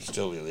I think it's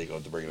still illegal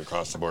to bring it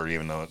across the border,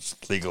 even though it's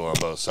legal on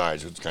both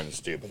sides. It's kind of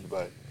stupid,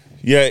 but.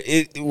 Yeah,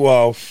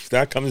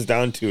 that comes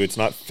down to it's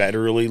not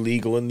federally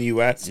legal in the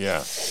U.S. Yeah,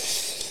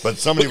 but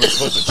somebody was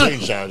supposed to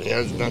change that.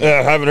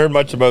 I haven't heard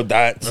much about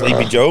that,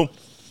 Sleepy Joe.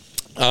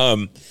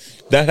 That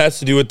has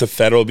to do with the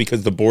federal,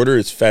 because the border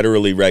is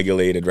federally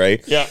regulated,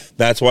 right? Yeah.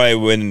 That's why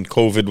when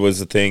COVID was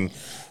a thing,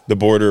 the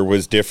border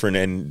was different,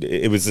 and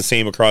it was the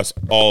same across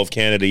all of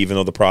Canada, even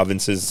though the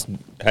provinces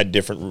had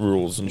different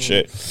rules and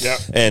shit. Yeah.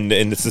 And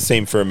it's the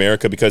same for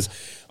America, because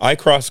I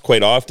cross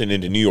quite often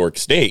into New York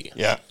State.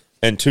 Yeah.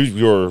 And to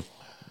your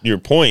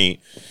point,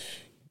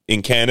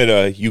 in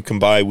Canada, you can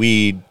buy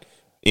weed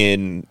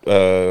in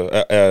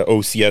a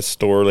OCS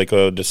store, like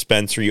a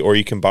dispensary, or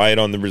you can buy it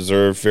on the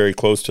reserve very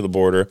close to the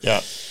border.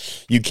 Yeah.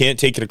 You can't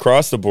take it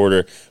across the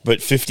border,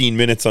 but 15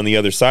 minutes on the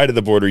other side of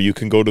the border, you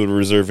can go to the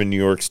reserve in New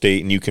York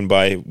State and you can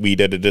buy weed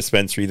at a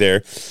dispensary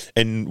there.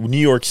 And New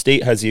York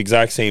State has the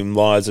exact same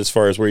laws as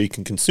far as where you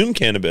can consume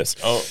cannabis.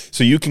 Oh.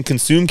 So you can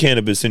consume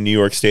cannabis in New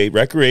York State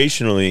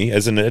recreationally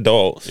as an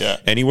adult. Yeah.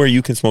 Anywhere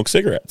you can smoke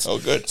cigarettes. Oh,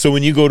 good. So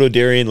when you go to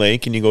Darien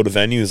Lake and you go to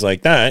venues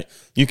like that,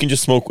 you can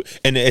just smoke.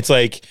 And it's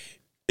like,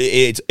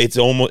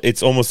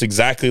 it's almost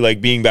exactly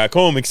like being back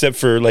home, except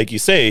for, like you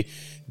say,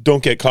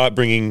 don't get caught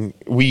bringing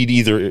weed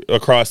either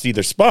across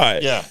either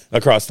spot. Yeah.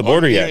 Across the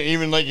border yet.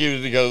 Even like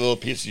you got a little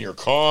piece in your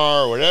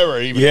car or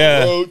whatever, even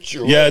Yeah. a roach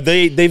or Yeah,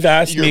 whatever. they've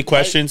asked Your me pipe-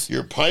 questions.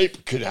 Your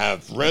pipe could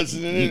have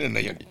resin in it, and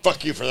they can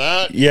fuck you for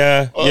that.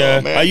 Yeah, Oh,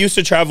 yeah. man. I used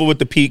to travel with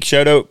the Peak.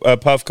 Shout out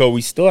Puffco.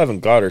 We still haven't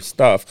got our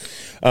stuff.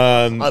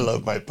 I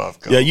love my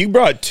Puffco. Yeah, you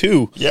brought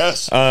two.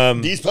 Yes.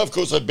 These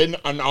Puffcos have been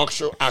on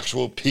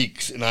actual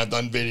peaks, and I've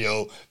done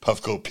video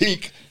Puffco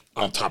peak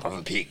on top of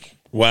a peak.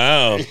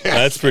 Wow,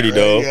 that's pretty right,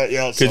 dope.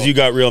 yeah, Because so- you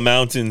got real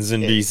mountains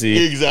in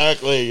BC.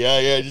 Exactly.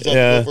 Yeah. Just have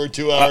to go for a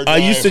 2-hour I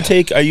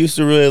drive. used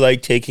to really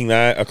like taking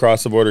that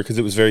across the border because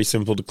it was very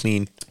simple to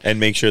clean and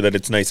make sure that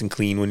it's nice and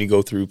clean when you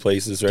go through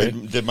places, right?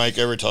 Did Mike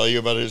ever tell you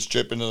about his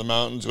trip into the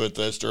mountains with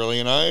Sterling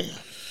and I?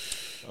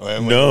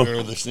 When No. we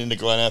were listening to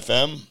Glen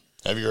FM.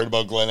 Have you heard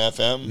about Glen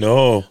FM?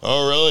 No.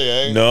 Oh, really?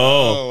 Eh? No.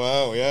 Oh,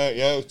 wow. Yeah.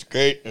 It's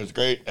great. It was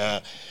great.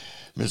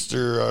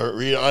 Mr.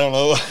 Reed, I don't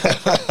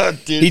know.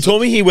 Dude, He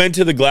told me he went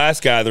to the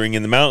glass gathering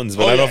in the mountains,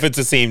 but Oh, I don't know yeah. if it's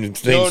the same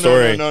no,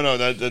 story. No.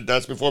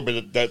 That's before,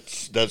 but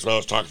that's what I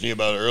was talking to you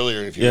about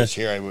earlier. If he Yeah. was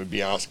here, I would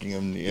be asking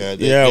him. Yeah,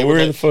 Yeah, where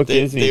would the fuck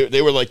is he?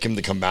 They would like him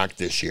to come back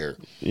this year.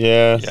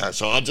 Yeah. Yeah,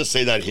 so I'll just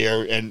say that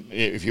here, and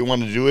if you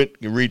want to do it,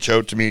 you reach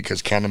out to me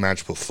because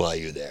CannaMatch will fly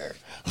you there.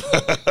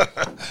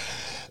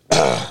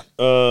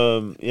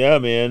 Yeah,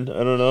 man.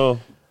 I don't know.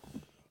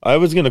 I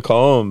was gonna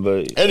call him,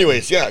 but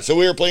Anyways, yeah, so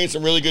we were playing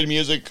some really good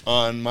music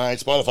on my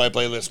Spotify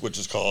playlist, which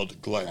is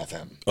called Glen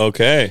FM,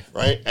 okay.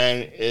 right?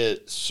 And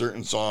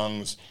certain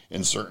songs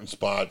in certain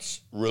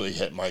spots really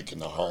hit Mike in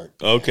the heart.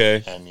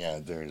 Okay. And yeah,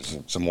 there's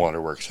some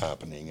waterworks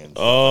happening. And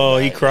stuff Oh,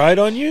 like he that. cried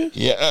on you?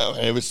 Yeah,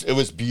 and it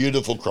was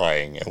beautiful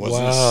crying. It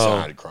wasn't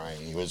Wow. sad crying.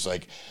 He was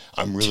like,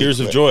 "I'm really Tears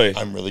of joy.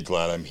 I'm really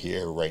glad I'm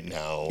here right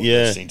now,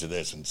 Yeah. listening to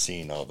this and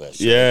seeing all this."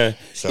 Yeah.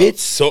 So-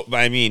 It's so,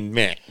 I mean,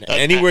 man,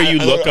 anywhere you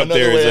look up Another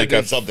there way is I like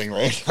did a, something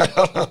right. I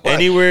don't know why.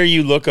 anywhere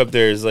you look up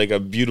there is like a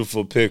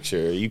beautiful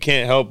picture. You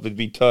can't help but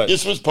be touched.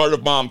 This was part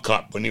of Mom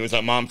Cup when he was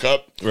at Mom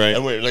Cup, Right.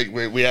 And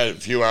we had a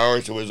few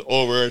hours. It was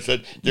over. I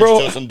said, "There's Bro,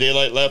 still some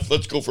daylight left.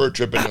 Let's go for a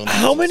trip into the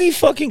How mountains." many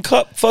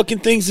fucking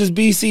things does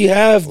BC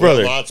have,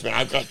 brother? Lots, man.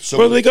 I've got so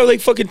Bro, many. they got like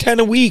fucking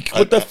 10 a week.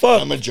 What the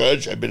fuck? I'm a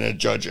judge. I've been a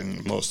judge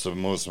in most of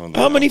them.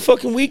 How many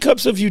fucking weed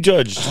cups have you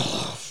judged?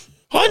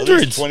 At least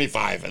Hundreds.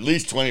 25. At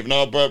least 20.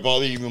 No,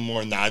 probably even more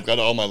than that. I've got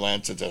all my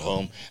Lancets at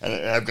home, and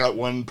I've got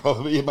one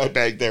probably in my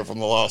bag there from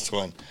the last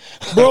one.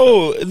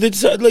 Bro, that's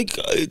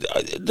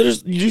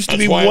there's used to That's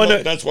be why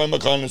one. that's why I'm a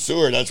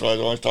connoisseur. That's why I was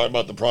always talking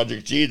about the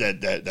Project G.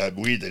 That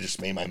weed that just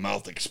made my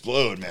mouth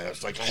explode, man.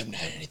 It's like I haven't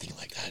had anything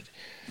like that.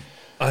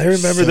 I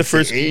remember the Since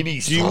first. the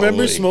 80s, Do you remember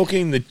probably.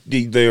 smoking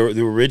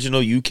the original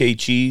UK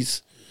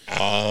cheese?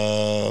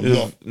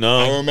 No. No.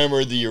 I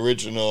remember the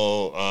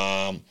original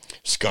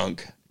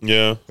skunk.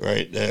 Yeah.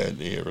 Right,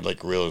 they were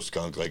like real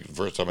skunk. Like the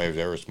first time I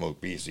ever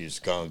smoked BC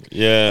skunk.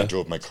 Yeah. I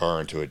drove my car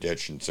into a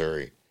ditch in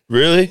Surrey.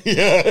 Really?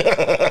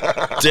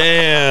 Yeah.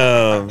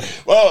 Damn.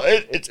 Well,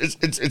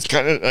 it's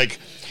kind of like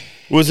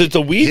Was it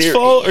the weed's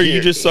fault, or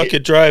you just suck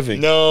at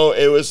driving? No,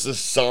 it was the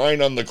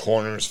sign on the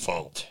corner's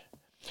fault.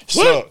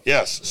 So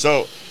yes,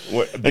 so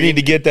what, I need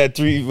to get that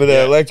with that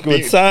Yeah, electrical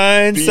be-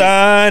 sign be-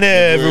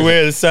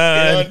 everywhere. The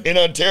sign. in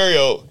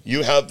Ontario,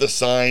 you have the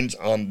signs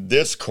on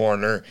this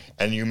corner,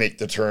 and you make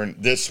the turn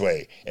this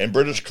way. In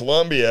British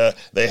Columbia,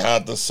 they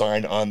have the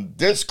sign on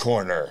this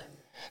corner.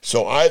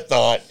 So I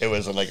thought it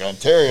was like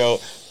Ontario.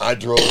 I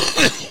drove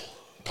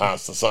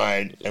past the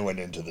sign and went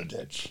into the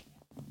ditch.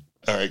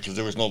 All right, because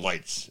there was no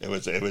lights. It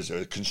was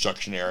a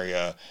construction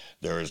area.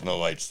 There was no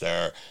lights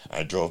there.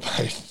 I drove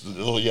by the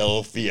little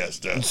yellow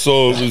Fiesta.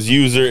 So it was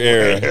user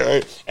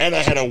error. And I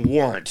had a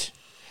warrant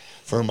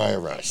for my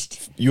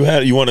arrest. You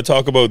want to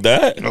talk about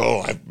that? No,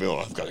 I've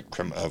got a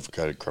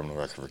criminal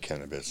record for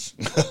cannabis.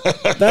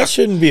 That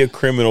shouldn't be a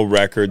criminal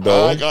record,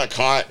 though. I got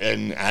caught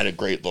and had a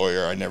great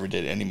lawyer. I never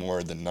did any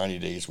more than 90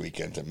 days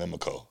weekends at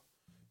Mimico.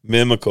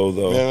 Mimico,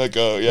 though.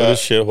 Mimico, yeah. What a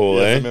shithole,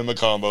 yeah, eh? The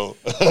Mimicombo.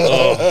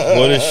 Oh,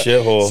 what a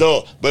shithole.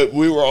 So, but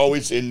we were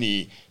always in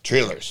the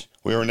trailers.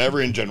 We were never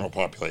in general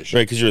population.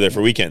 Right, because you were there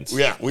for weekends.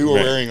 Yeah, we were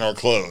Right. wearing our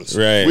clothes.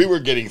 Right. We were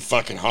getting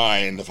fucking high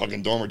in the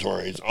fucking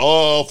dormitories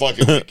all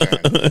fucking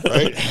weekend.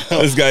 Right?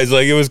 This guy's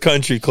like, it was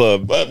country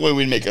club. But when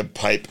we'd make a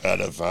pipe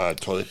out of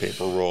toilet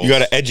paper rolls. You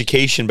got an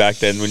education back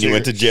then when you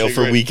went to jail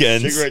for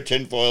weekends. Cigarette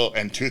tinfoil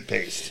and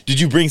toothpaste. Did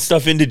you bring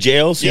stuff into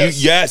jail? So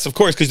Yes. yes, of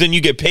course, because then you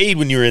get paid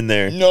when you're in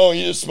there. No,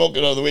 you just smoke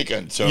it on the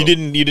weekend. So You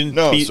didn't.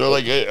 No, pee- so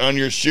like on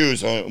your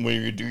shoes, when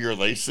you do your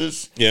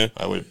laces, Yeah.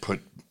 I would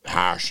put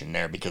hash in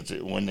there because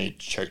when they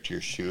checked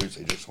your shoes,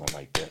 they just went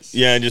like this.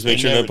 Yeah, and just make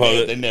sure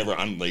they never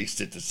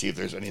unlaced it to see if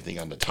there's anything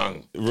on the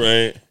tongue.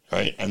 Right.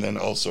 Right, and then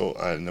also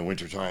in the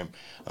wintertime,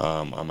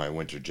 on my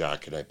winter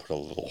jacket, I put a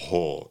little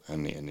hole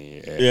in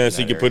the yeah,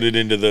 so you could put it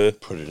into the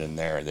put it in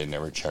there. They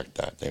never checked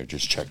that. They would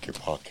just check your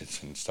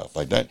pockets and stuff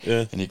like that.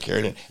 Yeah, and you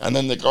carried it. And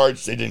then the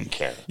guards, they didn't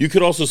care. You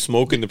could also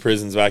smoke in the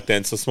prisons back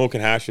then, so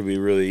smoking hash would be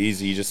really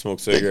easy. You just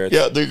smoke cigarettes.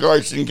 Yeah, the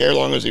guards didn't care as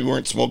long as they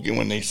weren't smoking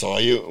when they saw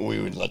you. We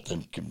would let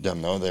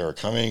them know they were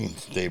coming.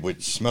 They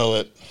would smell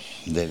it.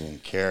 They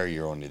didn't care.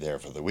 You're only there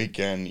for the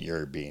weekend.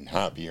 You're being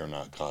happy. You're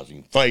not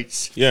causing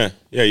fights. Yeah,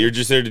 you're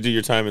just there to do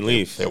your time and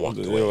leave. They walked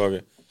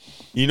away.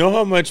 You know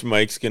how much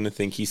Mike's going to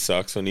think he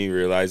sucks when he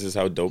realizes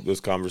how dope this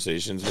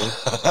conversation's been?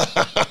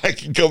 I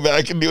can go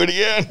back and do it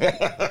again.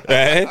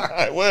 Right?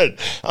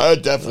 I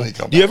would definitely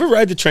come back. Do you ever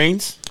ride the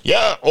trains?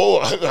 Yeah. Oh,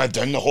 I've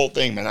done the whole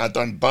thing, man. I've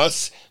done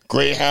bus,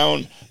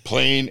 Greyhound,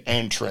 plane,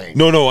 and train.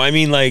 No, I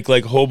mean like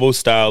hobo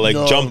style,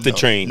 jump the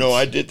trains. No,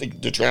 I did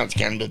the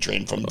Trans-Canada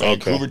train from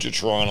Vancouver to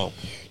Toronto.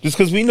 Just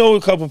because we know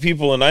a couple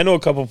people, and I know a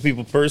couple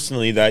people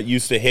personally that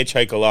used to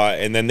hitchhike a lot,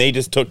 and then they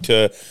just took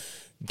to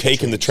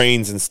taking the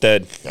trains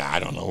instead. Yeah, I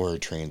don't know where a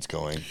train's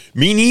going.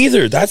 Me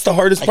neither. That's the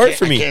hardest part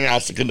for me. I can't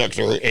ask the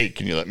conductor, hey,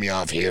 can you let me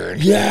off here?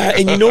 Yeah,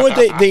 and you know what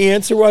the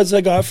answer was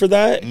I got for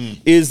that?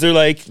 Is they're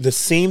like the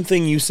same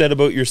thing you said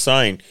about your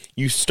sign.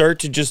 You start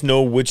to just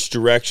know which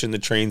direction the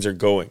trains are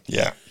going.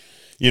 Yeah.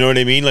 You know what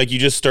I mean? Like you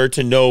just start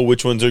to know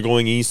which ones are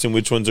going east and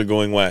which ones are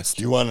going west.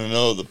 Do you want to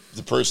know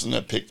the person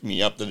that picked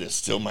me up that is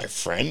still my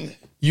friend?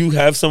 You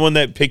have someone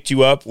that picked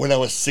you up? When I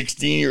was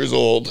 16 years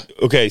old.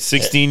 Okay,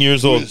 16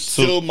 years old.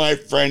 Still my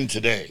friend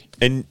today.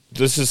 And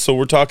so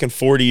we're talking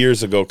 40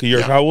 years ago.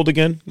 You're how old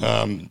again?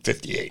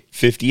 58.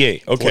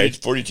 58, okay.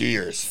 42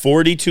 years.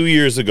 42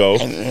 years ago.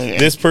 And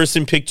this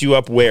person picked you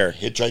up where?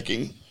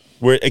 Hitchhiking.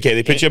 Where? Okay,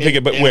 they picked you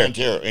up, but where?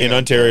 Ontario, in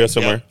Ontario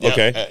somewhere. Yeah,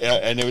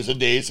 okay. And it was the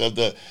days of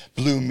the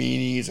blue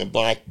meanies and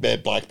Black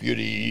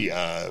Beauty,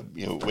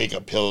 wake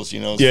up pills.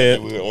 Yeah.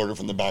 We would order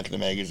from the back of the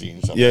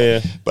magazine.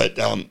 Yeah. But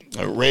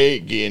Ray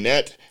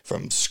Guillenette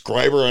from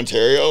Scriber,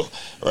 Ontario,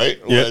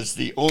 right, was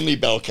the only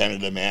Bell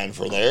Canada man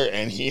for there,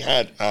 and he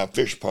had a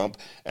fish pump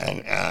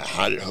and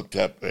had it hooked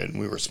up, and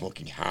we were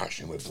smoking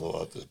hash and would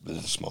blow out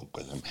the smoke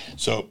with him.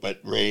 So, but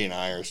Ray and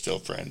I are still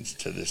friends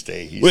to this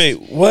day.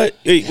 Wait, what?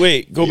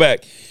 Wait, go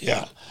back.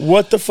 Yeah.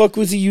 What the fuck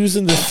was he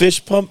using the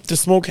fish pump to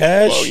smoke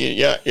hash? Well,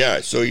 yeah.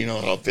 So you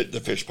know how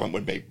the fish pump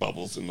would make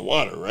bubbles in the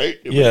water, right?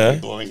 It would be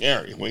blowing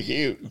air. Well,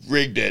 he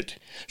rigged it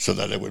so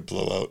that it would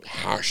blow out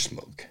hash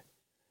smoke.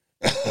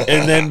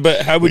 And then,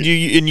 but how would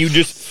you? And you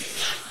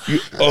just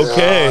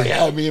okay?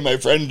 Yeah, me and my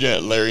friend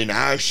Larry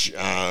Nash.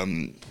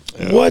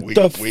 What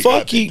the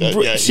fuck? He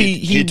took us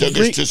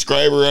to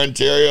Scriber,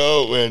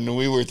 Ontario, and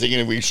we were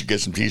thinking we should get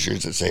some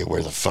T-shirts that say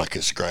 "Where the fuck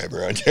is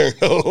Scriber,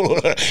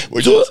 Ontario?"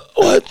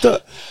 What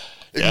the?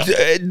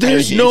 Yeah.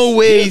 There's no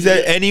way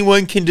that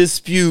anyone can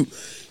dispute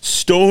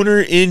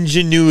stoner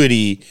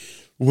ingenuity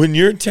when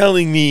you're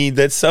telling me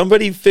that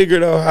somebody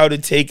figured out how to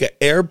take an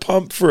air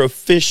pump for a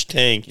fish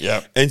tank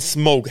and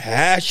smoke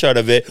hash out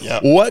of it.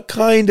 Yep. What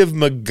kind of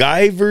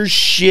MacGyver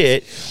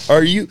shit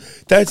are you?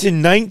 That's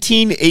in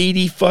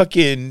 1980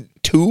 fucking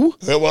 2?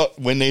 Well,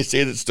 when they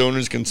say that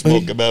stoners can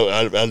smoke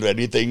out of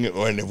anything,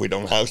 and if we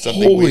don't have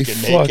something, Holy we can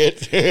fuck.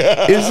 make it.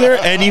 Is there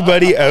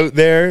anybody out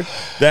there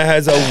that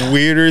has a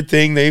weirder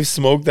thing they've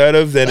smoked out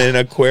of than an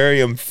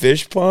aquarium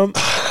fish pump?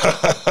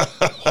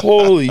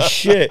 Holy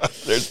shit.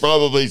 There's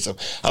probably some.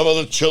 How about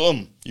the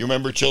chillum? You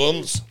remember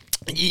chillums?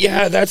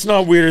 Yeah, that's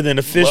not weirder than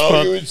a fish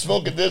pump. You would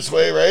smoke it this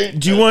way, right?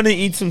 Do you want to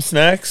eat some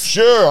snacks?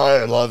 Sure,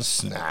 I love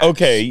snacks.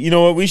 Okay, you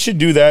know what? We should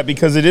do that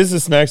because it is the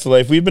Snacks of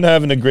Life. We've been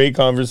having a great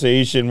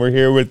conversation. We're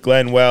here with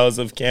Glenn Wells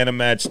of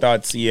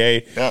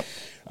CannaMatch.ca. Yeah.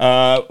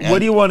 What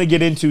do you want to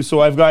get into? So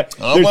I've got...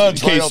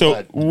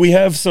 we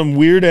have some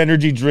weird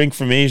energy drink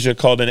from Asia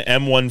called an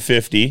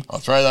M150. I'll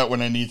try that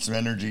when I need some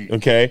energy.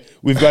 Okay.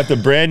 We've got the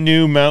brand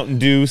new Mountain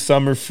Dew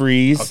Summer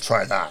Freeze. I'll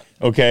try that.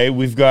 Okay.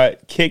 We've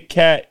got Kit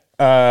Kat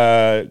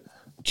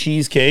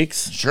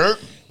cheesecakes. Sure.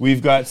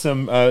 We've got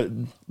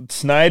some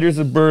Snyder's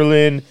of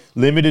Berlin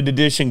limited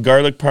edition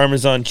garlic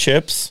parmesan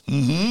chips.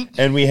 Mm-hmm.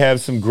 And we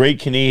have some Great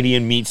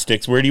Canadian meat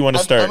sticks. Where do you want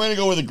to start? I'm going to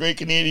go with the Great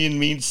Canadian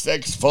meat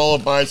sticks,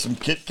 followed by some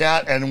Kit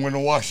Kat, and I'm going to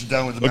wash it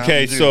down with the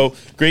Mountain Dew. So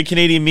Great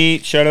Canadian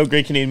Meat, shout out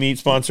Great Canadian Meat,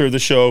 sponsor of the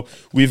show.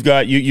 We've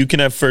got, you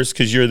can have first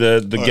because you're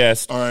the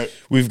guest. All right.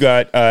 We've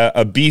got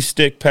a beef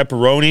stick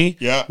pepperoni.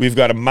 Yeah. We've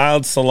got a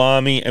mild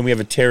salami, and we have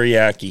a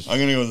teriyaki. I'm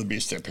going to go with the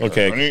beef stick pepperoni.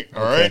 Okay.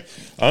 All right.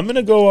 I'm going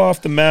to go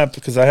off the map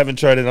because I haven't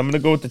tried it. I'm going to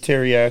go with the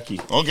teriyaki.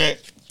 Okay.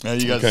 Now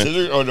you got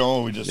scissors? Oh,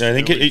 no, we just... Yeah, I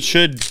think it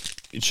should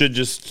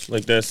just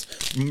like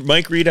this.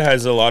 Mike Rita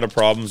has a lot of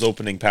problems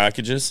opening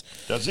packages.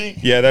 Does he?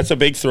 Yeah, that's a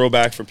big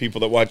throwback for people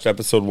that watched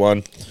episode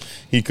 1.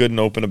 He couldn't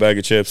open a bag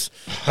of chips.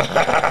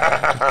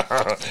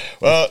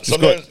 Well,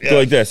 sometimes... Go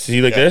like this.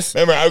 See, like this?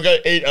 Remember, I've got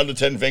 8 out of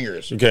 10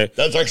 fingers. Okay.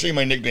 That's actually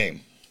my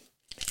nickname.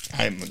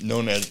 I'm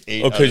known as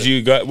 8. Oh, because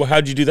you got. Well,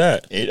 how'd you do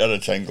that? 8 out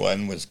of 10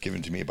 Glen was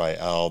given to me by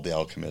Al, the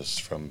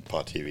alchemist from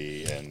Pot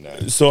TV,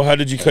 and So how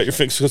did you cut your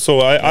fingers? So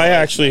I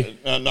actually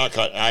not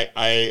cut.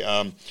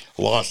 I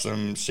lost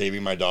them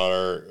saving my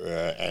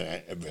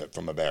daughter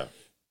from a bear.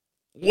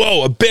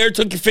 Whoa! A bear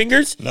took your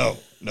fingers? No,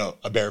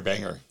 a bear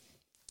banger.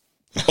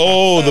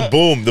 Oh, the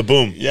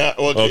boom. Yeah.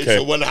 Well, okay. Okay.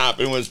 So what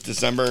happened was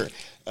December,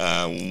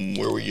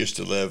 where we used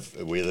to live.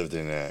 We lived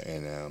in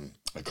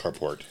a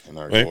carport, and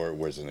our door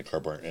was in the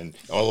carport. And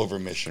all over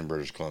Mission,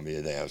 British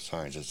Columbia, they have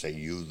signs that say,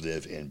 "You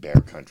live in bear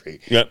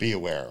country. Yep. Be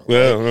aware."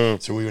 Right? Yeah.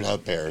 So we would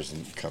have bears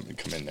and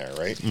come in there,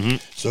 right? Mm-hmm.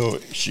 So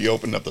she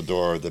opened up the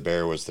door. The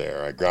bear was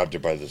there. I grabbed her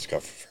by the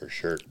scuff of her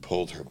shirt,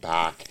 pulled her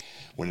back.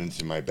 Went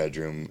into my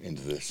bedroom,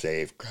 into the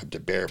safe, grabbed a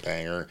bear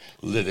banger,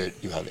 lit it.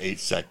 You have 8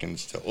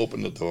 seconds to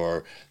open the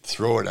door,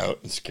 throw it out,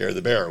 and scare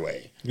the bear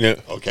away. Yeah.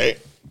 Okay?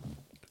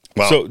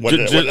 Well, So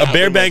a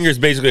bear banger is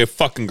basically a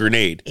fucking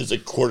grenade. It's a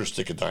quarter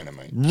stick of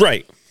dynamite.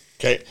 Right.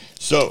 Okay?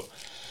 So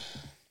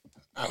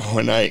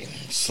when I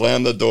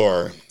slammed the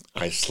door,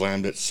 I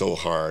slammed it so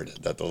hard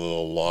that the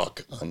little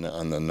lock on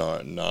the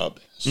knob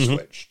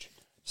switched.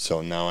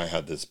 So now I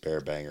have this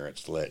bear banger,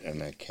 it's lit,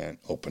 and I can't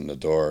open the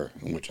door,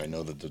 which I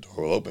know that the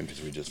door will open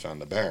because we just found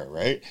the bear,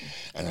 right?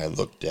 And I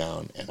looked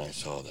down, and I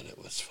saw that it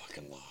was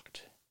fucking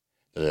locked.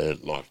 That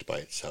it locked by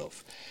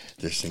itself.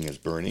 This thing is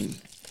burning.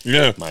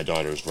 Yeah. My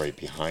daughter's right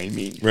behind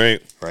me.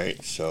 Right.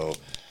 Right? So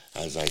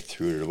as I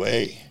threw it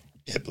away,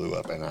 it blew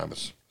up, and I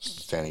was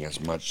standing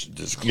as much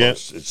this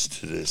close it's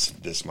to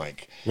this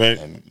mic. Right.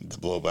 And the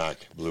blowback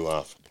blew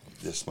off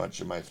this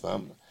much of my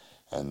thumb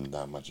and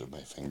that much of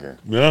my finger.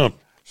 Yeah.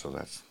 So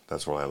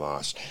that's what I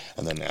lost.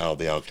 And then Al,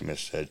 the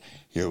alchemist, said,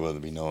 "You will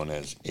be known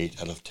as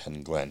 8 out of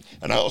 10 Glen."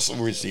 And I also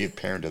received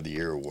Parent of the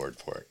Year award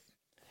for it,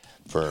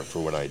 for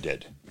what I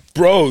did.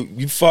 Bro,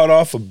 you fought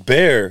off a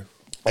bear.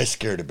 I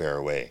scared a bear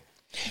away.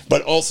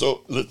 But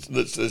also,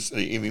 let's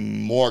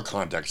even more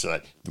context to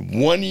that.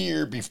 1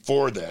 year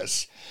before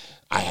this,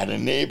 I had a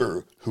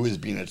neighbor who was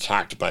being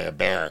attacked by a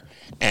bear,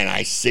 and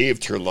I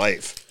saved her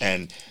life,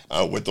 and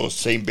with those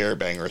same bear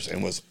bangers,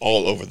 and was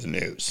all over the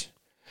news.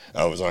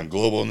 I was on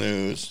Global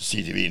News,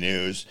 CTV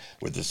News,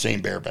 with the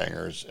same bear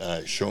bangers,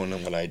 showing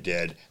them what I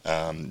did.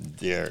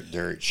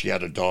 She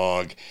had a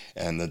dog,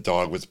 and the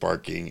dog was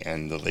barking,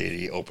 and the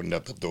lady opened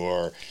up the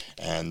door,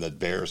 and the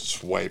bear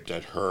swiped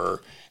at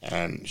her,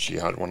 and she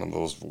had one of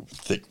those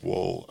thick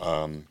wool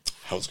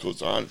house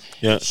coats on,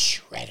 and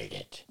shredded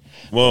it.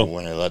 Whoa.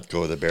 When I let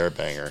go of the bear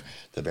banger,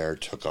 the bear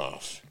took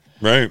off.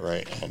 Right.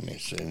 And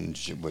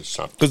it was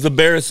something. Because the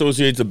bear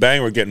associates a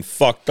banger with getting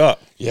fucked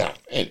up. Yeah.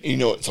 And you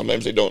know,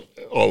 sometimes they don't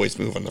always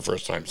move on the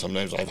first time.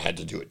 Sometimes I've had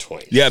to do it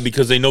twice. Yeah,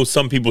 because they know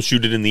some people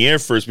shoot it in the air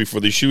first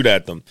before they shoot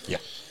at them. Yeah.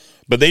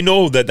 But they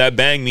know that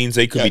bang means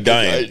they could be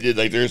dying.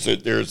 There's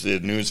a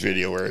news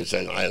video where it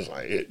says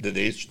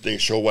they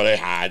show what I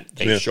had.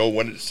 They show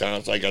what it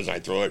sounds like as I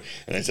throw it.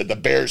 And I said the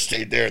bear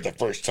stayed there the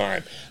first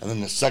time. And then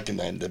the second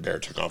time, the bear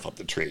took off up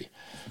the tree.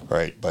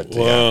 Right, but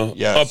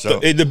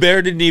the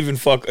bear didn't even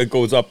fuck. It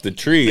goes up the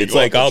tree. It's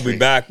like I'll be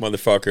back,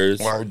 motherfuckers.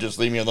 Or just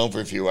leave me alone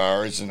for a few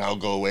hours, and I'll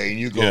go away, and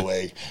you go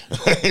away.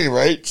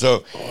 Right.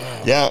 So,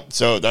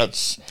 so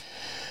that's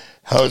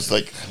how it's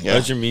like. Yeah.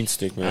 How's your meat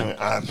stick, man?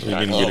 I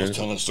was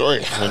telling a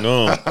story. I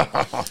know,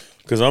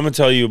 because I'm gonna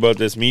tell you about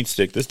this meat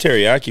stick. This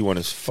teriyaki one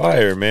is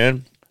fire,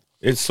 man.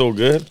 It's so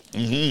good.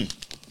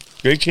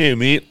 Mm-hmm. Great Canadian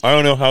meat. I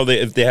don't know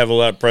if they have a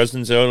lot of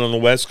presence out on the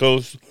West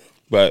Coast,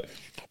 but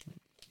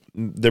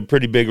they're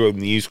pretty big on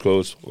the East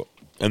Coast,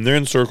 and they're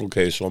in Circle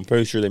K, so I'm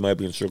pretty sure they might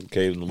be in Circle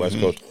K in the West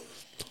Coast.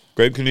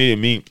 Great Canadian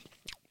meat.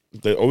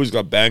 They always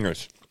got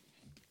bangers.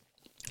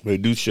 They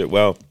do shit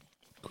well.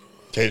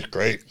 Tastes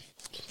great.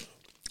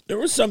 There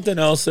was something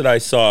else that I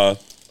saw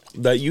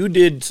that you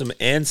did some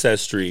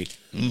ancestry.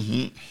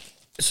 Mm-hmm.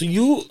 So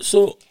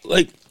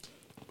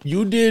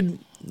you did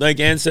like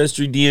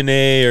Ancestry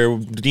DNA or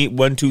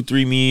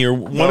 123Me or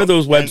one of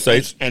those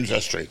websites.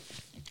 Ancestry.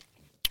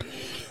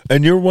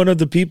 And you're one of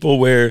the people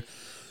where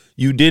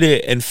you did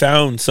it and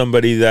found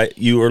somebody that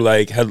you were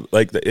like had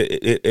like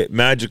it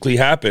magically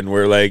happened.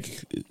 Where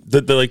like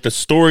the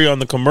story on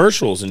the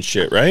commercials and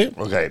shit, right?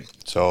 Okay,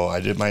 so I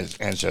did my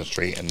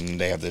Ancestry,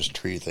 and they have this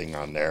tree thing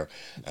on there,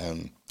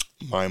 and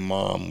my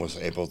mom was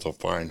able to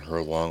find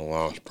her long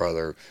lost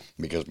brother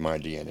because my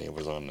DNA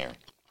was on there.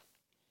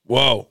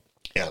 Whoa.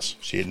 Yes,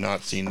 she had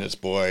not seen this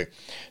boy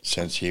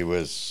since he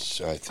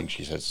was, I think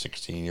she said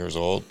 16 years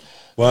old.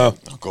 Wow.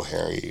 Uncle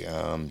Harry.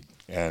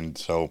 And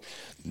so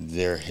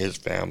his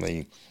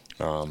family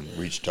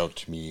reached out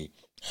to me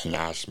and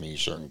asked me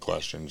certain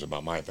questions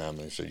about my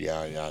family. I said,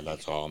 yeah,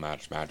 that's all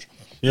match.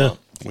 Yeah.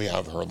 We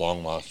have her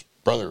long lost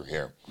brother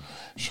here.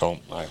 So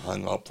I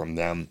hung up from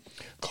them,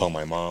 called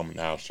my mom and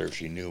asked her if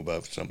she knew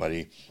about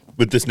somebody.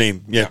 With this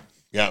name, yeah.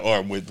 Yeah,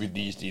 or with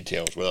these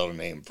details without a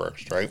name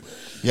first, right?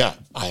 Yeah,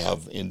 I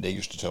have, and they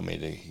used to tell me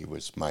that he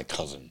was my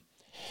cousin.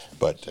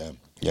 But,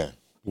 yeah.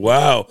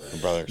 Wow.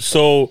 Brother.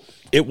 So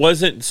it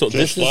wasn't. So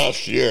this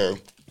last year,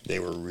 they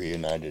were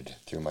reunited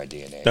through my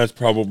DNA. That's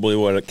probably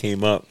what it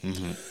came up.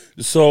 Mm-hmm.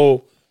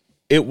 So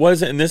it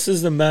wasn't, and this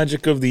is the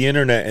magic of the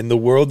internet and the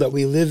world that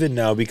we live in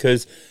now,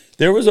 because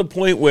there was a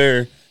point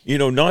where, you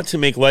know, not to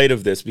make light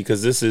of this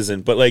because this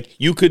isn't, but like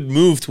you could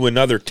move to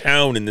another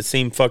town in the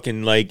same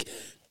fucking like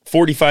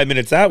 45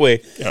 minutes that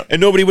way, and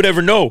nobody would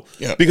ever know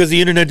because the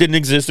internet didn't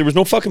exist. There was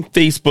no fucking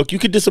Facebook. You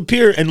could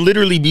disappear and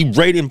literally be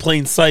right in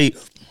plain sight,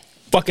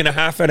 fucking a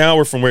half an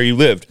hour from where you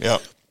lived. Yeah.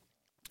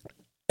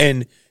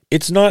 And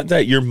it's not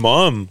that your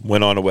mom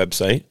went on a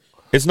website.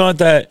 It's not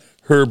that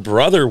her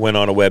brother went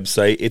on a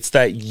website. It's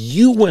that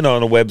you went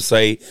on a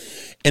website,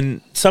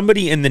 and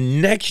somebody in the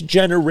next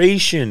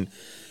generation,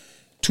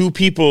 2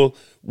 people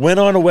went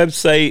on a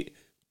website,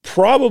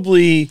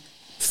 probably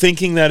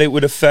thinking that it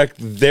would affect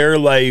their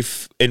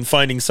life and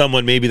finding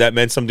someone maybe that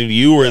meant something to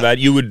you, or that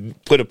you would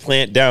put a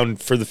plant down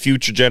for the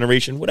future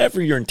generation,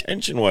 whatever your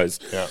intention was.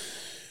 Yeah.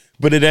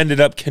 But it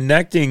ended up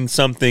connecting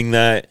something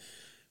that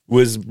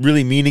was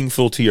really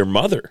meaningful to your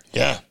mother.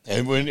 Yeah,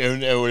 and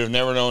I would have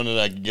never known that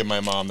I could give my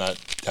mom that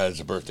as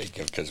a birthday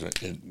gift, because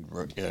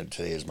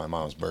today is my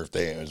mom's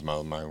birthday. It was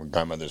my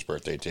grandmother's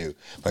birthday too.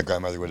 My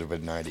grandmother would have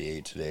been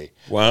 98 today.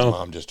 Wow. My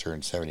mom just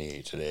turned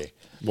 78 today.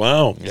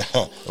 Wow.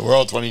 Yeah, we're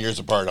all 20 years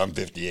apart. I'm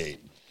 58.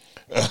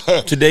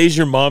 Today's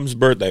your mom's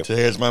birthday.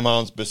 Today is my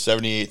mom's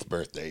 78th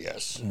birthday,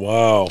 yes.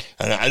 Wow.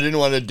 And I didn't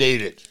want to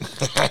date it.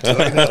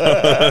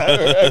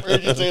 I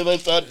heard you say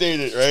let's not date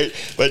it, right?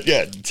 But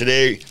yeah,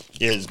 today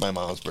is my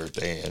mom's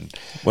birthday, and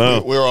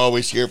we're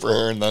always here for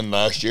her. And then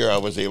last year I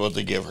was able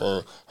to give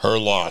her her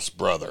lost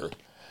brother.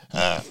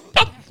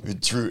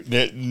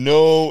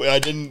 No, I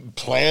didn't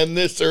plan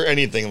this or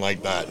anything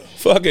like that.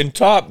 Fucking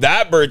top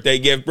that birthday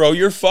gift, bro.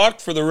 You're fucked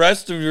for the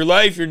rest of your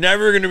life. You're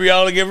never going to be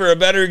able to give her a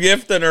better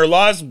gift than her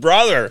lost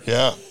brother.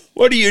 Yeah.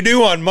 What do you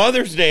do on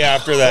Mother's Day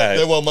after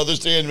that? Well, Mother's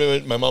Day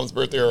and my mom's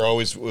birthday are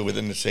always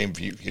within the same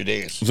few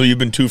days. So you've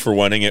been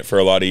 2-for-1ing it for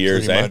a lot of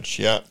years, Pretty much,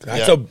 yeah.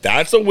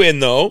 That's a win,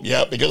 though.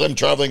 Yeah, because I'm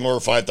traveling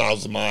over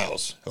 5,000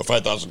 miles or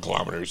 5,000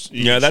 kilometers.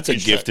 Yeah, that's a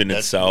gift in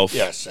itself.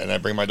 Yes, and I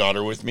bring my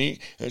daughter with me,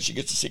 and she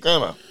gets to see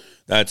grandma.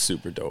 That's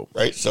super dope.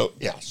 Right? So,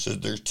 yeah, so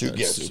there's 2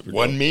 gifts.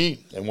 One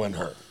me and one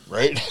her.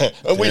 Right?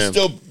 I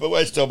still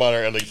bought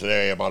her, at least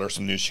today, I bought her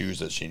some new shoes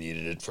that she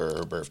needed for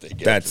her birthday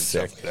gift. That's and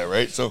sick. Stuff like that,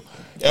 right? So,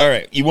 yeah. All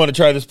right. You want to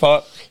try this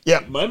pop?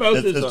 Yeah. My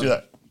mouth let's do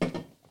that.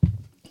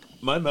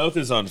 My mouth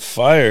is on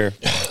fire,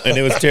 and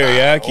it was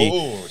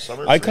teriyaki.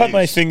 Summer I cut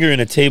my freeze. finger in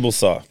a table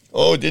saw.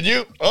 Oh, did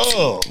you?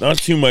 Oh. Not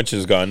too much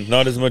is gone.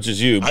 Not as much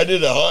as you. I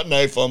did a hot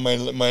knife on my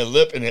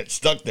lip, and it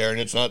stuck there, and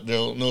it's not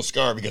no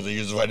scar because I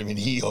use vitamin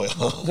E oil.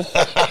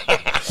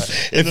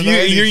 If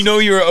you know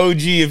you're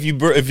OG if you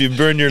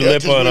burn your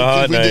lip on a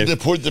hot knife.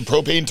 We did the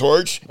propane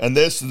torch and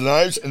the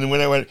knives, and then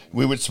when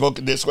we would smoke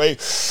it this way,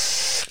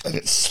 and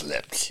it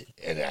slipped,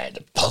 and I had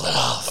to pull it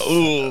off.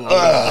 Ooh.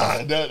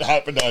 That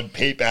happened on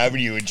Pape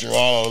Avenue in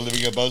Toronto,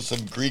 living above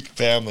some Greek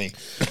family.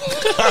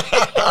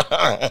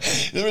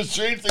 There were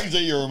strange things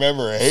that you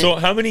remember, eh? So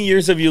how many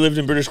years have you lived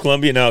in British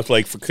Columbia now? It's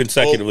like for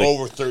consecutively?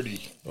 Over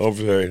 30.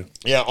 Over 30.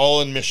 Yeah,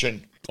 all in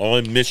Mission. All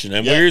in Mission.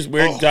 And Yeah.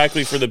 where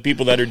exactly, for the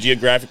people that are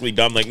geographically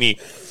dumb like me,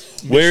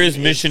 where is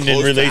Mission in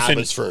close to relation?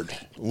 Abbotsford,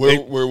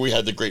 where we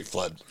had the Great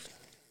Flood.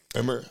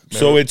 Remember?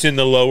 So it's in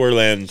the lower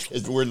lands.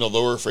 We're in the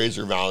lower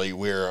Fraser Valley.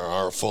 We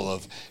are full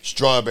of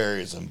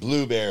strawberries and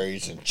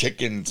blueberries and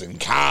chickens and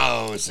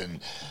cows and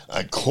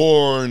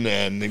corn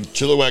and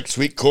Chilliwack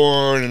sweet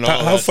corn and all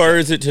that. How far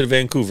is it to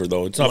Vancouver,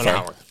 though? It's not 1 far.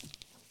 hour.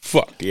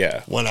 Fuck,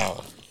 yeah. 1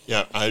 hour.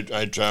 Yeah,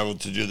 I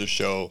traveled to do the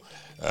show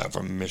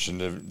from Mission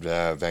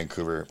to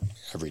Vancouver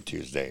every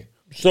Tuesday.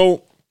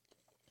 So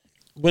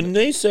when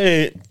they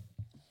say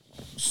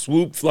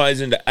Swoop flies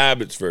into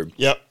Abbotsford,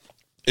 Yep.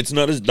 it's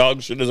not as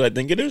dog shit as I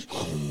think it is.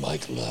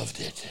 Mike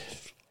loved it.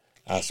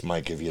 Ask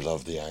Mike if he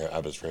loved the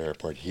Abbotsford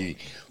Airport. He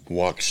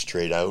walked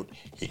straight out.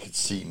 He could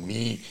see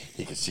me.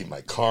 He could see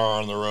my car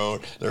on the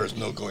road. There was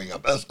no going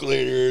up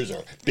escalators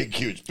or big,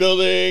 huge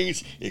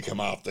buildings. You come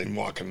off and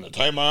walk in the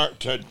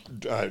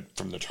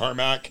from the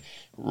tarmac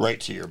right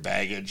to your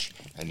baggage,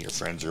 and your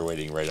friends are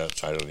waiting right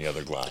outside on the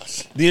other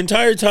glass. The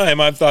entire time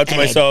I've thought to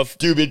myself,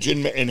 Dubage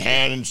in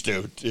hand and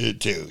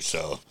too.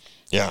 So,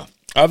 yeah.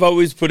 I've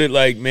always put it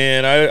like,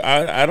 man,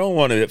 I don't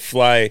want to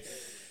fly,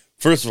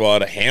 first of all,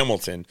 out of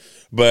Hamilton,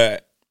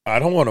 but I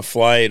don't want to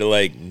fly to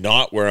like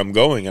not where I'm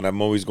going, and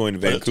I'm always going to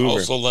Vancouver. But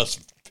it's also less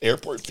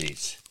airport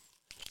fees.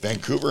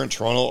 Vancouver and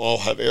Toronto all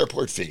have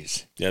airport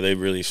fees. Yeah, they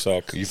really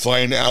suck. You fly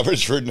into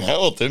Abbotsford and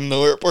Hamilton,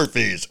 no airport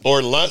fees,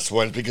 or less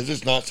ones because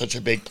it's not such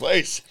a big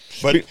place.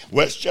 But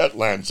WestJet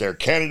lands there,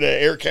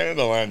 Air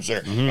Canada lands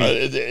there.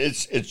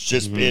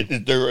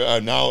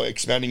 They're now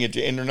expanding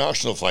into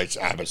international flights.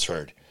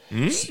 Abbotsford.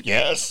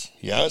 Yes,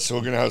 Yeah, so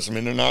we're going to have some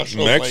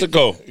international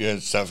Mexico.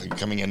 Stuff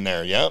coming in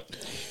there. Yep.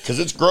 Because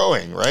it's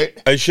growing,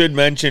 right? I should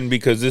mention,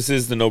 because this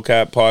is the No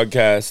Cap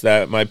podcast,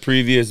 that my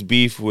previous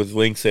beef with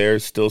Lynx Air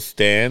still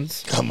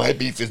stands. My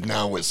beef is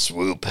now with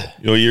Swoop.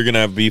 You're going to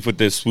have beef with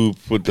this Swoop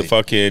with the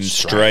fucking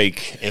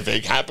strike. If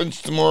it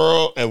happens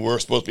tomorrow and we're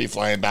supposed to be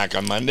flying back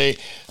on Monday,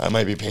 I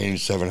might be paying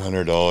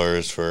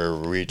 $700 for a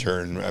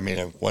return. I mean,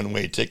 a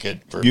one-way ticket.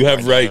 You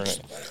have rights.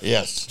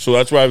 Yes. So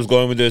that's where I was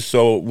going with this.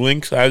 So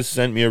Lynx has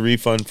sent me a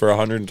refund for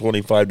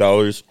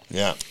 $125.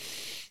 Yeah.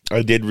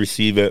 I did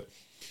receive it.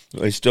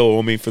 They still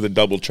owe me for the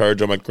double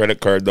charge on my credit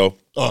card, though.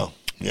 Oh,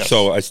 yes.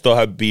 So I still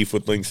have beef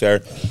with Lynx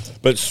Air.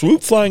 But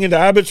Swoop flying into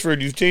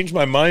Abbotsford, you've changed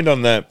my mind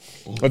on that.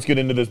 Let's get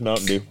into this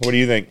Mountain Dew. What do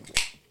you think?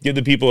 Give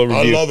the people a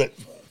review. I love it.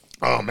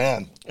 Oh,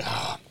 man.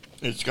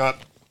 It's got,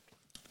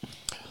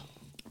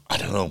 I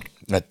don't know,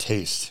 that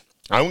taste.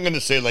 I'm going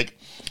to say, like,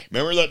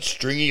 remember that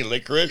stringy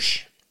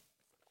licorice?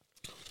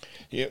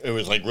 Yeah, it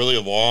was like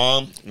really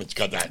long. It's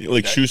got that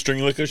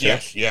shoestring licorice.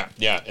 Yes, yeah.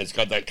 It's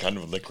got that kind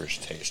of licorice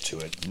taste to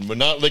it, but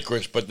not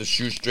licorice, but the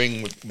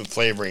shoestring with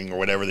flavoring or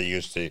whatever they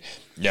used to.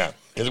 Yeah,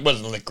 because it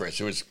wasn't licorice;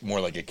 it was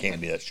more like a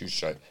candy, that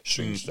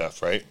shoestring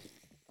stuff, right?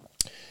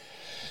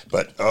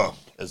 But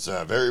it's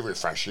very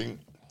refreshing.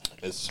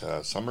 It's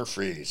summer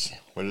freeze.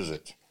 What is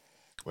it?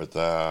 With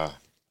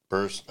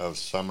burst of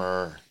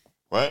summer.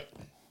 What?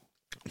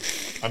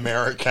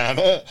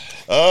 Americana.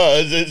 Oh,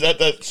 is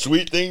that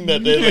sweet thing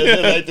that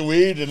they like the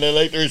weed and they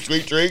like their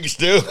sweet drinks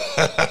too?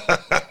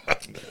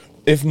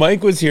 If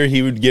Mike was here,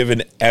 he would give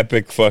an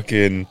epic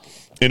fucking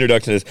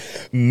introduction to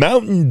this.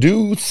 Mountain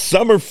Dew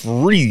Summer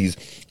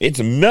Freeze. It's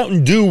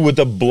Mountain Dew with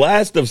a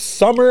blast of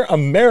summer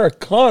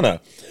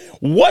Americana.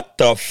 What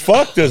the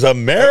fuck does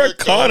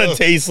Americana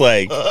taste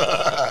like?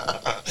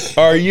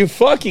 Are you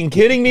fucking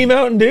kidding me,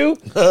 Mountain Dew?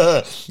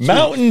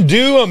 Mountain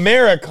Dew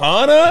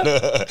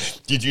Americana?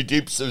 Did you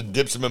dip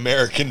some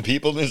American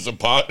people in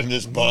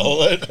this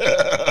bottle?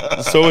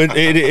 So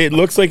it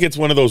looks like it's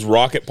one of those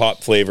Rocket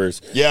Pop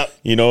flavors. Yeah.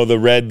 You know, the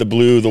red, the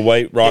blue, the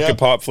white Rocket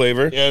Pop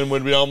flavor. Yeah, and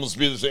would almost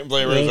be the same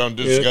flavor as I'm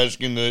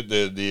discussing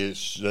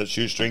the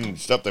shoestring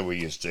stuff that we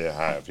used to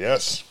have.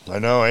 Yes, I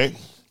know, eh?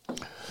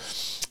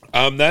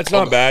 That's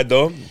not bad,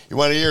 though. You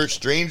want to hear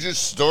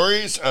strangest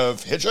stories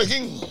of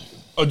hitchhiking?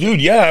 Oh,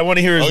 dude, yeah, I want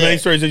to hear as many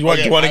stories as you want.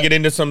 Do you want to get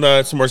into some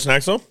more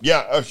snacks, though?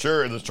 Yeah,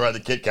 sure. Let's try the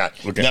Kit Kat.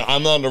 Okay. Now,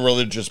 I'm not a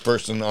religious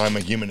person. I'm a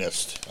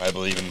humanist. I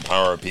believe in the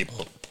power of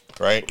people,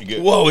 right?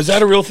 Whoa, is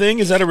that a real thing?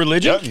 Is that a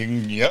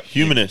religion? Yep.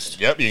 Humanist.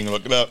 You can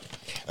look it up.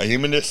 A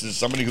humanist is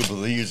somebody who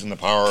believes in the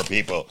power of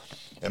people.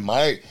 And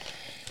my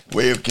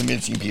way of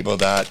convincing people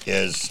that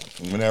is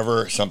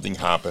whenever something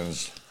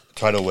happens,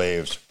 tidal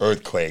waves,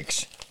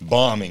 earthquakes,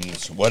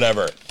 bombings,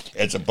 whatever,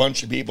 it's a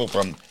bunch of people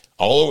from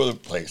all over the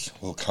place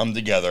who come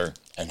together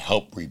and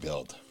help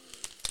rebuild.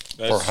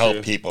 Or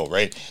help people,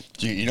 right?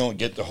 You don't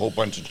get the whole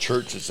bunch of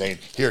churches saying,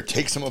 here,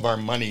 take some of our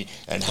money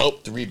and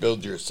help to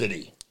rebuild your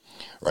city,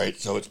 right?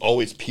 So it's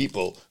always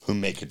people who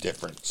make a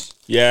difference.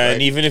 Yeah, right?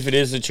 And even if it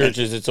is the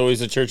churches, it's always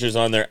the churches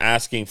on there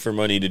asking for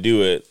money to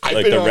do it,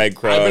 like the Red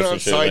Cross. I've been on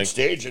side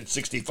stage at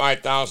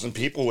 65,000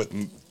 people with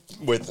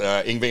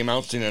Yngwie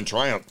Malmsteen and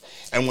Triumph.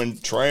 And when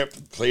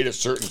Triumph played a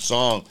certain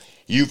song,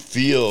 you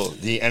feel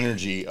the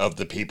energy of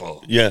the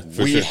people. Yeah,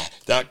 for sure.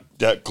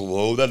 That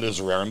glow that is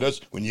around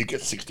us, when you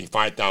get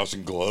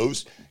 65,000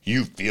 glows,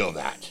 you feel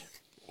that.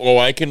 Oh,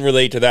 I can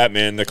relate to that,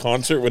 man. The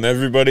concert, when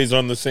everybody's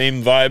on the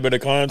same vibe at a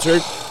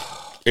concert,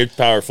 it's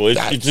powerful.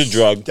 It's a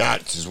drug.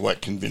 That is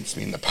what convinced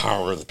me in the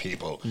power of the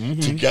people. Mm-hmm.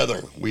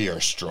 Together, we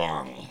are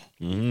strong.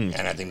 Mm-hmm.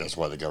 And I think that's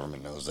why the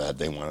government knows that.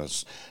 They want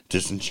us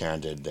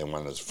disenchanted. They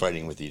want us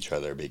fighting with each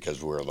other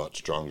because we're a lot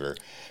stronger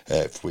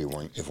if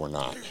we're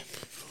not.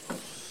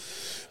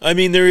 I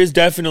mean, there is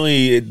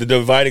definitely the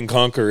divide and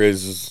conquer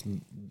is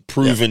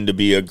proven to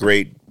be a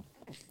very,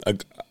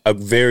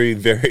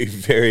 very,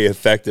 very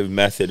effective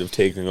method of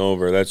taking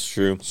over. That's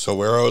true. So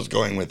where I was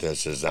going with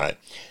this is that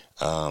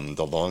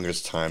the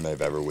longest time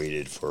I've ever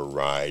waited for a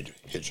ride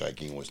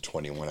hitchhiking was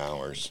 21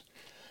 hours,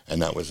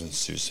 and that was in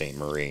Sault Ste.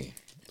 Marie.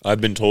 I've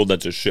been told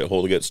that's a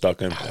shithole to get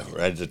stuck in. I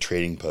read the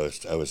trading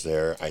post. I was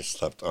there. I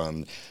slept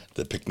on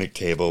the picnic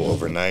table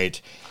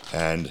overnight,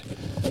 and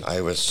I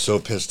was so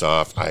pissed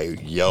off. I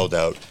yelled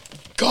out,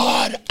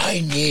 God, I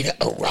need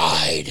a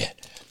ride.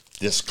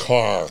 This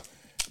car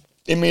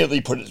immediately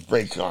put its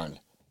brakes on,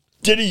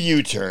 did a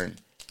U-turn,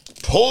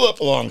 pulled up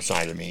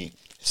alongside of me.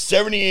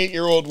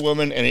 78-year-old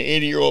woman and an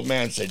 80-year-old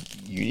man said,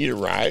 you need a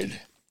ride?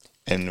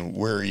 And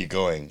where are you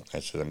going? I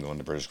said, I'm going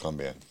to British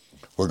Columbia.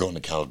 We're going to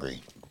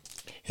Calgary.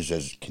 He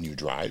says, can you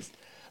drive?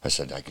 I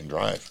said, I can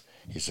drive.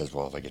 He says,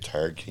 well, if I get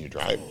tired, can you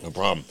drive? No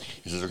problem.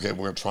 He says, okay,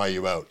 we're going to try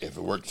you out. If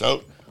it works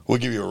out, we'll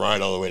give you a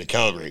ride all the way to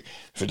Calgary.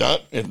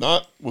 If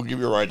not, we'll give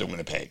you a ride to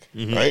Winnipeg,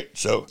 right?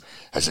 So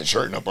I said,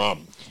 sure, no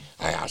problem.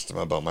 I asked him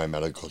about my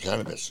medical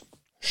cannabis.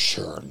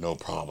 Sure, no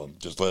problem.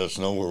 Just let us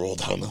know. We'll roll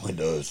down the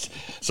windows.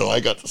 So I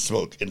got to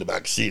smoke in the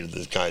back seat of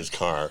this guy's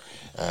car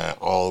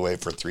all the way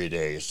for 3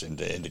 days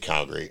into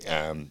Calgary,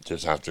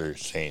 just after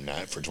saying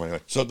that for 20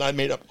 minutes. So that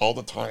made up all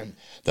the time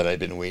that I've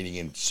been waiting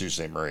in Sault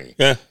Ste. Marie.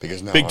 Yeah,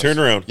 because now big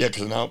turnaround. Yeah,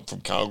 because now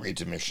from Calgary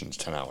to Mission's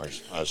 10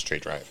 hours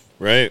straight drive.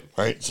 Right.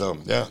 Right. So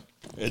yeah,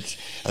 and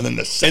then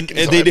the second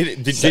and time,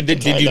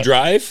 did you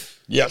drive?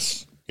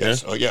 Yes.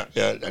 Yes. Yeah? Oh, yeah.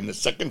 Yeah. And the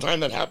second time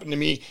that happened to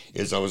me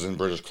is I was in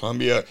British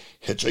Columbia,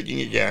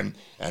 hitchhiking again,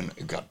 and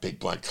it got big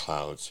black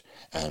clouds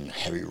and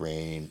heavy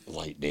rain,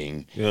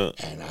 lightning. Yeah.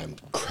 And I'm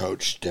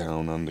crouched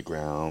down on the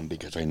ground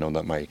because I know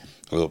that my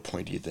little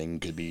pointy thing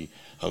could be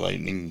a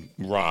lightning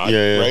rod.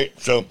 Yeah. Right?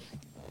 So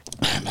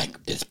I'm like,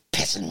 it's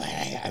pissing my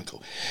head. I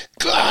go,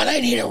 God,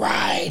 I need a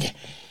ride.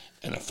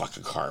 And a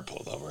fucking car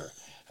pulled over.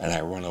 And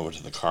I run over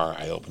to the car.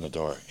 I open the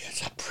door.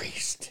 It's a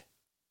priest.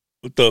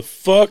 What the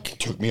fuck?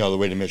 Took me all the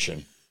way to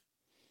Mission.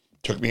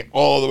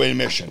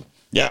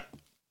 Yeah.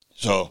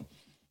 So,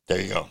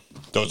 there you go.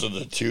 Those are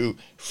the two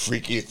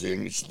freaky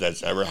things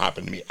that's ever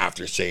happened to me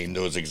after saying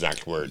those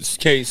exact words.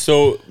 Okay,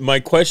 so my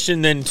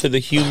question then to the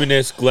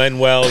humanist Glenn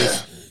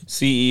Wells,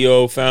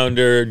 CEO,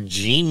 founder,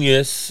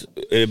 genius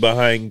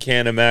behind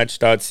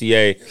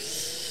CannaMatch.ca.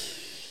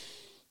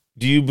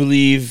 Do you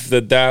believe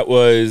that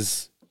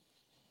was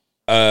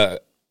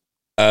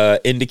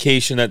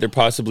indication that there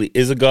possibly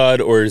is a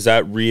God, or is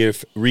that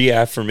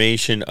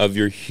reaffirmation of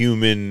your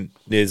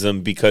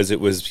humanism because it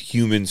was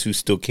humans who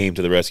still came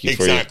to the rescue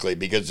for you? Exactly,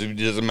 because it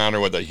doesn't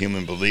matter what that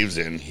human believes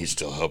in, he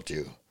still helped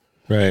you.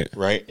 Right.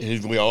 Right?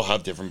 We all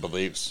have different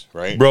beliefs,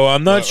 right? Bro,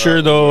 I'm not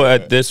sure, though,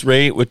 at this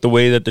rate, with the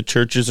way that the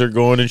churches are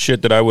going and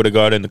shit, that I would have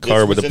got in the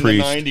car with a priest. This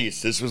was in the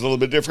 90s. This was a little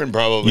bit different,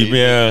 probably.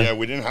 Yeah. Yeah,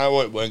 we didn't have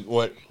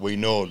what we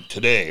know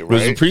today, right?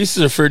 Because the priests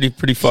are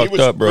pretty fucked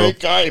up, bro. He was a great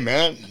guy,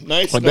 man.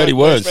 Nice. I bet he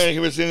was. Man. He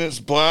was in his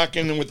black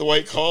and with the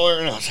white collar,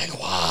 and I was like,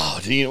 wow,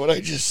 do you know what I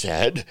just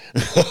said?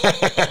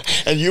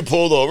 And you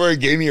pulled over and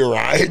gave me a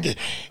ride.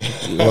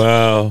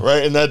 Wow.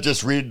 Right? And that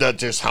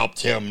just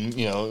helped him,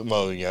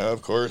 well, yeah,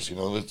 of course,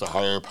 it's the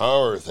higher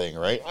power thing,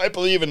 right? I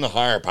believe in the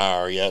higher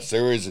power. Yes,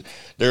 there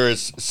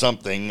is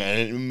something,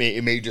 and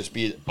it may just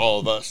be all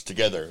of us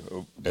together,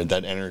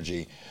 that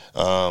energy.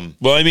 Well,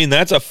 I mean,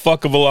 that's a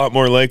fuck of a lot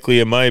more likely,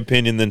 in my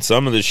opinion, than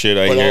some of the shit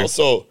I hear.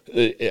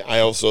 But I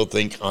also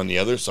think on the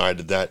other side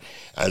of that,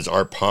 as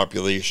our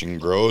population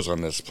grows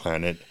on this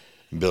planet,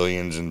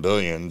 billions and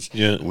billions,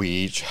 we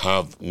each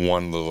have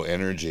one little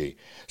energy.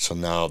 So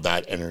now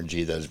that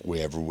energy that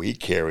we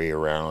carry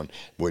around,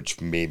 which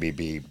maybe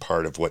be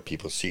part of what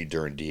people see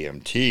during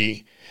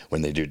DMT,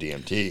 when they do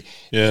DMT,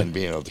 and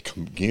being able to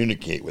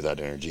communicate with that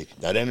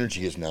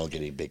energy is now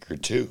getting bigger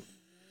too.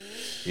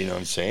 You know what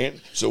I'm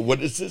saying? So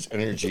what is this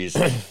energy's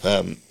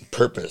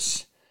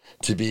purpose?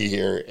 To be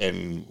here,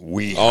 and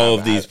we all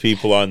of these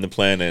people on the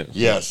planet.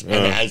 Yes, and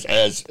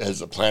as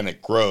the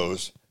planet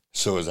grows,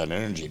 so is that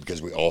energy,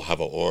 because we all have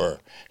an aura.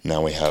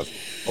 Now we have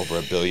over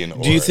 1 billion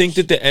auras. Do you think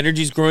that the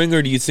energy's growing,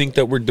 or do you think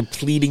that we're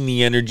depleting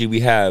the energy we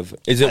have?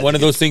 Is it one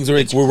of those things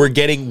where we're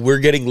getting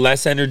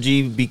less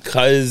energy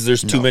because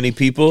there's too many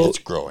people? It's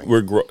growing.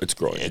 It's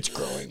growing. It's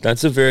growing.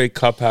 That's a very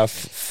cup half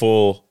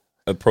full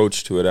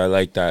approach to it. I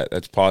like that.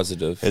 That's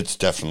positive. It's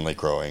definitely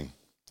growing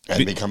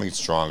and becoming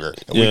stronger.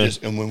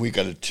 And when we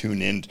got to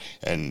tune in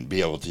and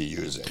be able to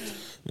use it.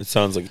 It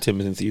sounds like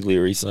Timothy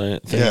Leary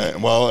science. Yeah,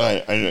 well,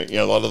 I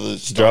a lot of the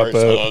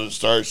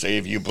stars say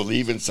if you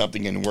believe in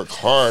something and work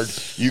hard,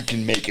 you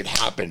can make it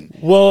happen.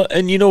 Well,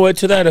 and you know what?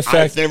 To that effect,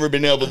 I've never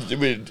been able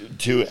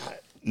to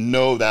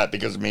know that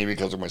because of my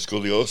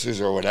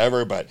scoliosis or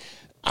whatever, but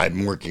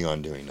I'm working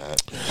on doing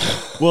that.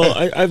 Well,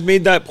 I've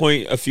made that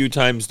point a few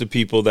times to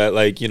people that,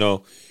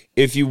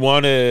 if you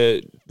want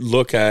to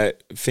look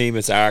at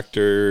famous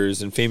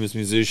actors and famous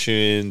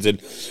musicians, and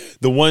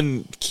the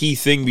one key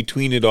thing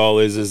between it all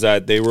is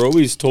that they were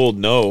always told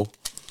no,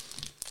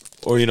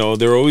 or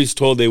they're always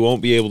told they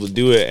won't be able to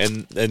do it,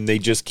 and they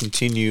just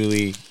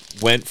continually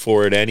went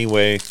for it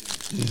anyway.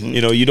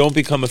 Mm-hmm. You don't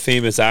become a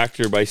famous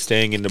actor by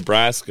staying in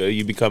Nebraska.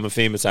 You become a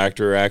famous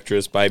actor or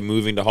actress by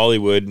moving to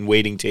Hollywood and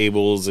waiting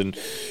tables and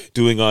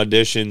doing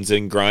auditions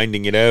and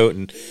grinding it out.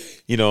 And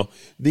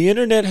the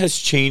internet has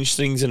changed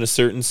things in a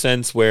certain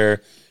sense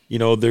where,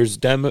 there's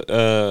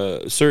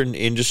certain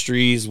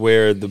industries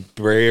where the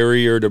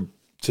barrier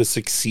to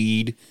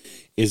succeed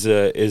is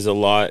a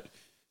lot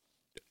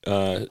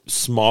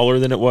smaller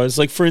than it was.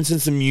 Like, for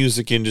instance, the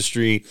music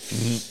industry,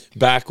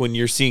 back when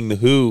you're seeing The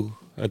Who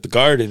at the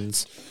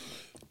Gardens,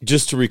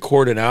 just to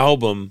record an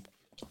album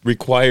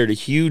required a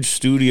huge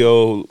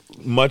studio,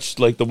 much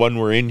like the one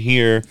we're in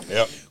here,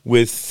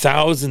 with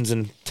thousands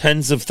and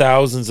tens of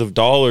thousands of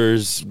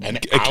dollars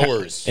and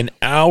hours and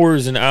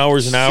hours and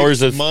hours and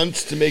hours of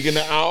months to make an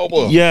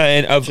album. Yeah,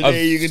 and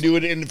today you can do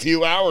it in a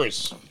few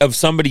hours of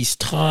somebody's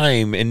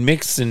time and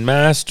mix and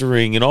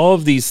mastering and all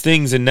of these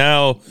things, and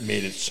now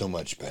made it so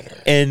much better.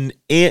 And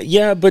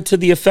but to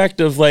the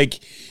effect of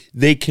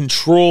they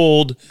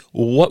controlled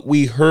what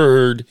we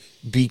heard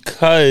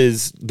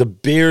because the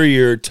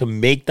barrier to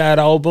make that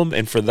album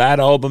and for that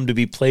album to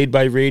be played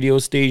by radio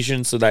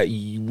stations so that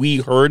we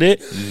heard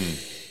it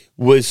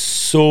was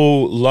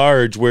so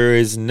large.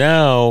 Whereas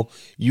now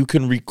you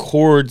can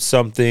record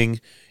something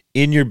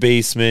in your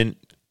basement.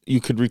 You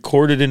could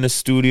record it in a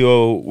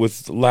studio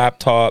with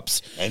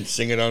laptops and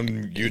sing it on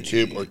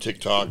YouTube or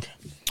TikTok.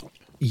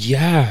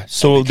 Yeah.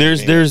 So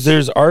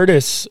there's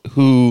artists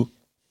who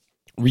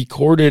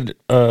recorded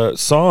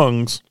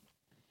songs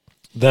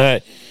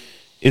that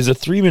is a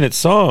 3-minute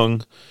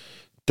song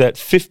that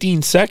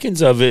 15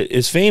 seconds of it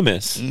is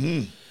famous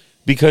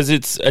because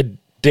it's a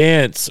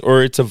dance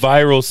or it's a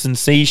viral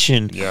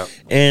sensation. Yeah.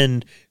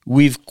 And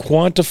we've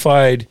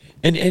quantified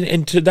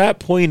and to that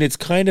point it's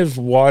kind of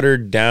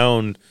watered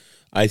down,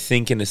 I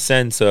think, in a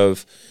sense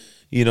of,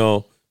 you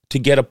know, to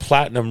get a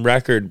platinum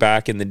record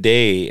back in the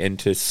day and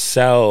to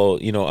sell,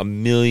 you know,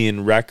 1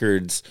 million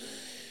records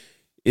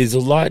is a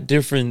lot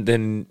different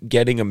than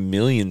getting 1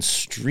 million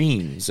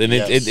streams. And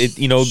it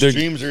you know,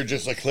 streams are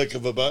just a click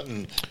of a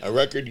button. A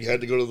record, you had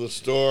to go to the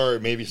store,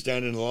 maybe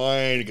stand in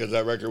line because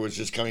that record was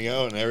just coming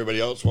out and everybody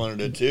else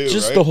wanted it too.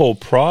 Just right? the whole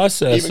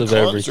process even of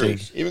concerts,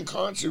 everything. Even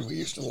concerts, we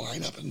used to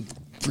line up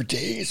for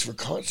days for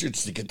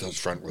concerts to get those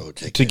front row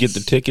tickets. To get the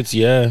tickets,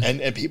 yeah.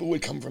 And people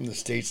would come from the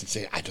States and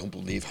say, I don't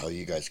believe how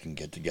you guys can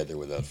get together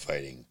without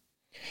fighting.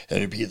 And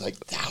it'd be like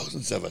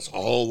thousands of us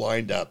all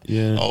lined up,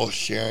 all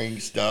sharing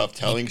stuff,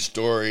 telling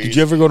stories. Did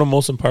you ever go to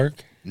Molson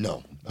Park?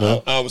 No.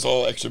 I was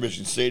all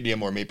Exhibition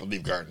Stadium or Maple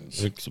Leaf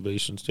Gardens.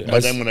 Exhibition Stadium.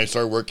 But then when I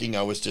started working,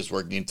 I was just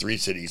working in 3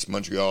 cities,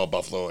 Montreal,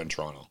 Buffalo, and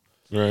Toronto.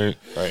 Right.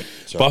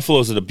 So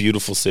Buffalo's a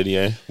beautiful city,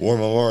 eh? War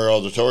Memorial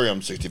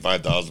Auditorium,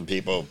 65,000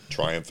 people,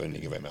 triumphant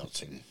and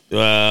announcing.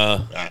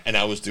 And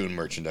I was doing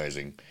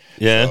merchandising.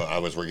 Yeah. So I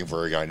was working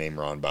for a guy named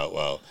Ron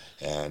Boutwell,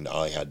 and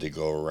I had to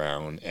go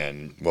around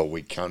and,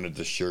 we counted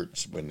the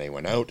shirts when they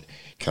went out,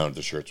 counted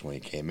the shirts when he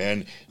came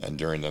in, and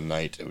during the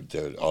night,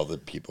 all the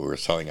people who were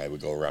selling, I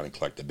would go around and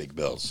collect the big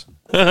bills.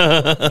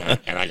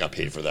 and I got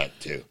paid for that,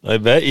 too. I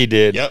bet you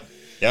did. Yep.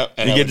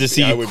 And you get to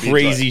see a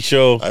crazy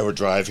show. I would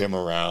drive him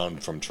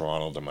around from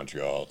Toronto to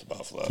Montreal to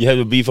Buffalo. You have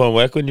a beef on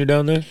weck when you're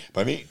down there?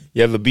 By me?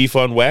 You have a beef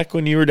on weck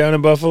when you were down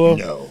in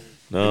Buffalo?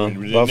 No,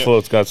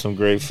 Buffalo's got some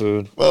great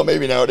food. Well,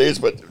 maybe nowadays,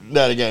 but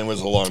that again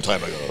was a long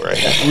time ago,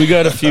 right? We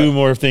got a few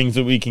more things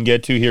that we can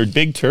get to here.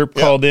 Big Terp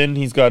called in;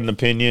 he's got an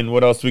opinion.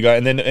 What else we got?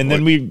 And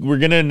then we're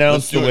gonna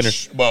announce the winner.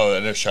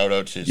 And a shout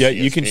out to CSP.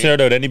 CSP. You can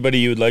shout out anybody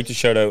you would like to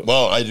shout out.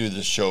 Well, I do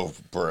this show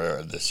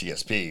for the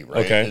CSP,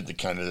 right? Okay. The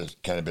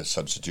cannabis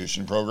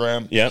substitution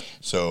program. Yep.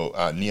 So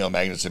Neil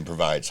Magnuson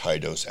provides high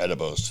dose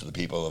edibles to the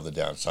people of the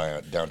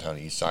downtown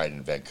East Side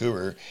in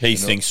Vancouver,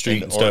 Hastings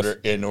Street and stuff,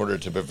 in order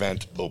to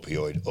prevent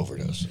opioid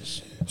overdoses.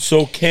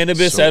 So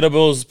cannabis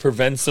edibles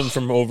prevents them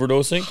from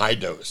overdosing? High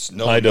dose.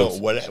 No.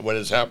 What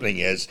is happening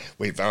is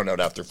we found out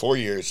after 4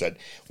 years that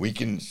we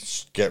can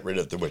get rid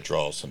of the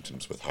withdrawal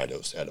symptoms with high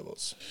dose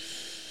edibles.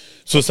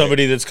 So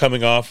somebody that's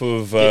coming off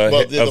of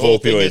the whole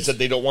opioids thing is that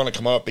they don't want to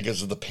come off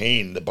because of the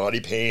pain, the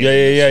body pain.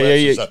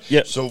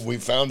 Yeah. So we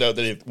found out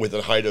that with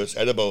a high dose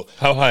edible,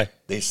 how high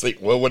they sleep?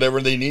 Well,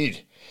 whatever they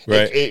need.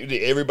 Right.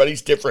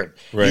 Everybody's different.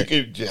 Right. You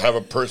could have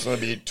a person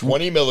be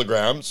 20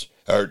 milligrams.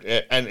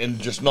 And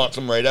just knocks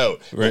them right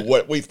out. Right. But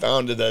what we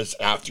found is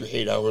after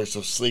 8 hours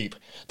of sleep,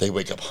 they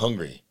wake up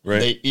hungry. Right.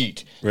 They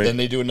eat. Right. Then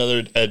they do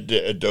another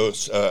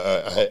dose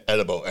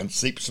edible and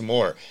sleep some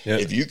more. Yeah.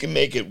 If you can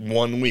make it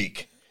 1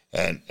 week,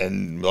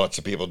 and lots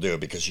of people do it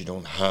because you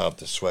don't have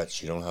the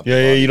sweats, you don't have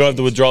you don't have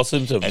the withdrawal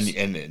symptoms,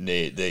 and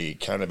the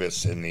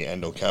cannabis in the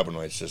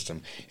endocannabinoid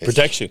system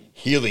protects you,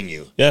 healing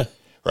you. Yeah.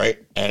 Right,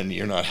 and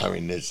you're not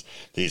having these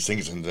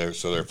things in there,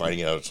 so they're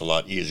finding out it's a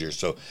lot easier.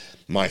 So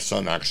my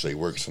son actually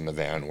works in the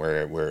van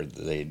where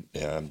they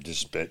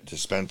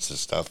dispense this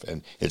stuff,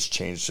 and it's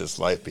changed his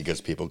life because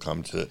people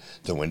come to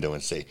the window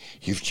and say,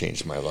 "You've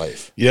changed my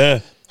life." Yeah.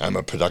 I'm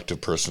a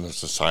productive person in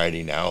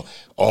society now,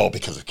 all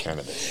because of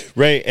cannabis.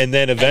 Right, and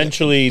then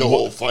eventually... And the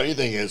whole funny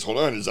thing is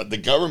that the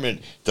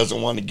government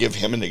doesn't want to give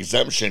him an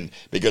exemption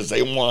because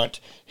they want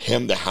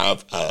him to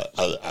have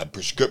a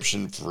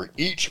prescription for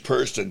each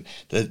person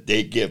that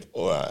they give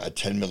a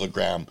 10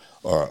 milligram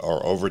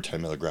or over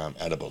 10 milligram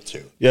edible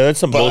to. Yeah, that's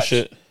some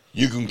bullshit.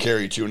 You can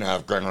carry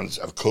 2.5 grams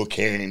of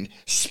cocaine,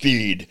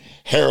 speed,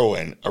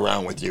 heroin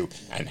around with you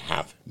and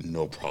have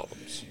no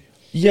problems.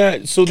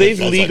 Yeah, so they've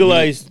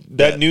legalized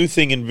that new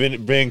thing in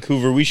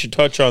Vancouver. We should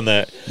touch on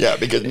that. Yeah,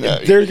 because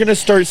they're going to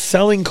start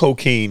selling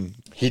cocaine.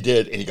 He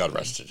did, and he got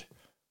arrested.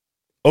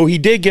 Oh, he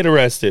did get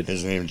arrested.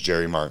 His name's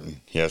Jerry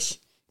Martin. Yes.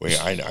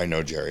 I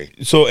know Jerry.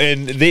 So,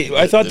 and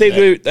I thought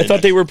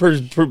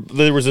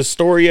there was a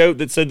story out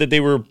that said that they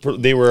were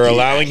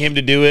allowing him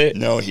to do it.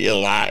 No,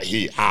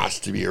 he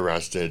asked to be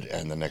arrested,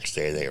 and the next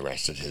day they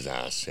arrested his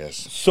ass. Yes.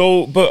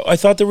 So, but I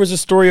thought there was a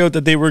story out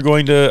that they were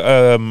going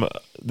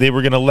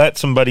to let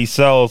somebody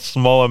sell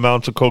small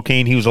amounts of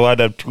cocaine. He was allowed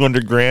to have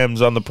 200 grams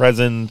on the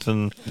present,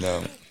 and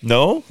no.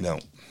 No? No.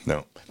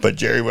 But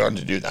Jerry wanted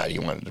to do that. He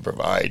wanted to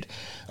provide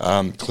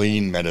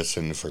clean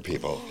medicine for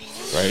people,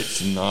 right?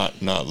 It's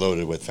not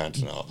loaded with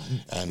fentanyl.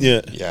 And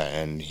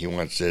and he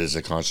wants it as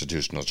a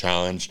constitutional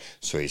challenge.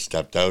 So he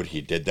stepped out. He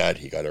did that.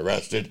 He got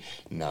arrested.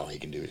 Now he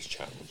can do his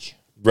challenge.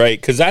 Right,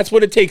 because that's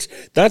what it takes.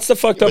 That's the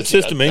fucked up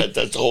system, That's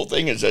the whole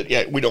thing is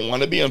that, we don't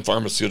want to be on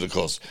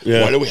pharmaceuticals.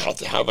 Yeah. Why do we have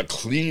to have a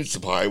clean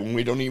supply when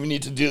we don't even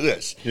need to do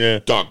this? Yeah.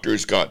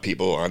 Doctors got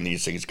people on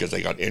these things because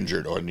they got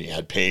injured or they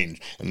had pain,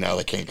 and now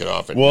they can't get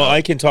off it. Well,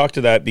 I can talk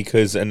to that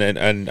because, and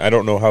I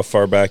don't know how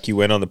far back you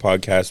went on the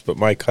podcast, but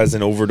my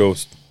cousin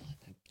overdosed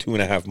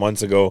 2.5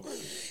 months ago,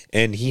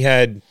 and he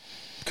had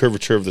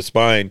curvature of the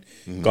spine,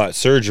 got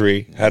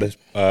surgery, had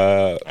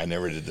a... I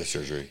never did the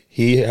surgery.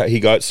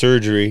 He got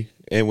surgery,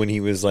 and when he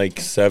was like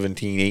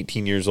 17,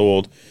 18 years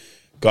old,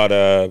 got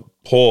a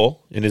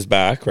hole in his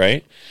back,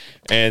 right?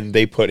 And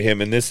they put him,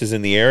 and this is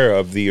in the era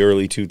of the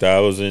early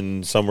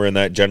 2000s, somewhere in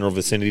that general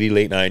vicinity,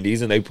 late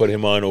 90s, and they put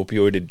him on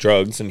opioid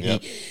drugs, and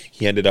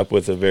he ended up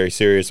with a very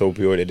serious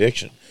opioid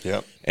addiction.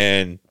 Yep.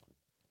 And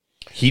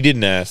he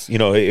didn't ask,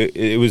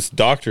 it was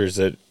doctors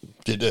that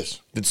did this,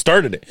 that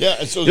started it. Yeah,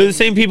 and so they're the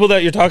same people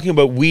that you're talking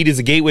about. Weed is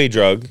a gateway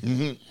drug,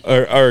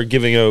 are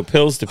giving out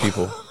pills to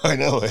people. I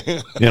know,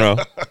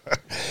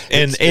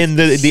 and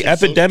the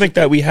epidemic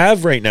that we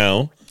have right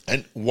now.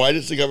 And why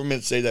does the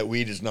government say that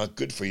weed is not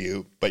good for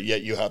you, but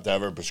yet you have to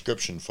have a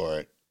prescription for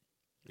it?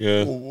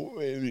 Yeah,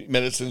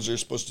 medicines are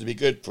supposed to be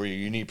good for you.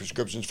 You need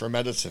prescriptions for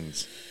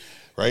medicines,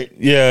 right?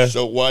 Yeah.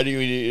 So why do you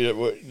need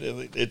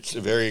it? It's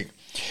very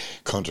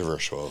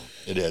controversial.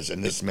 It is,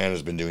 and this man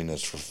has been doing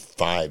this for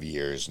 5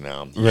 years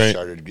now. He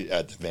started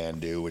at the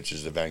VANDU, which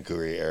is the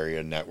Vancouver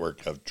Area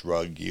Network of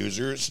Drug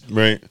Users,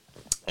 right?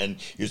 And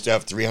used to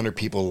have 300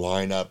 people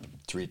line up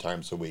 3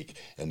 times a week,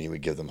 and he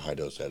would give them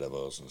high-dose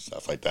edibles and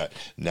stuff like that.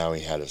 Now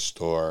he had a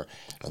store,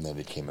 and then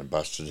they came and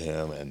busted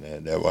him, and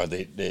then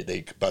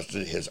they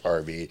busted his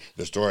RV.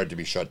 The store had to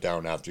be shut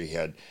down after he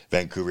had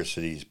Vancouver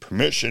City's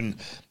permission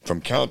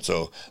from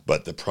council,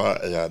 but the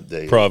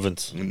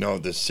province,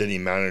 the city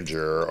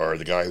manager or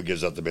the guy who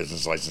gives out the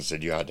business license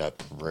said you had to have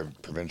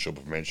provincial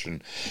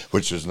permission,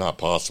 which is not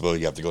possible.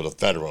 You have to go to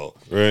federal,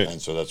 right?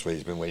 And so that's what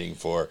he's been waiting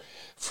for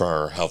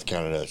Health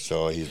Canada.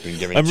 So he's been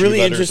giving. I'm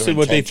really interested in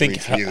what they think.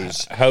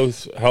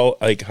 How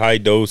like high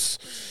dose,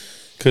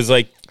 because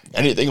like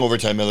anything over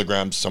 10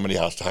 milligrams, somebody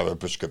has to have a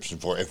prescription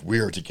for. If we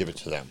were to give it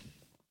to them,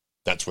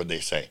 that's what they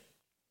say.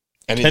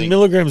 Anything, 10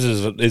 milligrams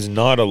is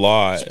not a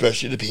lot,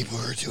 especially the people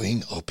who are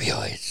doing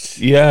opioids.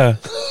 Yeah,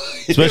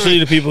 especially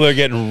the people that are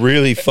getting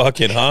really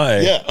fucking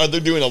high. Yeah, they're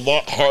doing a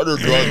lot harder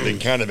drug than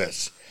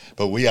cannabis.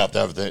 But we have to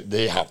have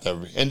they have to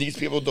have, and these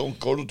people don't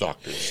go to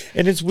doctors.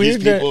 And it's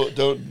weird these people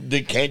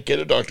they can't get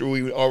a doctor.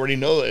 We already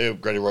know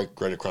that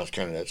right across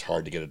Canada, it's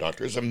hard to get a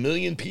doctor. There's 1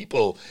 million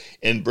people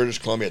in British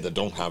Columbia that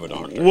don't have a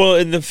doctor. Well,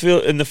 and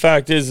the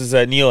fact is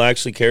that Neil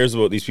actually cares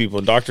about these people,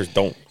 and doctors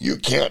don't. You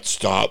can't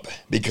stop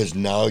because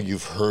now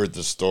you've heard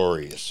the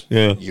stories.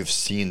 Yeah, you've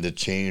seen the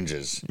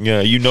changes. Yeah,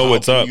 you know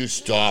what's up. You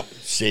stop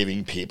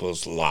saving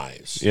people's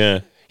lives. Yeah,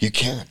 you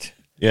can't.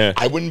 Yeah,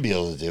 I wouldn't be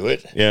able to do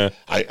it. Yeah,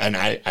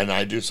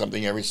 I do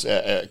something every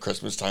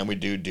Christmas time. We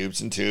do Dupes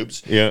and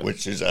Tubes. Yeah,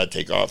 which is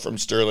take off from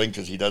Sterling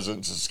because he does it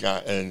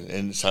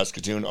in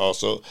Saskatoon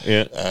also.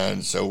 Yeah,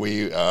 and so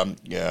we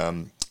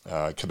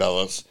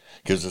Cabela's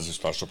gives us a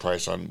special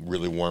price on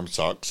really warm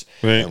socks,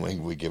 right?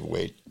 And we give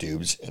away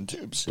Dubes and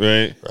Tubes,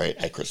 right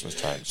at Christmas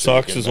time. So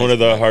socks is one of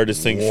the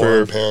hardest things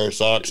for pair of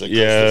socks at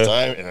Christmas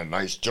time in a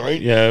nice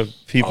joint. Yeah,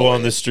 people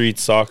on the street,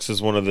 socks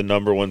is one of the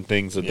number one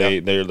things that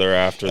they're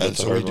after. And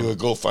so we do a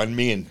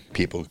GoFundMe, and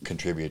people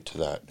contribute to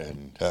that.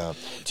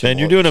 And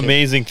you're doing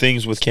amazing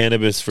things with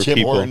cannabis for Tim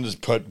people. Tim Hortons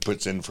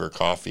puts in for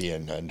coffee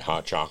and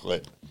hot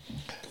chocolate.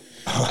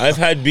 I've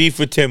had beef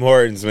with Tim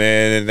Hortons,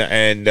 man,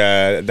 and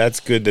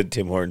that's good that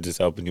Tim Hortons is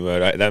helping you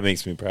out. That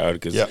makes me proud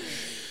because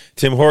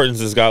Tim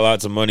Hortons has got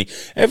lots of money.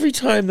 Every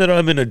time that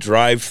I'm in a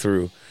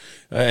drive-through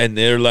and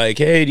they're like,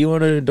 "Hey, do you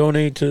want to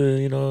donate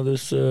to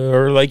this?"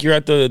 Or like you're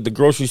at the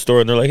grocery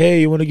store and they're like, "Hey,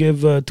 you want to give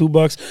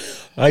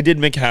 $2?" I did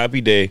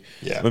McHappy Day.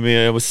 Yeah, I mean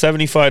it was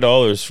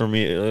 $75 for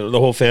me, the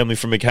whole family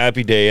for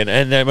McHappy Day, and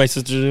then my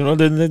sister, you want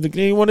to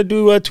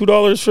do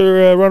 $2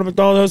 for Ronald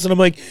McDonald House, and I'm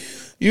like,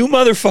 you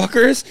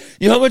motherfuckers,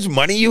 you know how much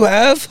money you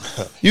have?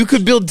 You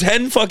could build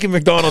 10 fucking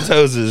McDonald's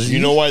houses. You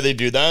know why they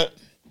do that?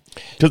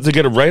 Because they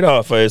get a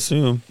write-off, I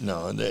assume.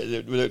 No,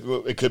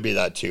 it could be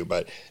that too.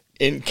 But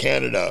in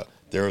Canada,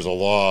 there is a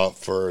law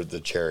for the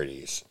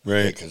charities.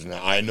 Right. Because now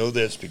I know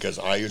this because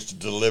I used to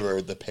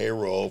deliver the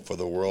payroll for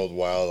the World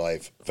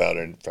Wildlife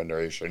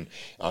Federation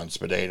on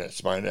Spadina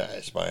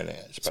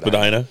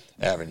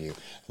Avenue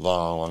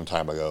long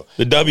time ago.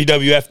 The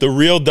WWF, the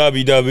real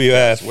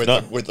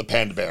WWF. With the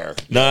panda bear.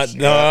 Not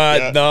you, so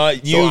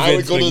I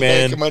would Vince go to the McMahon.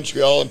 Bank of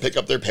Montreal and pick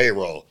up their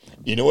payroll.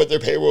 You know what their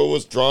payroll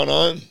was drawn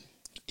on?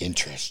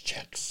 Interest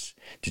checks.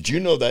 Did you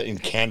know that in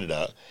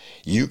Canada,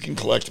 you can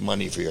collect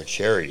money for your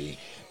charity,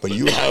 but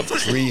you have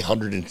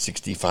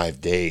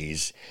 365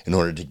 days in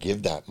order to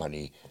give that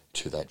money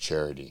to that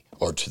charity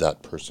or to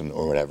that person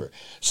or whatever.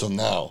 So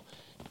now,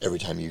 every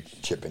time you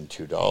chip in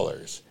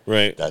 $2,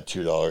 Right. that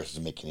 $2 is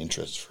making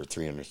interest for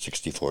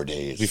 364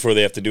 days. Before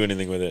they have to do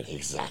anything with it.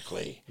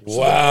 Exactly. Wow. So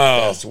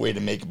the best way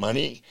to make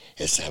money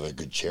is to have a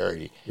good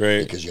charity. Right.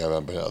 Because you have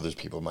other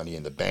people money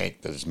in the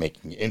bank that is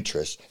making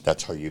interest.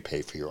 That's how you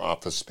pay for your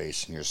office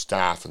space and your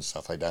staff and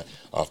stuff like that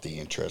off the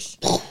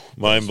interest.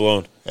 Mind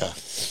blown. Yeah.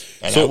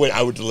 And So-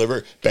 I would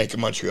deliver Bank of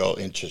Montreal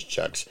interest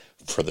checks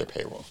for their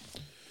payroll.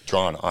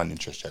 Drawn on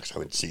interest checks. I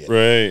would see it.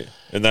 Right.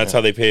 And that's how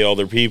they pay all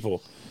their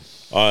people.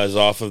 Is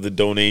off of the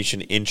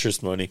donation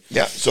interest money.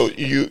 Yeah. So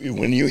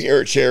when you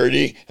hear a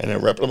charity and a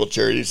reputable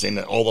charity saying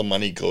that all the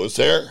money goes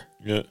there,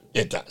 Yeah.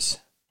 it does.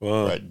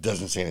 Wow. But it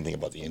doesn't say anything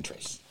about the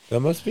interest. That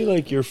must be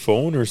like your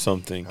phone or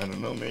something. I don't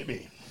know,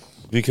 maybe.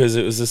 Because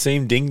it was the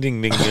same ding ding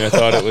ding ding. I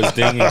thought it was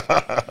dinging.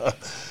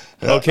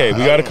 Okay, we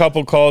got a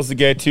couple calls to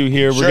get to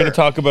here. We're Sure. going to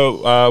talk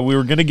about, we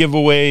were going to give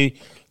away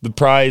the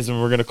prize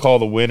and we're going to call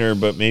the winner,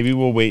 but maybe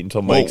we'll wait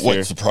until Mike's What's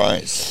here. the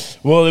prize?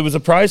 Well, it was a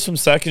prize from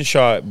Second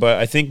Shot, but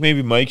I think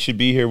maybe Mike should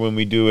be here when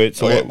we do it.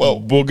 So Okay,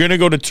 we're going to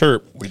go to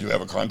Terp. We do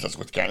have a contest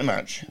with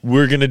CannaMatch.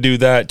 We're going to do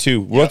that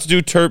too. Let's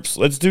do Terp's.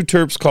 Let's do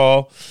Terp's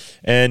call.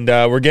 And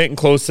we're getting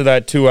close to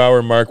that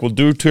 2-hour mark. We'll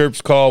do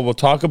Terp's call. We'll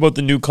talk about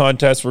the new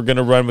contest we're going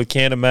to run with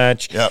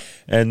CannaMatch. Yep.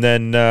 And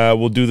then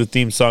we'll do the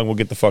theme song. We'll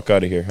get the fuck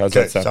out of here. How's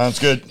Okay, that sound? sounds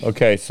good.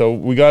 Okay, so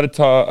we got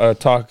to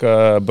talk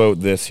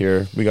about this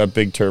here. We got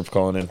Big Terp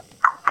calling in.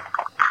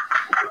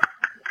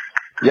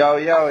 Yo,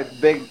 it's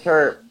Big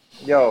Terp.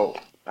 Yo,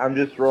 I'm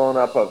just rolling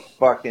up a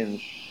fucking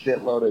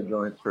shitload of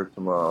joints for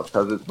tomorrow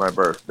because it's my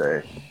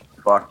birthday.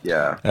 Fuck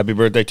yeah. Happy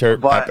birthday, Terp.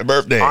 But Happy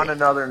birthday. on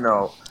another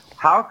note,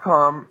 how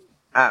come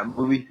at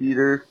movie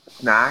theaters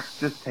snacks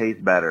just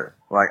taste better?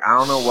 Like, I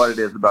don't know what it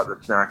is about the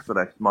snacks that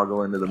I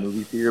smuggle into the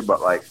movie theater,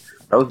 but like,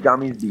 those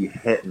gummies be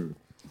hitting.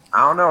 I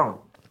don't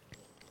know.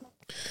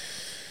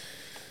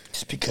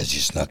 It's because you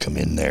snuck them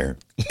in there.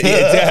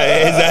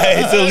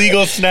 It's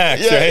illegal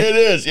snacks, Yeah, right? it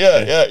is. Yeah.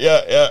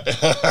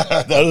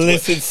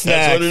 Illicit That's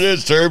snacks. what it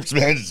is, Terps,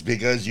 man. It's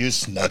because you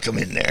snuck them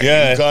in there.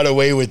 Yeah. You got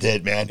away with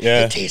it, man.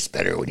 Yeah. It tastes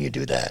better when you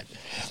do that.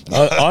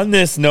 On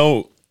this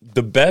note,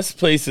 the best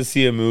place to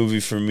see a movie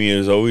for me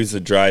is always a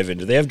drive-in.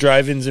 Do they have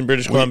drive-ins in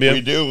British Columbia?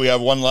 We do. We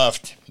have one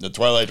left. The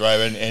Twilight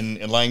Drive-In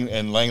in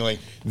Langley.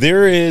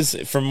 There is,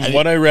 from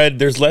what I read,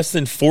 there's less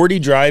than 40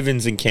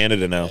 drive-ins in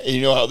Canada now. And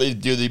you know how they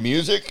do the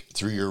music?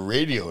 Through your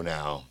radio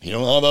now. You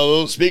don't have that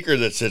little speaker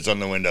that sits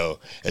on the window.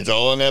 It's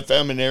all on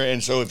FM in there.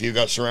 And so if you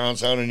got surround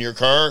sound in your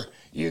car,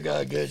 you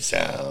got good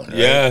sound. Right?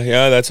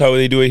 Yeah, that's how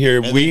they do it here.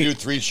 And they do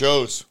 3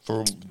 shows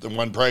for the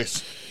one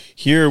price.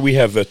 Here we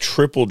have a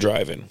triple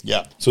drive-in.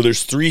 Yeah. So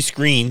there's 3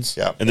 screens,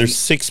 Yeah. and there's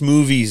 6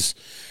 movies,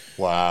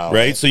 Wow.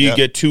 right? So you Yeah.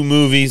 get 2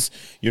 movies.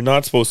 You're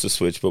not supposed to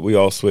switch, but we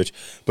all switch.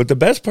 But the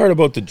best part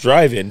about the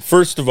drive-in,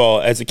 first of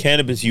all, as a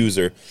cannabis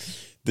user,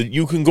 that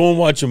you can go and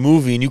watch a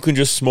movie and you can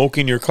just smoke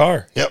in your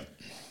car, Yep.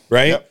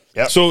 right?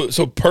 Yep. So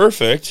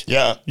perfect.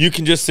 Yeah. You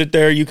can just sit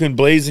there, you can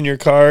blaze in your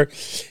car,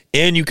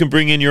 and you can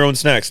bring in your own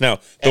snacks. Now,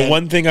 the And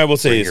one thing I will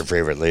say Bring is your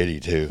favorite lady,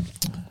 too.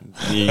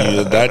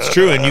 yeah, that's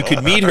true, and you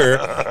can meet her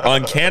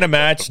on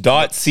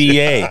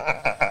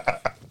CannaMatch.ca.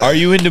 Are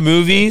you into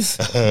movies?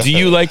 Do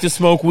you like to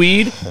smoke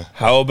weed?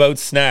 How about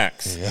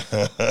snacks?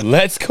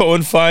 Let's go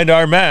and find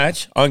our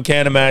match on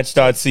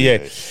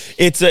CannaMatch.ca.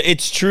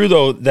 It's true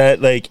though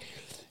that like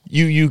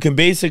you can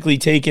basically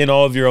take in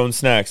all of your own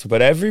snacks,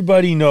 but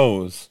everybody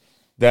knows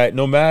that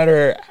no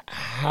matter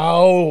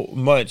how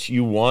much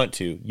you want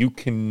to, you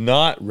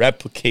cannot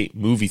replicate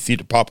movie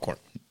theater popcorn.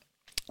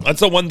 That's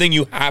the one thing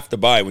you have to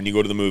buy when you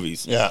go to the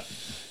movies. Yeah.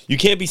 You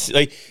can't be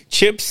like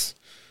chips.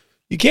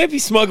 You can't be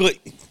smuggling.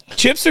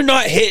 Chips are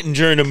not hitting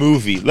during a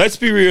movie. Let's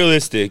be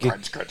realistic.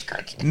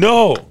 Crunch.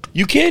 No,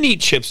 you can't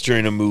eat chips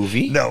during a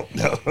movie. No.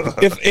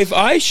 If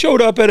I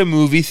showed up at a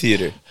movie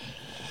theater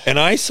and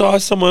I saw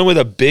someone with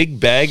a big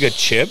bag of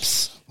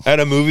chips at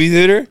a movie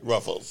theater,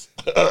 Ruffles.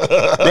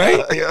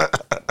 right? Yeah.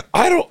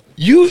 I don't.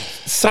 You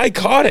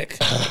psychotic.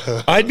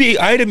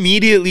 I'd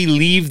immediately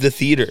leave the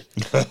theater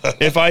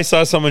if I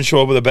saw someone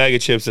show up with a bag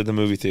of chips at the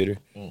movie theater.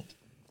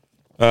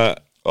 I'll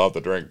have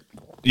to drink.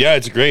 Yeah,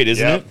 it's great,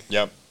 isn't it?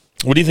 Yep.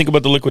 What do you think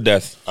about the Liquid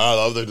Death? I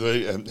love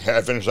the.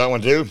 I finished that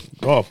one too.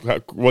 Oh,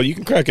 well, you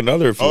can crack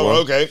another if you Oh,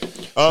 want. okay.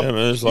 man,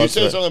 there's you lots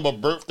said of- something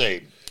about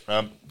birthday.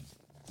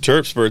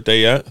 Terp's birthday,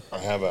 yeah. I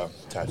have a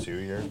tattoo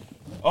here.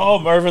 Oh,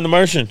 Marvin the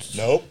Martian.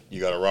 Nope,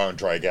 you got it wrong.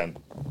 Try again.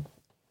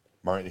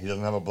 Martin, he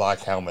doesn't have a black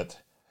helmet.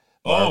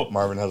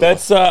 Marvin has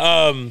That's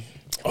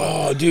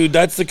oh, dude,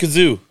 that's the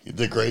kazoo.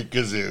 the great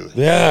kazoo.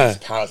 Yeah. He's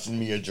passing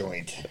me a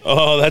joint.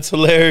 Oh, that's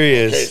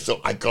hilarious. Okay, so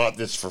I got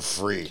this for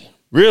free.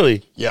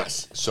 Really?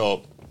 Yes.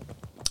 So,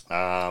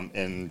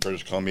 in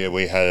British Columbia,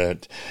 we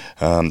had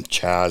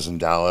Chaz in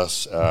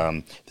Dallas.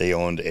 They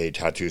owned a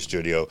tattoo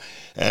studio,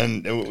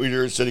 and we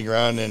were sitting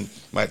around, and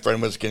my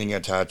friend was getting a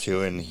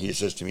tattoo, and he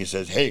says to me, he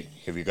says, "Hey,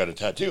 have you got a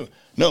tattoo?"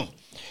 "No."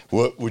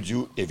 "What would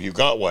you, if you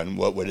got one,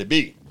 what would it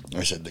be?"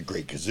 I said, "The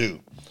Great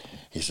Kazoo."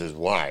 He says,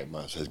 why?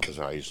 I said, because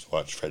I used to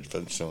watch Fred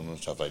Flintstone and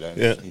stuff like that.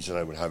 Yeah. He said,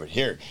 I would have it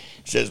here.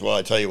 He says, well,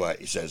 I tell you what.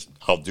 He says,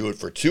 I'll do it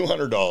for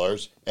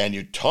 $200, and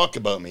you talk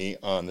about me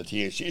on the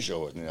THC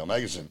show with Neil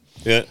Magazine.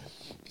 Yeah.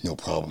 No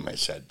problem, I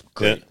said.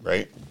 Great,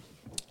 right?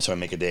 So I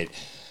make a date.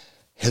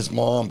 His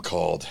mom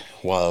called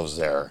while I was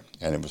there,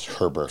 and it was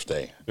her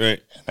birthday.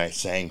 Right. And I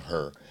sang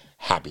her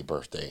happy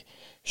birthday.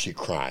 She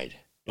cried.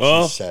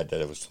 Oh. She said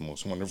that it was the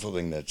most wonderful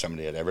thing that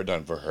somebody had ever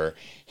done for her.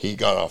 He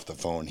got off the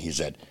phone. He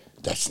said,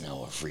 that's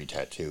now a free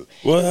tattoo.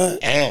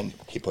 What? And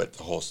he put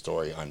the whole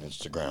story on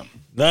Instagram.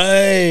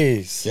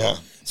 Nice. Yeah.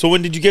 So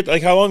when did you get,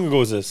 like, how long ago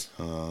was this?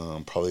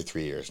 Probably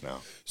 3 years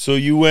now. So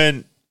you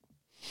went,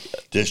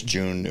 This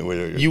June.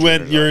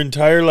 your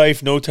entire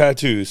life, no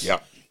tattoos.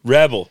 Yeah.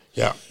 Rebel.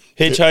 Yeah.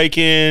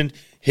 Hitchhiking,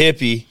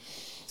 hippie,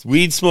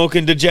 weed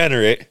smoking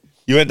degenerate.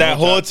 You went that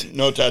whole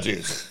no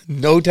tattoos.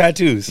 no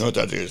tattoos. No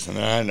tattoos. And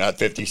then at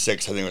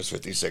 56, I think it was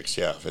 56.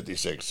 Yeah,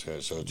 56.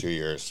 So 2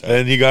 years.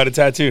 And you got a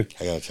tattoo.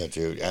 I got a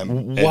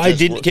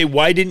tattoo.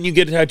 Why didn't you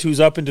get tattoos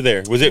up into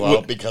there? Was it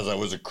Well, because I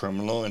was a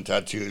criminal, and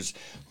tattoos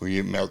where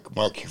you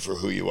mark you for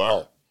who you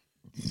are.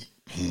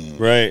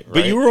 right?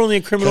 But you were only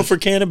a criminal for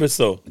cannabis,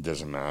 though. It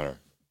doesn't matter.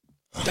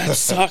 That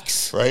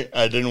sucks. Right?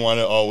 I didn't want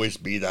to always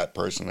be that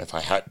person. If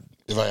I had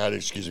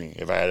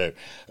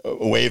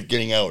a way of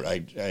getting out, I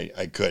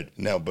could.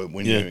 No, but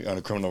when you're on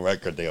a criminal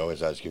record, they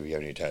always ask you if you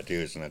have any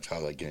tattoos, and that's how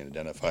they can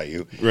identify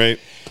you. Right.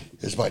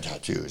 It's my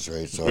tattoos,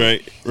 right? So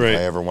right. if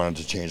I ever wanted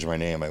to change my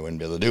name, I wouldn't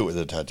be able to do it with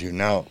a tattoo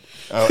now.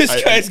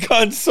 This guy's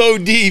gone so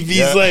deep.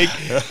 He's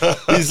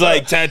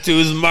like,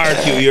 tattoos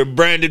mark you. You're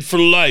branded for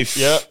life.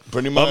 Yeah,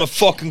 pretty much. I'm a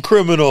fucking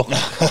criminal.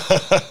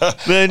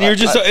 Man, you're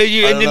just.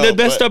 The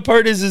best up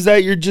part is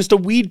that you're just a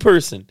weed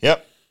person.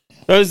 Yep.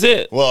 That was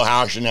it. Well,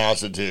 hash and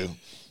acid too.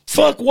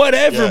 Fuck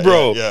whatever,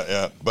 bro.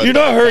 Yeah. But you're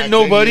not hurting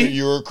nobody.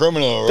 You were a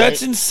criminal, right?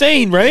 That's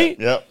insane, right?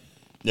 Yeah.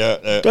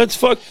 That's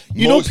fuck.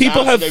 You know,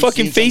 people have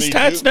fucking face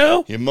tats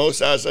now. The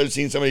most acid I've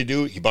seen somebody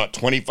do, he bought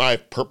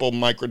 25 purple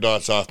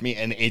microdots off me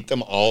and ate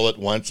them all at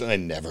once, and I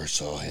never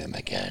saw him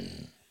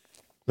again.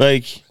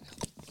 Like,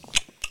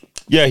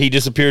 yeah, he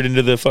disappeared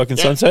into the fucking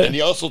sunset. And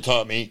he also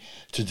taught me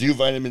to do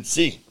vitamin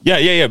C.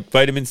 Yeah.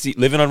 Vitamin C,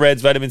 living on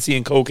reds, vitamin C,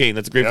 and cocaine.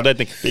 That's great for that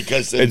thing.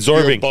 Because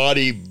absorbing. your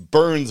body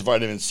burns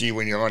vitamin C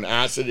when you're on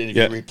acid, and if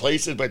you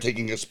replace it by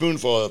taking a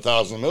spoonful of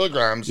 1,000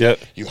 milligrams,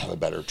 you have a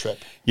better trip.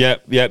 Yeah.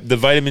 The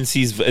vitamin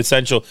C is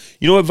essential.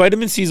 You know what?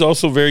 Vitamin C is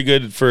also very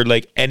good for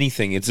like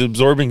anything. It's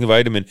absorbing the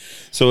vitamin.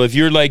 So if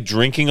you're like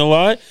drinking a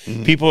lot,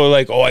 people are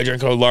like, "Oh, I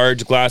drink a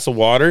large glass of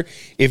water."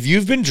 If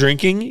you've been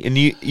drinking and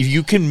if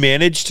you can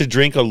manage to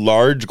drink a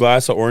large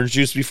glass of orange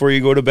juice before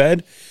you go to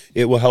bed,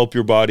 it will help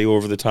your body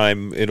over the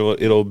time.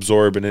 It'll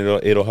absorb and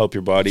it'll help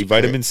your body.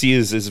 Vitamin C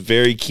is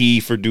very key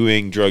for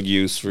doing drug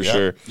use for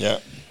sure.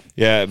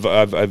 Yeah,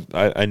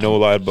 I know a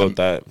lot about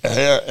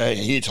that.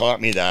 He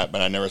taught me that,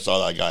 but I never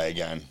saw that guy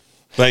again.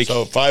 Like,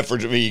 so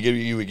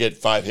you would get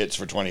 5 hits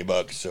for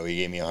 $20. So he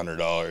gave me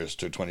 $100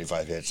 to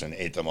 25 hits and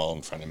ate them all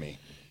in front of me.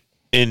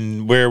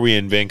 In where are we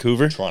in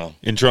Vancouver? Toronto.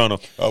 In Toronto.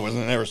 Oh, I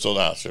never sold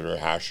acid or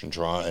hash in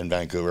Toronto and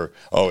Vancouver.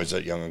 Always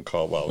at Young and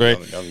Caldwell. Right.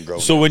 Young and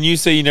Grove. So when you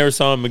say you never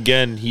saw him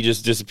again, he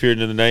just disappeared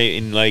into the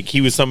night, and like he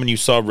was someone you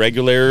saw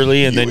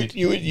regularly, and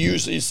you would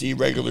usually see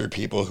regular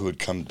people who would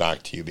come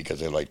back to you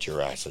because they liked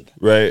your acid.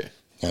 Right.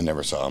 I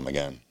never saw him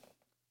again.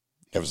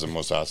 It was the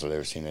most acid I've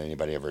ever seen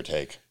anybody ever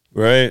take.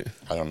 Right.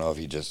 I don't know if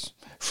he just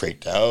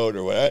freaked out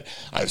or what.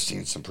 I've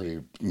seen some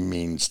pretty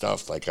mean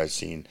stuff. Like I've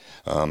seen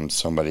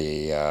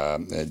somebody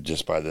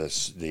just by the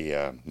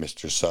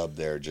Mr. Sub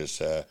there, just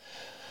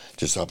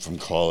up from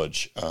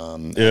college.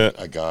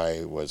 A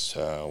guy was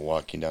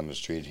walking down the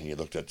street and he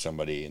looked at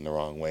somebody in the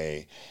wrong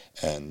way,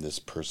 and this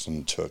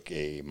person took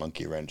a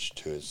monkey wrench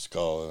to his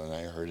skull, and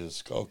I heard his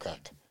skull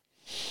crack.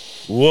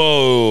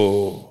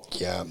 Whoa.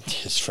 Yeah,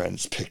 his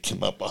friends picked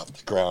him up off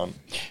the ground,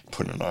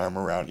 put an arm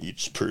around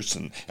each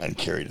person, and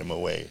carried him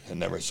away, and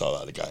never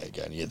saw that guy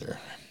again either.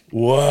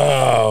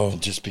 Wow.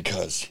 And just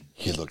because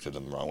he looked at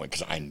them the wrong way,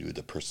 because I knew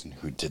the person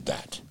who did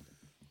that.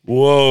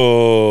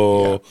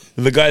 Whoa.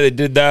 Yeah. The guy that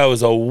did that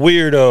was a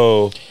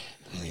weirdo.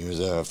 He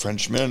was a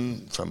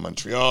Frenchman from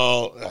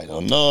Montreal. I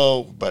don't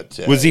know, but...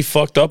 was he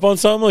fucked up on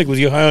something? Like, was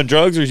he high on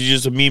drugs, or was he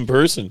just a mean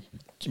person?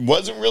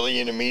 Wasn't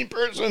really a mean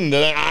person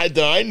that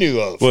I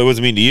knew of. Well, it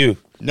wasn't mean to you.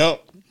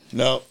 No.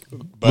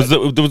 Was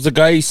the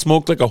guy he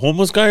smoked like a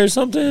homeless guy or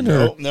something?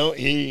 No.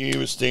 He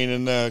was staying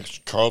in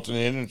Carlton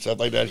Inn and stuff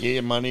like that. He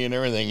had money and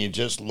everything. He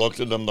just looked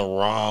at them the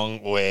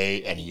wrong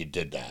way, and he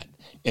did that.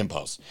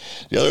 Impulse.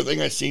 The other thing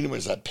I seen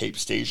was at Pape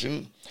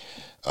Station.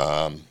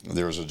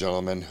 There was a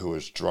gentleman who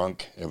was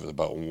drunk. It was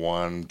about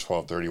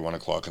 12:30, 1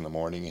 o'clock in the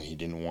morning, and he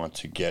didn't want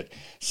to get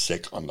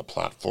sick on the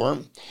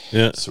platform.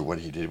 Yeah. So what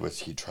he did was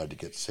he tried to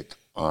get sick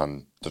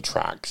on the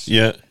tracks.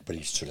 Yeah. But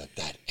he stood at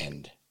that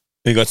end.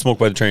 He got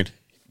smoked by the train.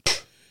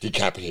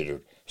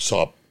 Decapitated.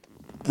 Saw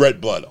red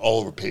blood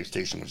all over Pape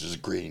Station, which is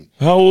green.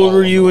 How old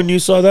were you when you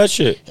saw that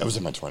shit? I was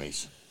in my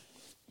 20s.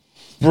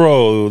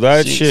 Bro,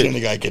 that shit. Seeing the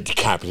guy get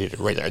decapitated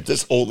right there.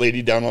 This old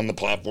lady down on the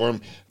platform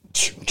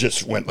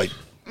just went like...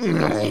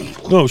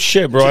 No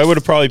shit, bro. I would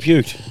have probably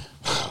puked.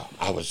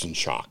 I was in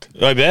shock.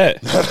 I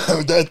bet.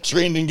 That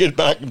train didn't get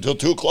back until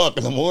 2 o'clock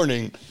in the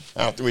morning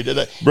after we did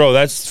that. Bro,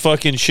 that's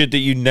fucking shit that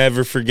you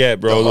never forget,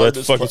 bro.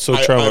 That's fucking so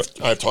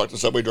traumatizing. I've talked to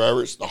subway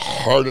drivers. The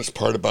hardest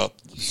part about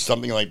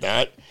something like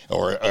that,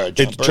 or a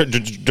jumper,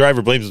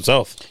 driver blames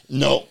himself.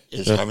 No,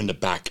 is having to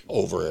back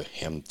over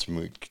him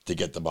to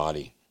get the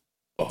body.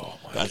 Oh,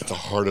 that's the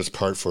hardest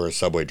part for a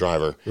subway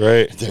driver.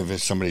 Right.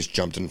 If somebody's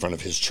jumped in front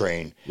of his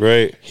train,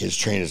 right, his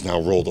train is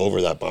now rolled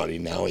over that body.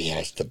 Now he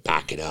has to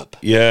back it up.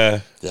 Yeah.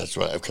 That's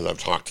why, because I've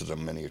talked to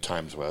them many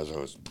times as I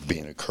was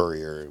being a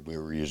courier. We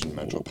were using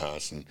Metro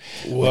Pass, and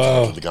we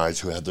talked to the guys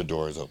who had the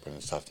doors open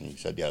and stuff. And he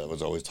said, yeah, that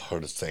was always the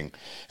hardest thing,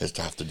 is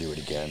to have to do it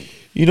again.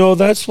 You know,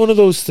 that's one of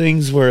those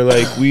things where,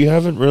 like, we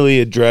haven't really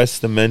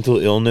addressed the mental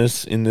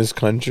illness in this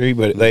country,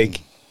 but,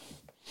 like,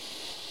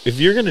 if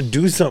you're going to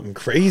do something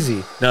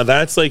crazy, now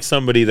that's like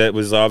somebody that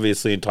was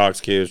obviously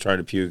intoxicated, was trying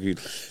to puke.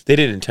 They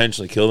didn't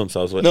intentionally kill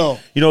themselves. But, no.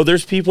 You know,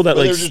 there's people that,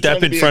 like,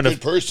 step in front of a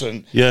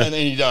person, yeah, and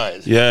then he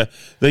dies. Yeah.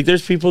 Like,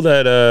 there's people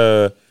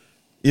that,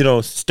 you know,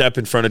 step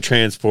in front of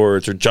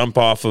transports or jump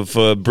off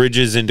of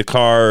bridges into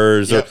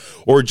cars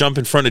or jump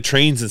in front of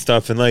trains and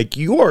stuff. And, like,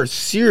 you are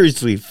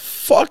seriously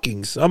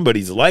fucking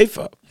somebody's life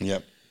up.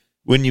 Yep.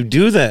 When you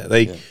do that,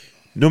 like,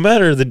 no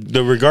matter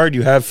the regard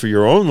you have for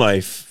your own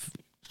life,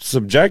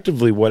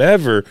 subjectively,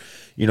 whatever,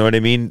 you know what I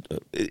mean?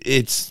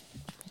 It's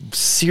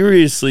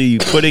seriously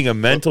putting a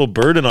mental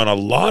burden on a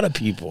lot of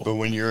people. But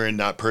when you're in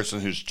that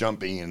person who's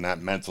jumping in that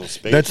mental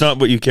space, that's not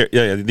what you care.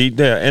 Yeah.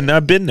 And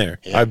I've been there.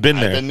 Yeah, I've been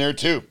there. I've been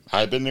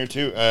there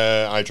too.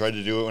 I tried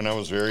to do it when I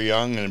was very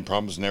young and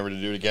promised never to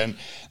do it again.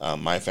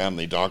 My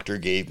family doctor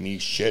gave me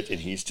shit,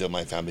 and he's still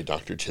my family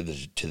doctor to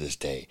this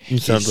day. He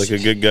sounds like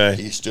a good guy.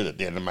 He stood at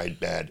the end of my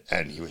bed,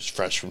 and he was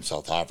fresh from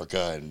South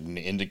Africa and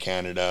into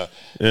Canada.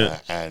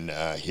 And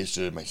he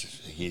stood at my.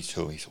 He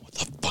told me, "What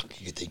the fuck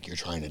do you think you're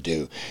trying to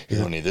do?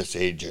 You're only this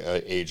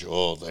age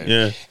old."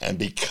 And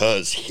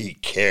because he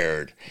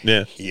cared,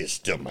 he is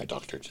still my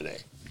doctor today.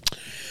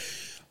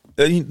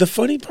 The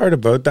funny part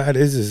about that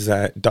is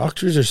that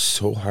doctors are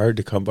so hard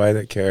to come by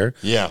that care.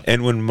 Yeah.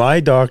 And when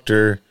my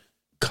doctor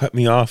cut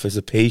me off as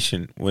a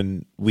patient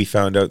when we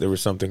found out there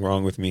was something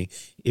wrong with me,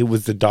 it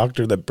was the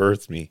doctor that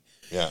birthed me.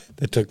 Yeah.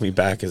 That took me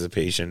back as a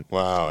patient.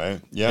 Wow.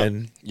 Yeah.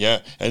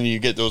 And you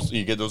get those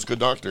good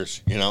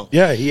doctors, you know.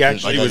 Yeah, he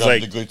actually was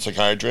like the good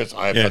psychiatrist.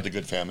 I've had the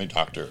good family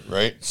doctor,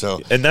 right? So,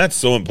 and that's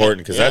so important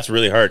because that's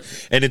really hard.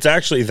 And it's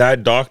actually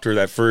that doctor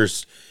that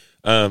first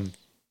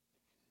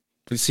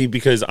see,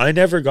 because I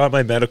never got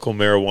my medical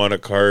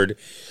marijuana card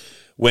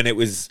when it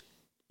was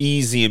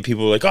easy and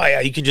people were like, oh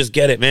yeah, you can just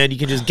get it, man. You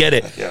can just get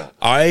it.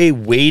 I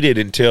waited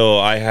until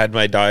I had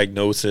my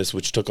diagnosis,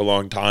 which took a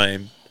long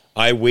time.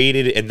 I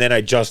waited, and then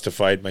I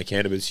justified my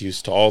cannabis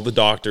use to all the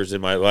doctors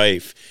in my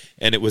life.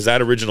 And it was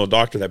that original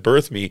doctor that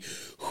birthed me,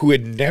 who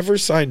had never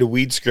signed a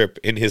weed script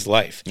in his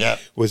life,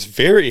 was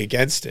very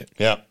against it.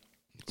 Yeah.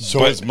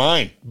 So is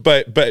mine.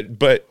 But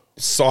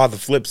saw the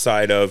flip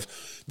side of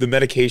the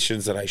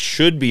medications that I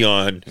should be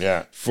on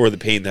for the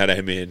pain that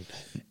I'm in,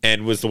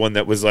 and was the one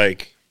that was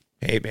like,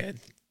 hey man,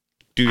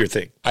 do your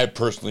thing. I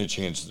personally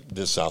changed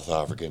this South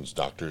African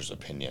doctor's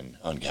opinion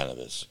on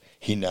cannabis.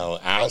 He now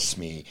asks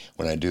me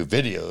when I do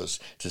videos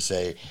to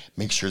say,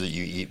 make sure that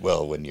you eat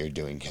well when you're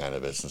doing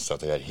cannabis and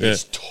stuff like that.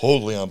 He's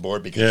totally on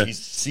board because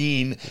he's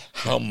seen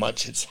how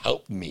much it's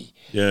helped me.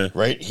 Yeah.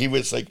 Right? He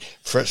was like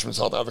fresh from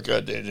South Africa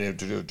to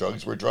do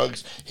drugs were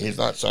drugs. He's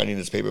not signing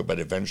this paper, but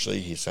eventually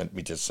he sent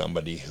me to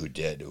somebody who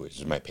did, who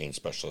is my pain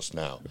specialist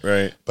now.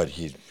 Right. But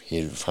he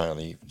had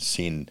finally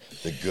seen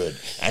the good.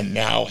 And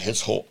now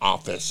his whole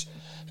office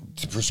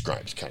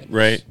prescribes cannabis.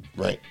 Right.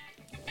 Right.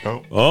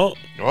 Oh.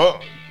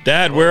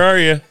 Dad, where are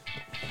you?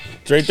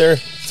 It's right there.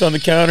 It's on the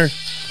counter.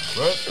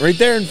 What? Right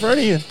there in front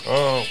of you.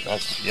 Oh,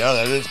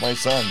 that is my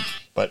son.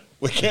 But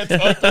we can't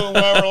talk to him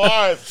while we're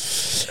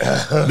live.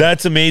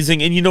 That's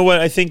amazing. And you know what?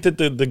 I think that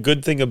the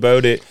good thing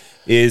about it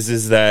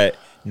is that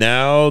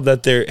now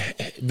that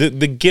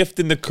the gift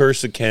and the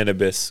curse of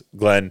cannabis,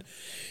 Glenn,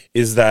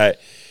 is that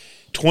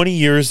 20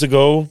 years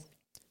ago,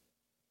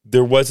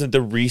 there wasn't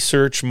the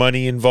research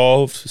money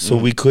involved, so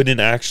we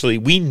couldn't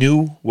we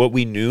knew what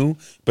we knew,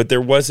 but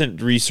there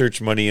wasn't research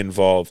money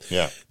involved.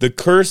 Yeah. The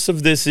curse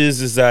of this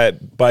is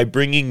that by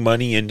bringing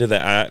money into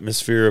the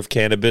atmosphere of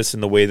cannabis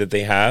in the way that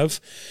they have,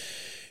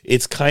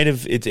 it's kind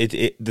of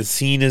the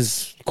scene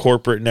is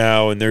corporate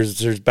now, and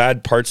there's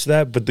bad parts to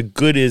that, but the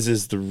good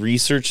is the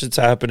research that's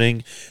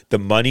happening, the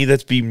money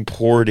that's being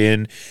poured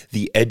in,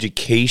 the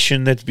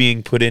education that's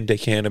being put into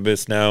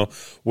cannabis now,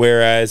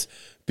 whereas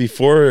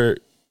before,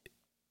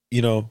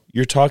 you know,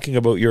 you're talking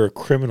about you're a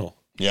criminal.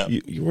 Yeah.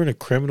 You weren't a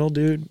criminal,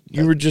 dude.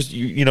 You were just,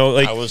 you know,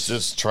 like. I was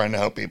just trying to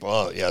help people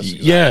out. Yes.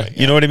 Exactly. Yeah.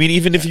 You know what I mean?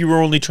 Even if you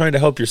were only trying to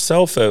help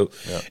yourself out.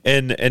 Yeah.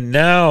 And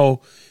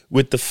now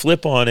with the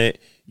flip on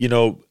it, you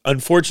know,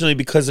 unfortunately,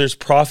 because there's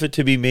profit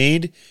to be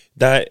made,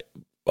 that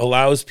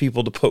allows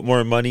people to put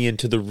more money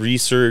into the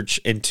research,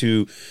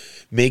 into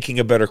making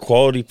a better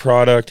quality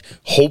product.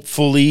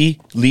 Hopefully,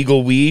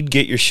 legal weed,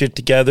 get your shit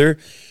together.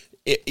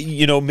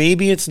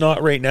 maybe it's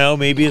not right now,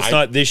 maybe it's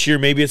not this year,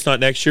 maybe it's not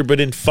next year, but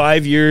in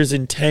 5 years,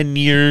 in 10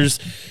 years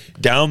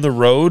down the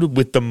road,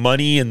 with the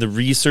money and the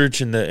research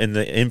and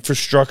the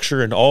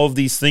infrastructure and all of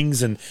these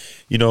things, and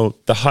the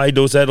high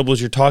dose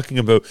edibles you're talking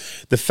about,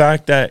 the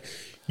fact that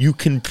you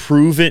can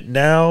prove it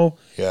now,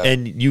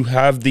 and you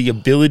have the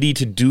ability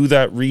to do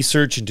that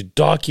research and to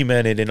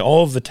document it, and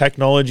all of the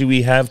technology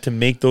we have to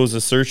make those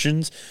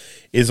assertions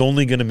is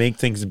only going to make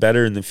things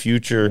better in the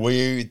future.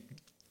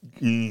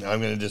 I'm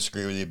going to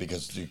disagree with you,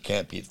 because you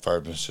can't beat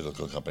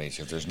pharmaceutical companies.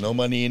 If there's no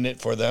money in it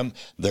for them,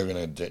 they're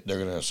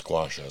gonna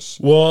squash us.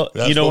 Well,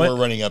 that's what we're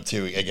running up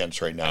to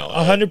against right now.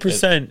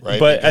 100%. Right?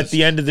 But Because at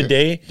the end of the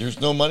day,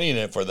 there's no money in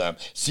it for them.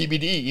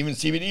 Even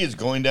CBD is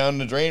going down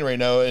the drain right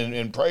now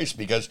in price,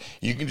 because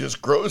you can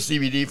just grow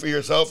CBD for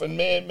yourself and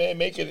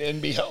make it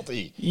and be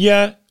healthy.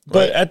 Yeah,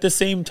 but Right. at the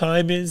same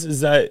time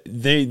is that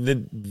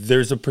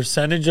there's a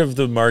percentage of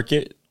the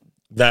market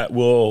that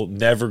will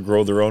never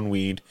grow their own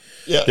weed.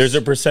 Yes. There's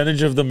a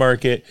percentage of the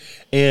market,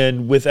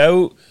 and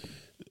without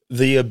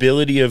the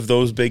ability of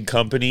those big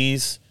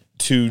companies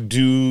to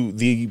do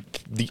the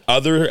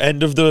other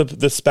end of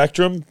the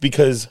spectrum,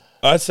 because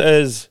us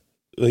as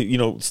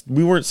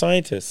we weren't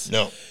scientists.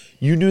 No.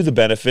 You knew the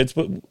benefits,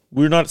 but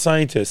we're not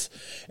scientists,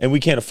 and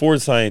we can't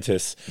afford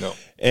scientists. No.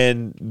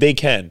 And they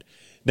can.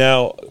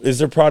 Now, is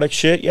their product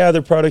shit? Yeah,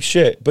 their product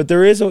shit. But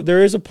there is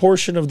a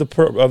portion of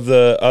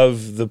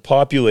the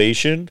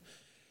population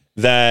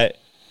that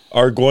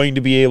are going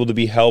to be able to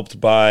be helped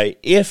by,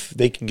 if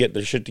they can get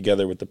their shit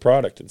together with the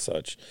product and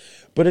such.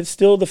 But it's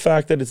still the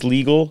fact that it's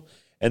legal,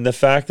 and the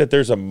fact that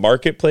there's a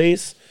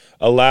marketplace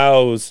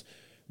allows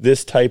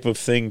this type of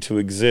thing to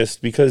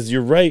exist. Because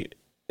you're right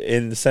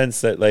in the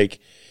sense that, like,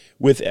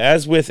 with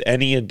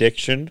any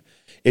addiction,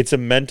 it's a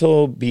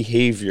mental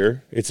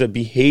behavior. It's a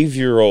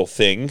behavioral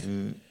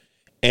thing.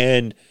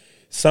 And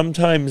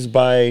sometimes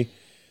by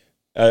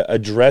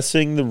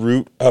addressing the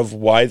root of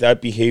why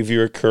that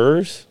behavior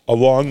occurs,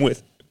 along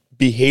with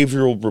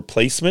behavioral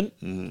replacement,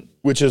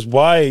 which is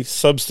why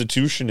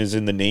substitution is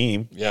in the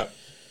name. Yeah.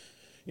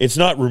 It's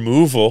not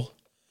removal.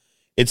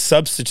 It's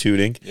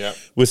substituting Yeah.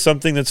 with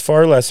something that's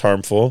far less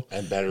harmful.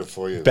 And better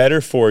for you. Better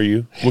for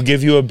you. Will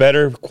give you a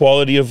better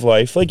quality of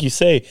life. Like you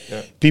say,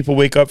 people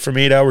wake up from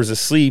 8 hours of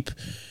sleep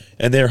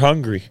and they're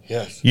hungry.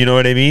 Yes. You know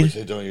what I mean?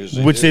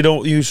 Which they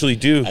don't usually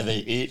do. And they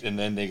eat, and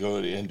then they go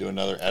and do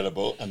another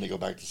edible, and they go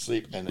back to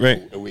sleep. And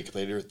Right. a week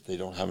later, they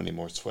don't have any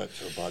more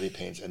sweats or body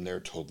pains, and they're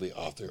totally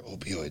off their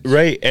opioids.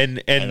 Right.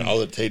 And all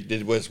it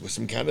did was with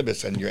some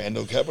cannabis and your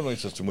endocannabinoid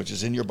system, which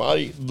is in your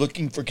body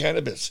looking for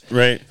cannabis.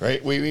 Right.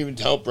 Right. We even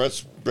tell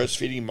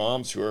breastfeeding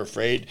moms who are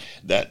afraid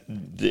that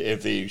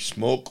if they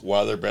smoke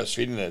while they're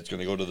breastfeeding, that it's going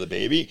to go to the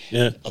baby.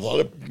 Yeah. A lot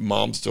of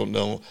moms don't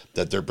know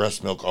that their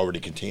breast milk already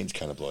contains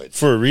cannabinoids.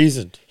 For a reason.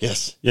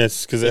 Yes.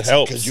 Yes, because it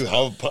helps. Because you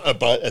have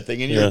a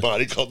thing in your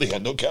body called the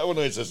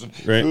endocannabinoid system,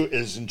 Right. who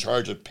is in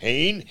charge of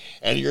pain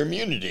and your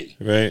immunity.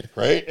 Right.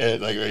 Right?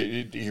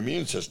 Your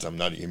immune system,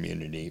 not your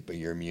immunity, but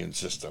your immune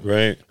system.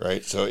 Right.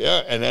 Right. So,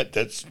 yeah, and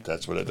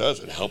that's what it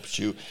does. It helps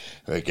you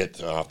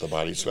get off the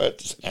body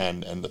sweats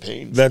and the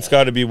pains. That's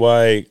got to be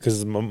why,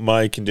 because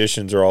my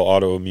conditions are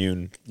all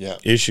autoimmune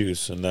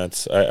issues, and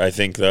that's I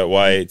think that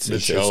why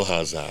Michelle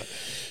has that.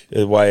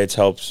 Why it's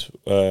helped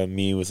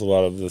me with a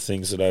lot of the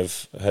things that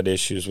I've had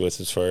issues with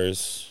as far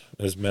as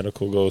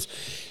medical goes.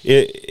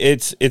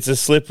 It's a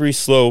slippery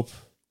slope.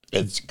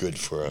 It's good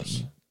for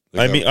us.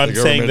 I'm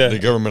saying that the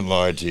government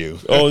lied to you.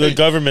 Oh, the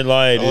government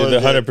lied.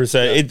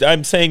 100%.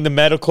 I'm saying the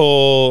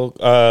medical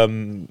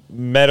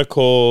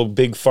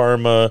big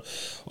pharma,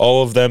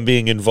 all of them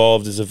being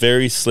involved is a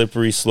very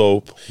slippery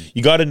slope.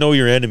 You got to know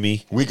your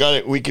enemy. We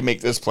can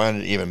make this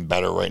planet even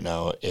better right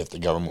now if the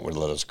government would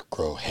let us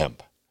grow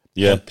hemp.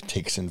 Yeah. Hemp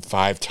takes in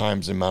 5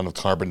 times the amount of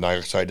carbon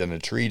dioxide than a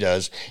tree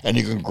does, and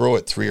you can grow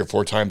it 3 or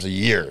 4 times a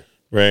year.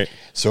 Right.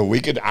 So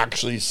we could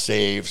actually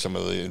save some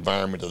of the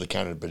environment of the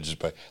Canada just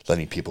by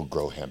letting people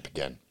grow hemp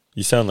again.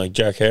 You sound like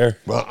Jack Hare.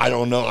 Well, I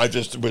don't know. I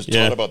just was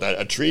taught about that.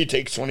 A tree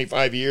takes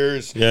 25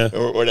 years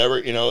or whatever,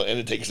 and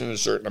it takes in a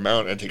certain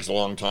amount, and it takes a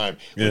long time.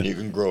 When you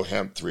can grow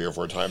hemp 3 or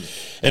 4 times.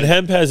 And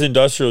hemp has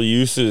industrial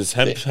uses.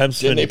 They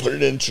put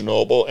it in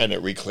Chernobyl, and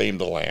it reclaimed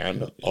the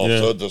land,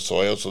 also the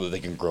soil, so that they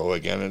can grow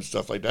again and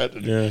stuff like that.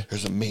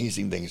 There's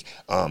amazing things.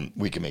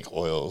 We can make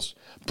oils,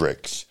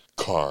 bricks,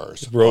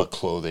 cars, rope,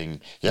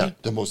 clothing. Yeah,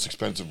 the most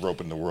expensive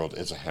rope in the world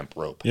is a hemp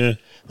rope. Yeah.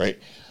 Right?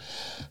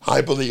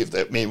 I believe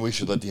that maybe we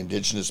should let the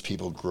indigenous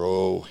people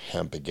grow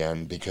hemp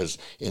again, because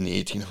in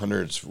the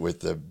 1800s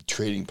with the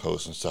trading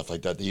posts and stuff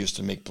like that, they used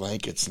to make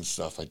blankets and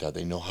stuff like that.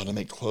 They know how to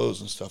make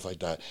clothes and stuff like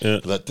that. Yeah.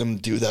 Let them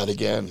do that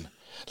again.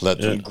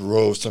 Let them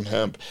grow some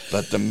hemp.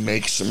 Let them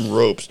make some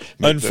ropes.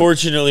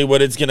 Unfortunately,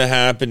 what it's going to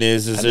happen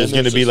is there's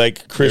going to be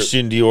like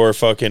Christian Dior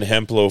fucking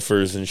hemp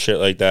loafers and shit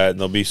like that, and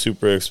they'll be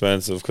super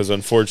expensive because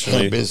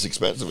unfortunately... Hemp is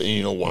expensive, and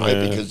you know why?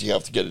 Yeah. Because you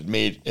have to get it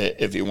made.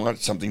 If you want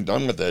something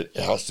done with it,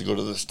 it has to go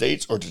to the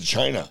States or to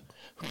China.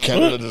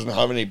 Canada doesn't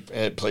have any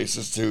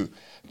places to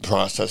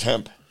process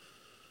hemp.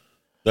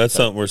 That's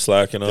something we're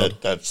slacking on.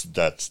 That's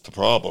the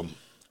problem.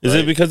 Is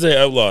it because they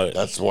outlawed it?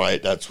 That's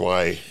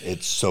why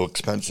it's so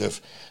expensive.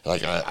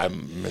 Like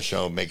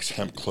Michelle makes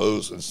hemp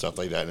clothes and stuff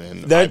like that.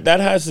 And That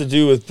has to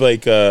do with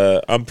like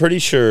I'm pretty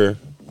sure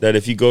that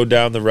if you go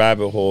down the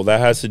rabbit hole, that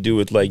has to do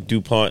with like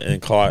DuPont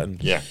and cotton,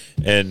 Yeah.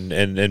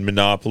 and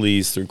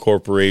monopolies through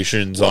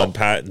corporations on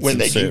patents. When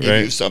and they shit, can give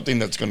right? you something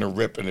that's going to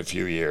rip in a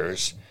few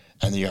years,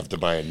 and then you have to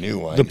buy a new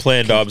one. The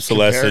planned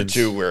obsolescence.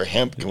 Compared to where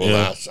hemp will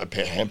last,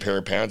 a hemp pair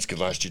of pants could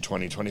last you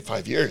 20,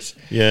 25 years.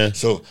 Yeah.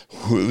 So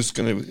who's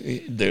going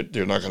to,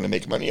 they're not going to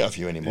make money off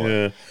you anymore.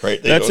 Yeah.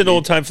 Right? That's an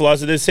old time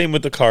philosophy. The same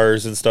with the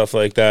cars and stuff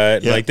like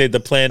that. Yeah. Like the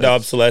planned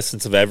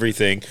obsolescence of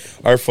everything.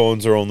 Our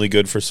phones are only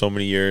good for so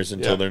many years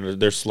until Yeah.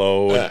 they're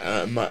slow.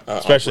 And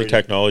especially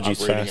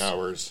technology's operating fast.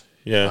 hours.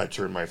 Yeah. I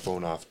turn my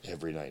phone off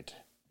every night.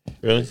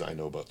 Really? Because I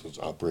know about those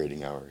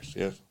operating hours.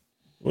 Yes.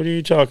 What are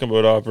you talking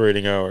about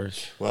operating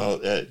hours? Well,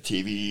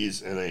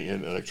 TVs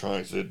and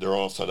electronics, they're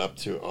all set up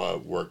to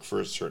work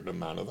for a certain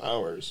amount of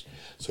hours.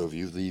 So if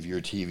you leave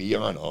your TV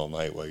on all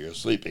night while you're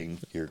sleeping,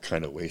 you're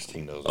kind of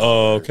wasting those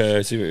Oh, hours. okay.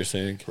 I see what you're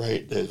saying.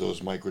 Right?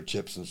 Those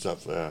microchips and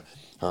stuff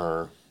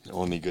are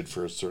only good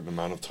for a certain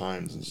amount of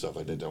times and stuff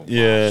like that. Don't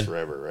last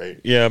forever, right?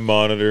 Yeah,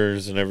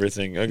 monitors and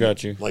everything. I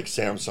got you. Like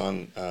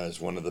Samsung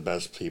is one of the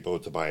best people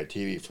to buy a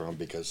TV from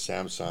because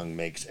Samsung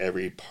makes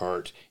every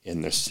part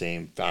in the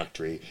same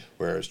factory,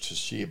 whereas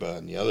Toshiba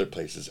and the other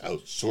places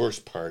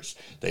outsource parts.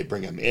 They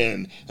bring them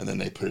in and then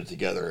they put it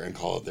together and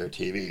call it their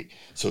TV.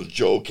 So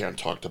Joe can't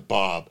talk to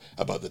Bob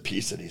about the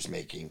piece that he's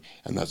making,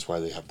 and that's why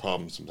they have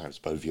problems sometimes.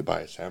 But if you buy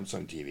a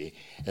Samsung TV,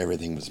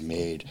 everything was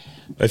made.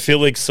 I feel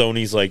like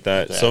Sony's like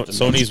that.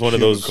 Sony's one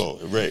of those.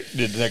 Right.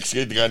 The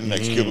guy in the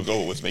next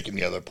cubicle was making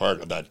the other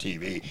part of that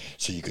TV,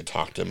 so you could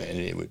talk to him and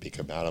it would be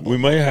compatible. We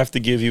might have to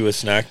give you a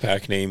snack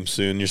pack name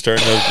soon. You're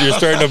starting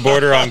to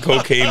border on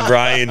cocaine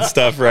Brian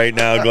stuff right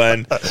now,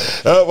 Glenn.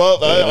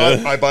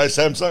 I buy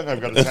Samsung. I've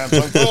got a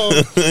Samsung phone.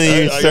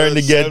 You're starting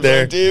to get Samsung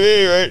there.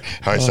 TV, right?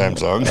 Hi,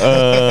 Samsung.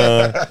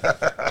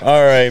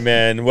 All right,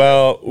 man.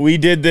 Well, we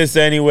did this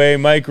anyway.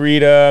 Mike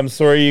Rita, I'm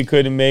sorry you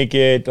couldn't make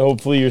it.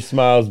 Hopefully your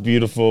smile's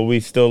beautiful. We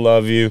still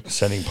love you.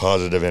 Sending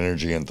positive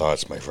energy and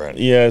thoughts, my friend.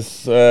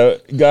 Yes.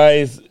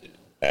 Guys,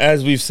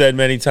 as we've said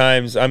many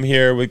times, I'm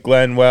here with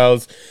Glenn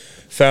Wells,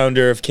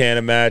 founder of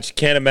CannaMatch,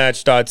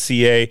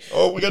 cannamatch.ca.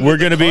 Oh, we're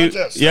going to be,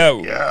 contest. yeah,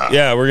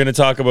 we're going to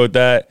talk about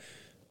that.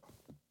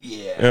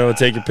 Yeah. And we'll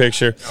take your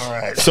picture. All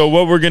right. So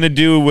what we're going to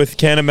do with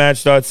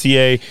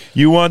cannamatch.ca,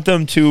 you want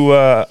them to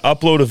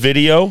upload a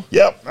video?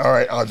 Yep. All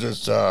right. I'll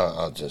just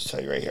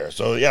tell you right here.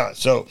 So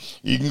so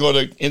you can go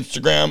to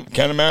Instagram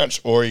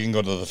CannaMatch or you can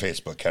go to the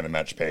Facebook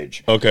CannaMatch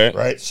page. Okay.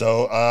 Right.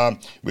 So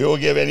we will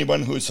give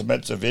anyone who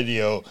submits a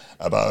video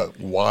about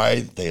why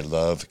they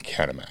love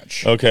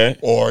CannaMatch. Okay.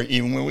 Or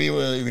even when we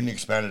will even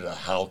expand it to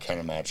how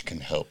CannaMatch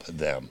can help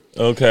them.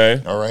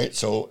 Okay. All right.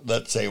 So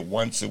let's say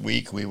once a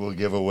week we will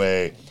give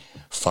away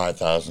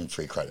 5,000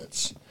 free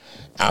credits.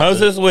 How's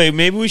this? Wait,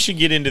 maybe we should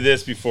get into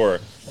this before.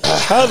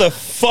 How the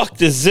fuck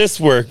does this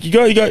work? You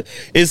got.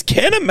 Is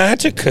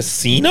CannaMatch a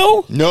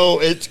casino?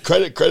 No, it's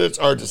credits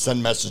are to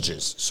send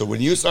messages. So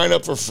when you sign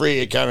up for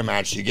free at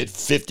CannaMatch, you get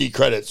 50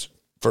 credits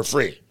for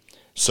free.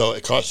 So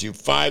it costs you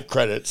 5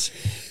 credits.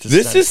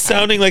 This is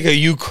sounding like a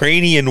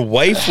Ukrainian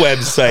wife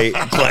website,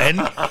 Glenn.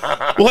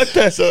 What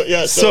the?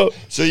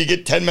 So you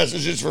get 10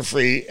 messages for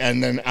free,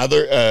 and then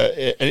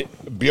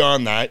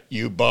beyond that,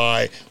 you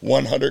buy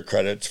 100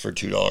 credits for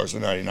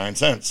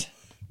 $2.99.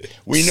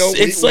 We know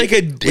it's we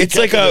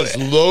like as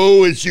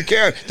low as you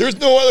can. There's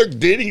no other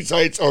dating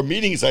sites or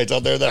meeting sites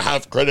out there that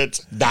have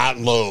credits that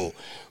low,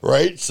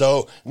 right?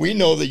 So we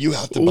know that you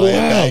have to buy a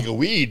bag of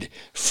weed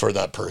for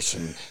that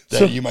person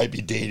that you might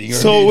be dating.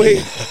 Or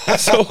meeting.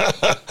 So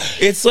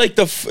it's like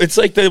the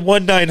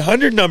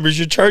 1-900 numbers.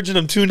 You're charging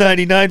them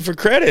 $2.99 for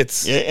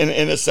credits. Yeah,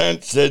 in a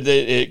sense, that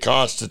it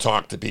costs to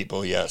talk to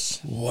people. Yes.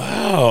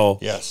 Wow.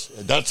 Yes,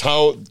 that's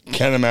how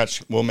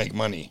CannaMatch will make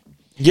money.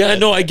 Yeah,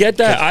 no, I get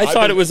that. I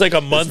thought it was like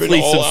a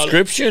monthly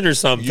subscription or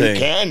something. You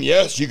can,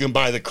 yes. You can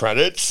buy the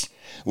credits,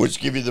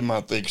 which give you the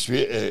monthly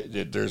experience.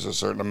 There's a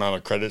certain amount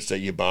of credits that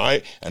you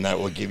buy, and that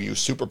will give you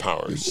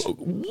superpowers.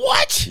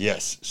 What?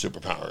 Yes,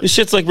 superpowers. This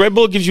shit's like Red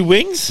Bull gives you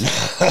wings?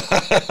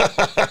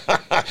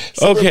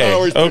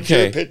 Superpowers put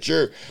okay. your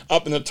picture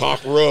up in the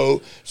top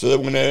row so that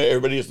when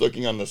everybody is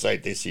looking on the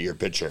site, they see your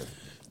picture.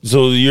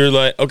 So you're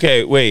like,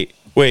 okay, wait,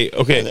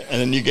 okay.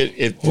 And then you get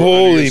it.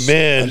 Holy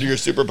man. Under your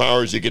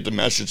superpowers, you get to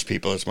message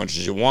people as much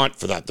as you want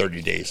for that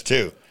 30 days,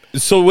 too.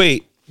 So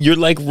wait, you're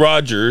like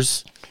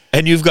Rogers,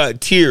 and you've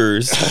got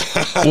tiers.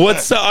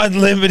 What's the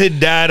unlimited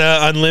data,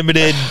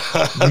 unlimited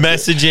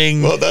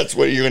messaging? Well, that's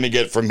what you're going to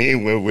get from me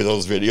with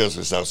those videos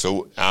and stuff.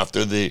 So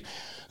after the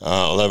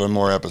 11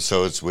 more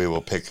episodes, we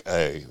will pick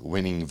a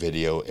winning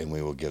video, and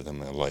we will give them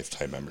a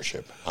lifetime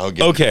membership. I'll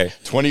give them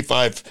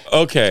 25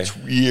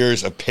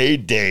 years of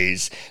paid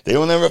days. They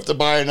will never have to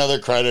buy another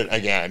credit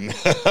again.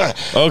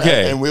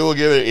 And we will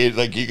give it,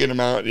 like, you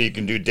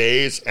can do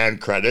days and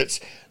credits.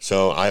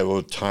 So I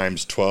will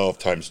times 12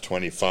 times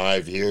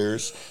 25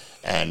 years.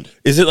 And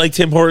Is it like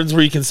Tim Hortons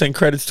where you can send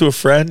credits to a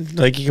friend?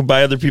 Like you can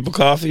buy other people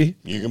coffee?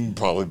 you can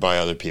probably buy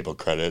other people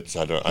credits.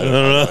 I don't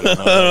know. I've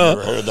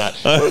never heard of that.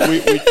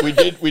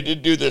 But we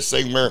did do this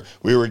thing where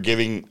we were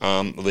giving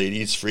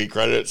ladies free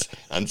credits,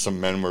 and some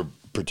men were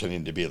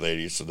pretending to be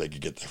ladies so they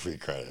could get the free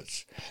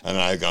credits. And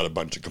I got a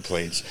bunch of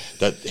complaints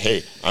that,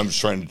 hey, I'm just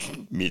trying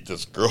to meet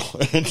this girl,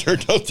 and it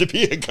turned out to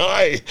be a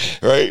guy,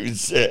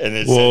 right?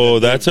 And Whoa,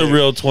 that's a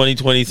real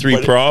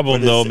 2023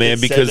 problem, though, man.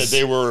 Because that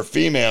they were a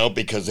female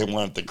because they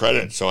wanted the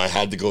credit, so I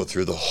had to go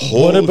through the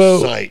whole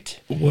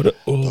site,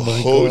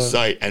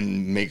 site,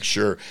 and make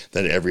sure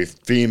that every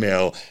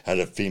female had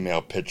a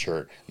female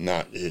picture,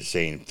 not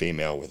saying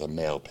female with a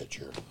male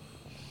picture.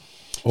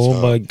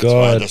 Oh my God!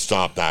 So I had to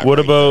stop that. What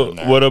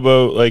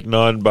about like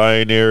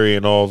non-binary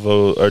and all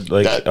those, or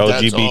like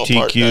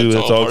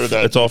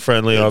LGBTQ? It's all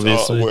friendly,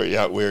 obviously.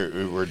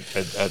 We're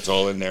that's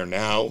all in there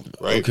now,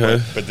 right? Okay.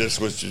 But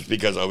this was just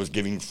because I was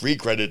giving free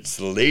credits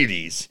to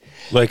ladies,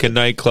 like a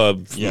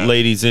nightclub,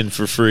 ladies in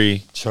for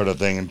free, sort of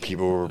thing, and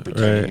people were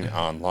pretending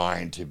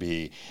online to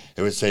be.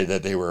 It would say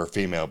that they were a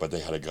female, but they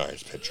had a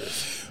guy's picture.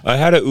 I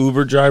had an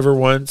Uber driver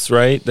once,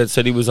 right, that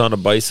said he was on a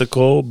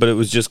bicycle, but it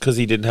was just because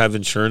he didn't have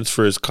insurance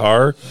for his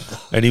car,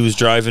 and he was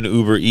driving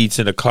Uber Eats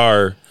in a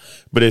car.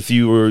 But if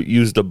you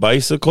used a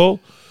bicycle,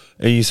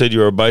 and you said you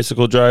were a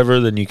bicycle driver,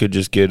 then you could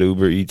just get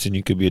Uber Eats, and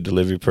you could be a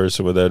delivery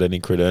person without any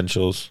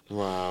credentials.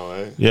 Wow.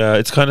 Eh? Yeah,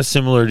 it's kind of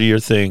similar to your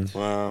thing,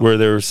 where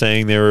they were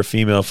saying they were a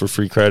female for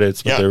free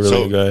credits, but they're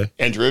really a guy.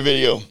 Enter a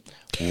video,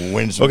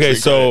 win some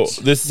free credits.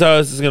 This is how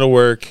this is going to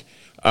work.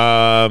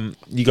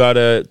 You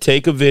gotta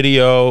take a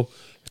video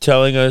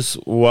telling us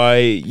why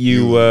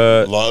you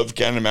love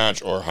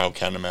CannaMatch, or how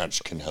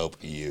CannaMatch can help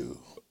you,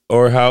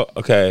 or how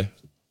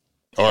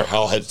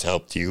it's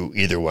helped you.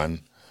 Either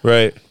one,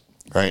 right?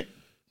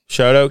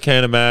 Shout out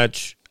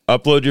CannaMatch.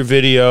 Upload your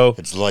video.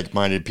 It's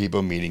like-minded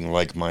people meeting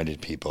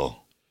like-minded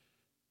people.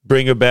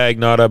 Bring a bag,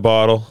 not a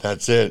bottle.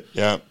 That's it.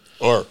 Yeah.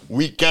 Or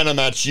we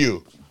CannaMatch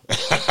you.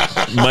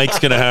 Mike's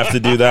gonna have to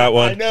do that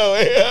one. I know.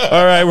 Yeah.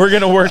 All right, we're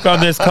gonna work on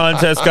this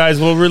contest,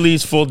 guys. We'll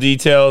release full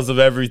details of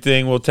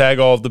everything. We'll tag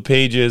all of the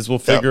pages. We'll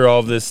figure all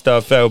of this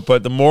stuff out.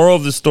 But the moral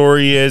of the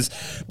story is,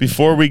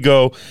 before we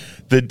go,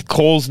 the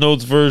Coles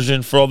Notes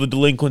version for all the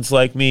delinquents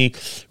like me,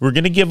 we're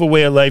gonna give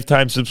away a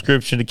lifetime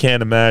subscription to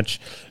CannaMatch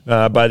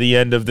by the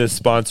end of this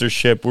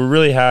sponsorship. We're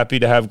really happy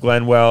to have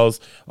Glenn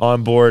Wells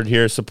on board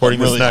here supporting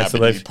the Snacks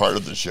of Life. To be part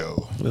of the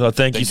show. Well,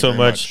 thank you so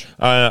much.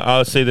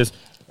 I'll say this.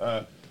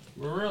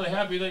 We're really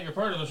happy that you're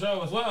part of the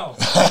show as well.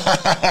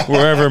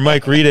 Wherever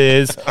Mike Rita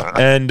is.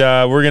 And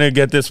we're going to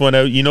get this one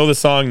out. You know the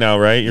song now,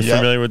 right? You're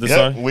familiar with the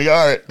song? We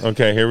are it.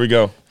 Okay, here we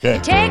go. Okay.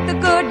 You take the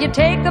good, you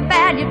take the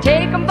bad, you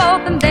take them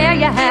both, and there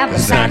you have the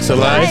Snacks of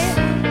Life.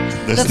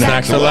 The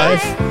Snacks of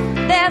Life.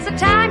 There's a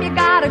time you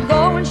got to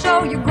go and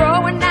show you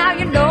grow, and now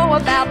you know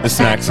about the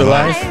Snacks of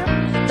Life.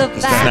 The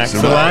Snacks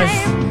of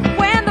Life.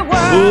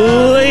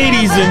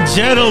 Ladies and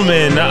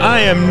gentlemen, I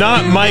am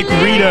not Mike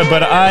Rita,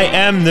 but I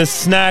am the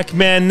Snack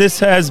Man. This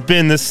has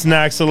been the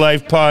Snacks of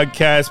Life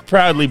podcast,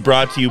 proudly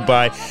brought to you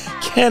by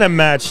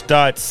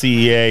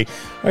CannaMatch.ca.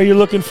 Are you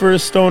looking for a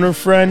stoner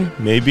friend?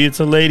 Maybe it's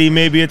a lady,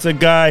 maybe it's a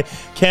guy.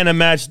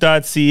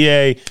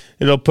 CannaMatch.ca.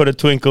 It'll put a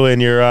twinkle in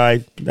your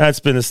eye.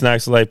 That's been the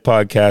Snacks of Life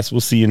podcast.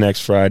 We'll see you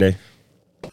next Friday.